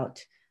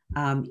about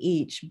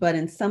each, but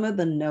in some of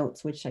the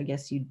notes, which I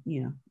guess you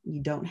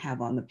don't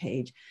have on the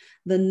page,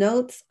 the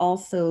notes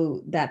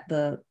also that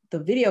the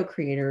video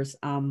creators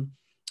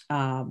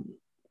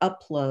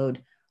upload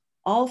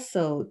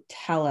also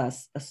tell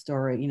us a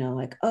story, you know,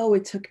 like, oh,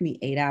 it took me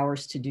 8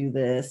 hours to do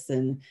this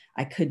and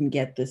I couldn't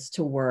get this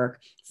to work.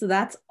 So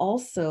that's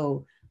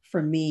also,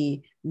 for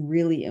me,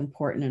 really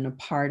important and a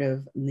part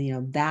of, you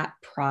know, that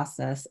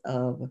process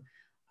of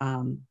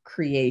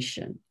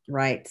creation,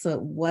 right? So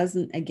it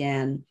wasn't,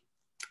 again,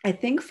 I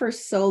think for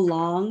so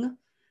long,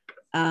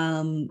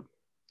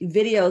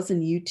 videos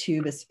and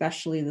YouTube,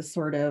 especially the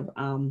sort of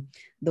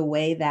the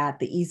way that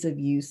the ease of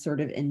use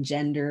sort of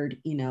engendered,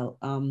 you know,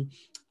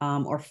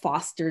 or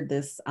fostered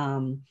this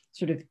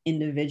sort of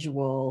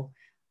individual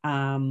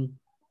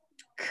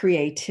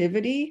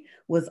creativity,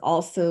 was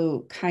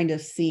also kind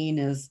of seen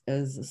as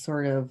a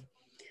sort of,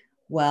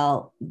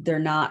 well, they're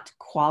not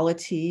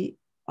quality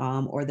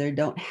or they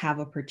don't have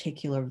a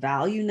particular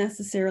value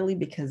necessarily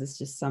because it's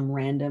just some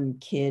random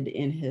kid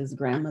in his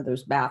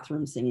grandmother's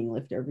bathroom singing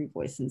Lift Every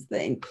Voice and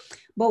Sing.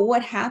 But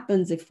what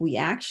happens if we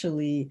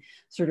actually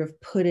sort of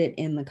put it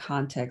in the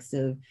context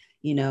of,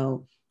 you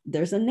know,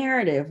 there's a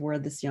narrative where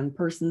this young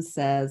person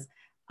says,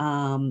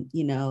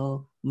 you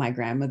know, my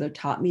grandmother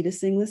taught me to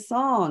sing this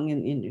song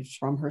and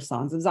from her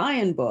Songs of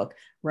Zion book,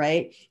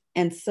 right?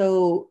 And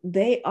so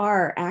they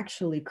are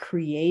actually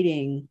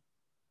creating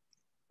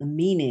the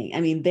meaning.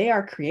 I mean, they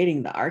are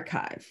creating the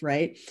archive,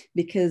 right?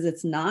 Because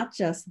it's not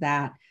just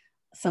that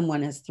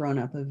someone has thrown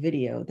up a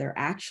video, they're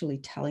actually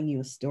telling you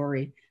a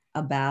story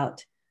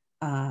about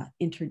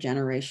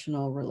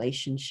intergenerational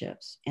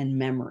relationships and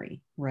memory,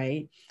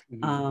 right?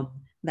 Mm-hmm.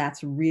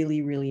 That's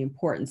really, really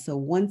important. So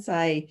once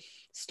I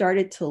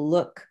started to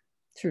look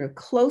sort of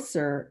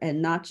closer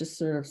and not just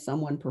sort of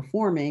someone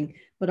performing,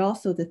 but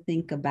also to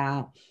think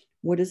about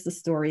what is the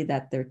story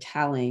that they're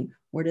telling?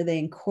 What are they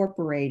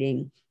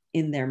incorporating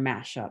in their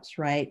mashups,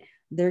 right?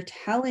 They're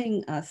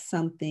telling us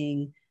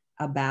something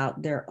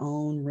about their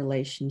own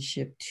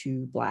relationship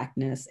to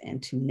Blackness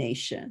and to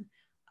nation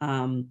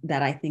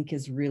that I think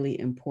is really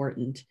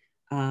important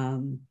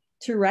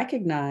to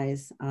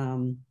recognize,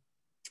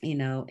 you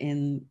know,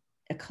 in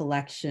a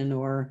collection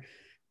or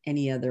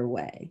any other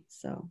way.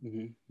 So.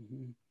 Mm-hmm,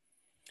 mm-hmm.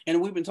 And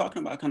we've been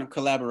talking about kind of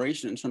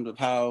collaboration in terms of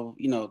how,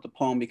 you know, the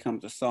poem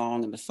becomes a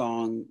song and the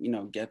song, you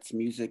know, gets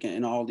music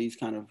and all these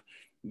kind of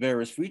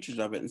various features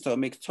of it. And so it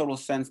makes total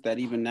sense that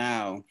even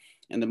now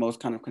in the most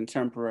kind of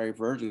contemporary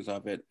versions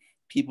of it,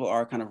 people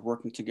are kind of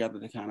working together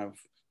to kind of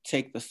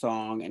take the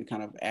song and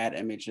kind of add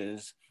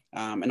images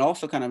and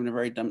also kind of in a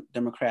very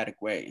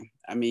democratic way.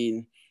 I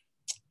mean,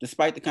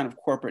 despite the kind of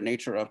corporate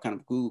nature of kind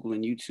of Google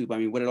and YouTube, I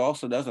mean, what it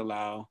also does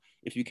allow,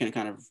 if you can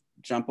kind of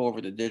jump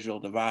over the digital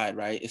divide,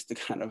 right, is to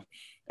kind of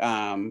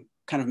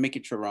make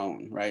it your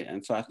own, right?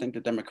 And so I think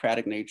the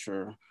democratic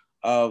nature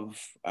of,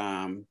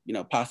 you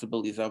know,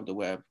 possibilities of the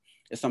web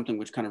is something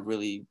which kind of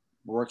really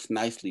works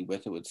nicely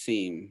with, it would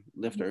seem,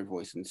 Lift Every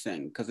Voice and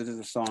Sing, because it is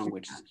a song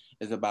which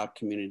is about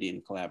community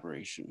and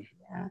collaboration.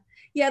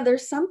 Yeah,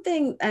 there's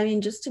something, I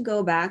mean, just to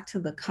go back to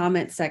the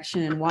comment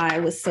section and why I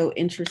was so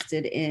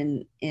interested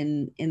in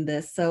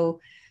this. So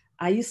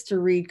I used to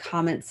read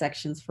comment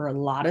sections for a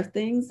lot of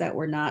things that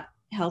were not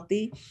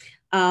healthy,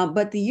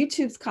 but the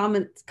YouTube's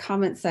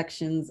comment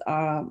sections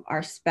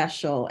are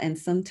special, and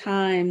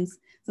sometimes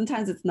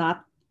it's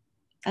not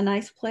a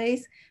nice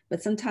place,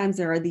 but sometimes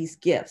there are these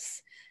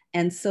gifts.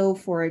 And so,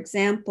 for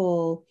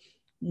example,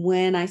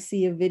 when I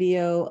see a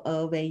video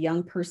of a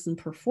young person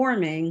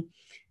performing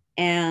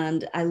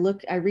and I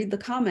read the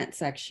comment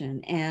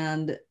section,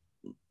 and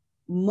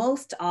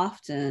most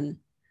often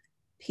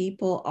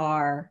people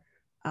are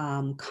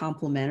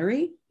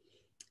complimentary.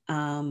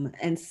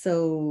 And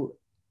so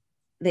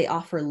they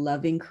offer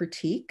loving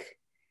critique.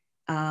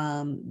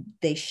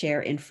 They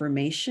share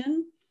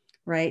information,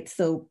 right?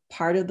 So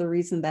part of the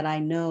reason that I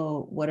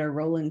know what a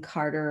Roland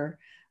Carter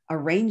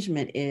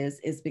arrangement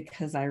is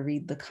because I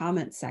read the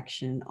comment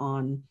section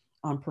on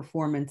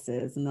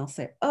performances, and they'll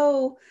say,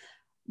 oh,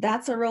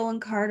 that's a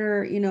Roland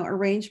Carter,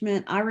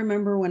 arrangement. I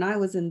remember when I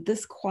was in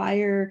this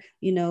choir,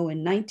 in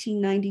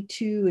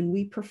 1992, and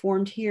we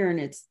performed here. And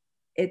it's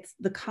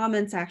the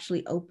comments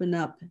actually open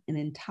up an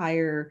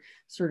entire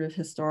sort of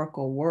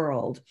historical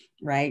world,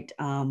 right?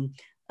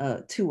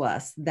 To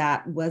us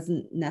that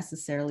wasn't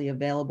necessarily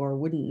available or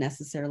wouldn't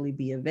necessarily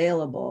be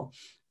available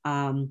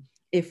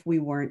if we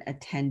weren't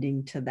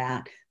attending to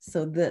that.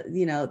 So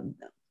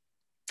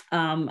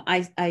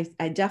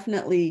I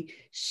definitely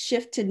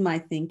shifted my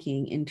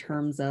thinking in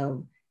terms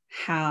of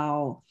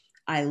how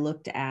I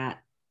looked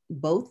at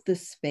both the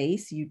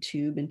space,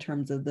 YouTube, in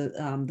terms of the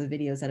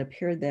videos that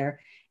appeared there,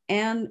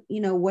 and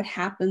what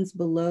happens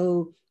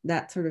below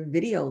that sort of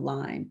video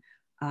line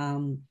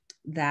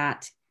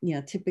that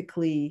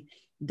typically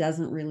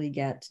doesn't really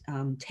get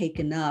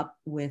taken up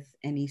with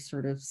any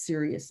sort of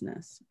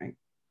seriousness, right?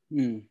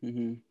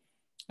 Mm-hmm.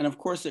 And of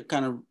course, it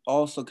kind of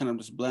also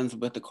just blends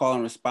with the call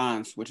and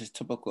response, which is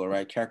typical,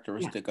 right?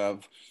 Characteristic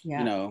of,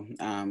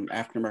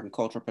 African-American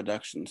cultural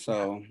production.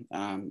 So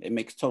it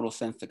makes total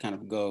sense to kind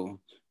of go,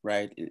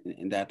 right,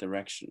 in that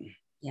direction.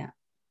 Yeah.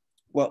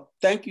 Well,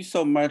 thank you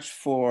so much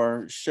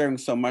for sharing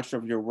so much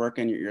of your work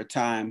and your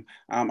time.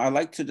 I'd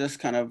like to just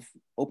kind of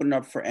open it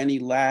up for any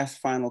last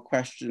final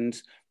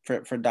questions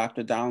for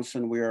Dr.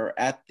 Donaldson. We're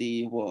at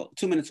 2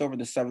 minutes over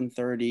the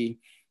 7:30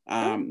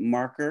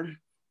 marker.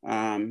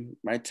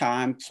 Right,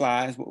 time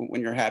flies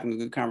when you're having a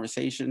good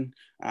conversation.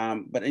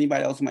 But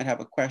anybody else who might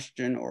have a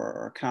question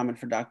or a comment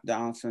for Dr.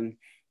 Donaldson,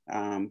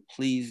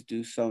 please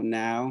do so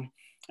now.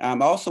 I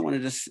also want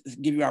to just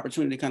give you an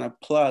opportunity to kind of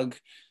plug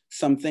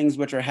some things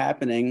which are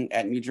happening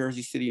at New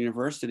Jersey City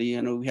University.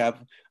 I know we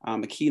have a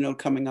keynote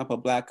coming up, a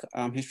Black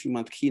History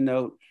Month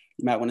keynote.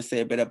 You might want to say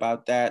a bit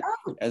about that,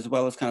 as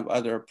well as kind of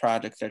other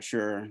projects that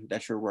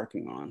you're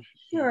working on.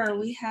 Sure.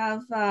 We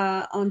have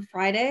on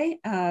Friday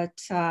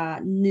at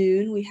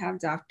noon, we have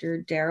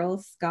Dr.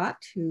 Daryl Scott,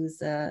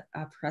 who's a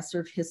professor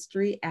of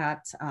history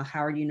at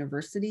Howard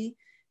University,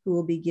 who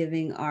will be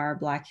giving our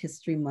Black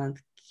History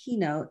Month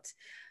keynote.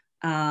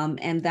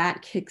 And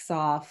that kicks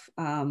off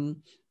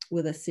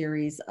with a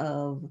series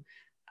of,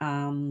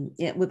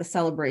 with a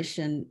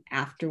celebration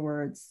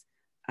afterwards.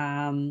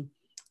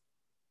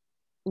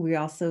 We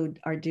also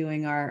are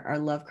doing our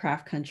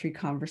Lovecraft Country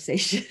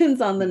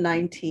conversations on the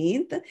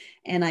 19th.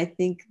 And I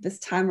think this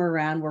time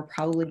around, we're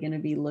probably going to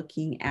be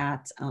looking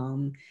at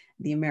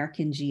the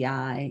American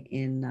GI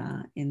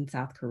in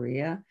South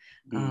Korea.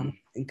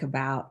 Think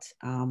about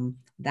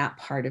that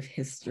part of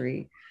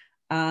history.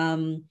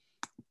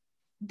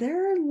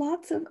 There are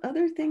lots of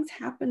other things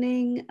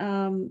happening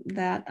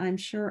that I'm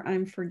sure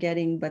I'm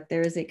forgetting, but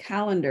there's a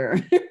calendar,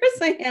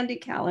 there's a handy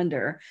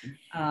calendar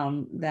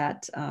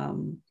that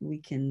we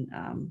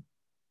can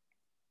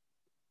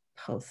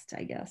post,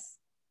 I guess.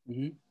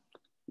 Mm-hmm.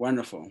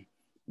 Wonderful.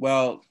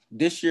 Well,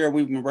 this year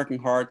we've been working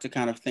hard to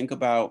kind of think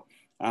about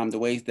the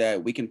ways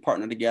that we can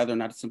partner together,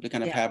 not simply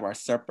kind of have our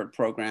separate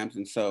programs.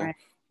 And so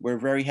we're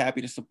very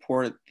happy to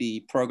support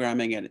the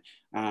programming at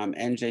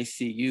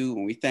NJCU.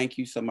 And we thank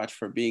you so much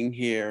for being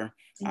here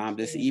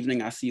this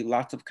evening. I see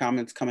lots of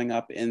comments coming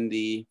up in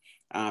the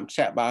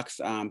chat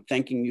box,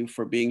 thanking you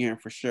for being here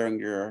and for sharing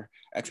your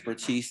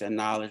expertise and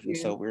knowledge. And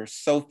so we're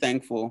so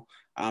thankful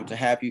to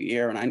have you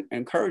here. And I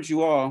encourage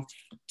you all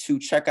to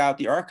check out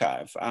the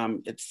archive.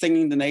 It's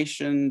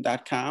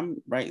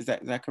singingthenation.com, right? Is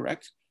that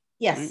correct?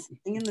 Yes, right?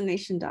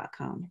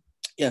 singingthenation.com.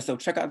 Yeah, so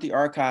check out the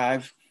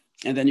archive.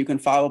 And then you can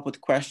follow up with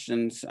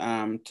questions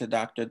to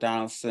Dr.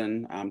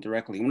 Donaldson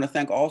directly. I want to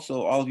thank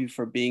also all of you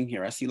for being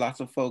here. I see lots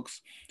of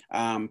folks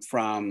from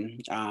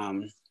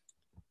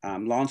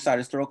Lawnside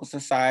Historical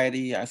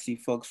Society. I see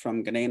folks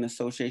from Ghanaian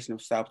Association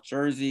of South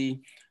Jersey.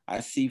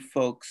 I see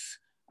folks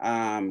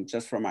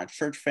just from our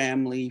church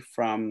family,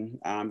 from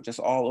just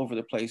all over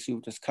the place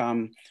who've just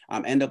come.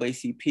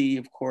 NAACP,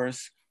 of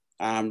course,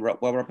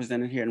 well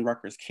represented here in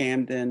Rutgers,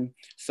 Camden.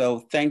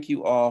 So thank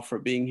you all for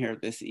being here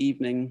this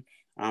evening.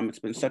 It's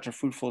been such a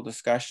fruitful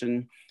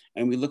discussion,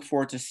 and we look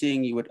forward to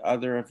seeing you at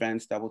other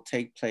events that will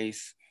take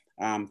place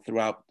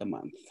throughout the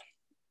month.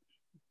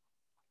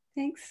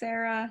 Thanks,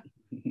 Sarah.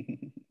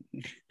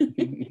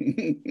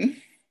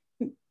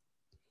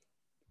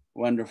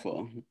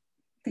 Wonderful.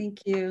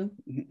 Thank you.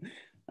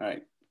 All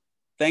right.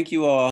 Thank you all.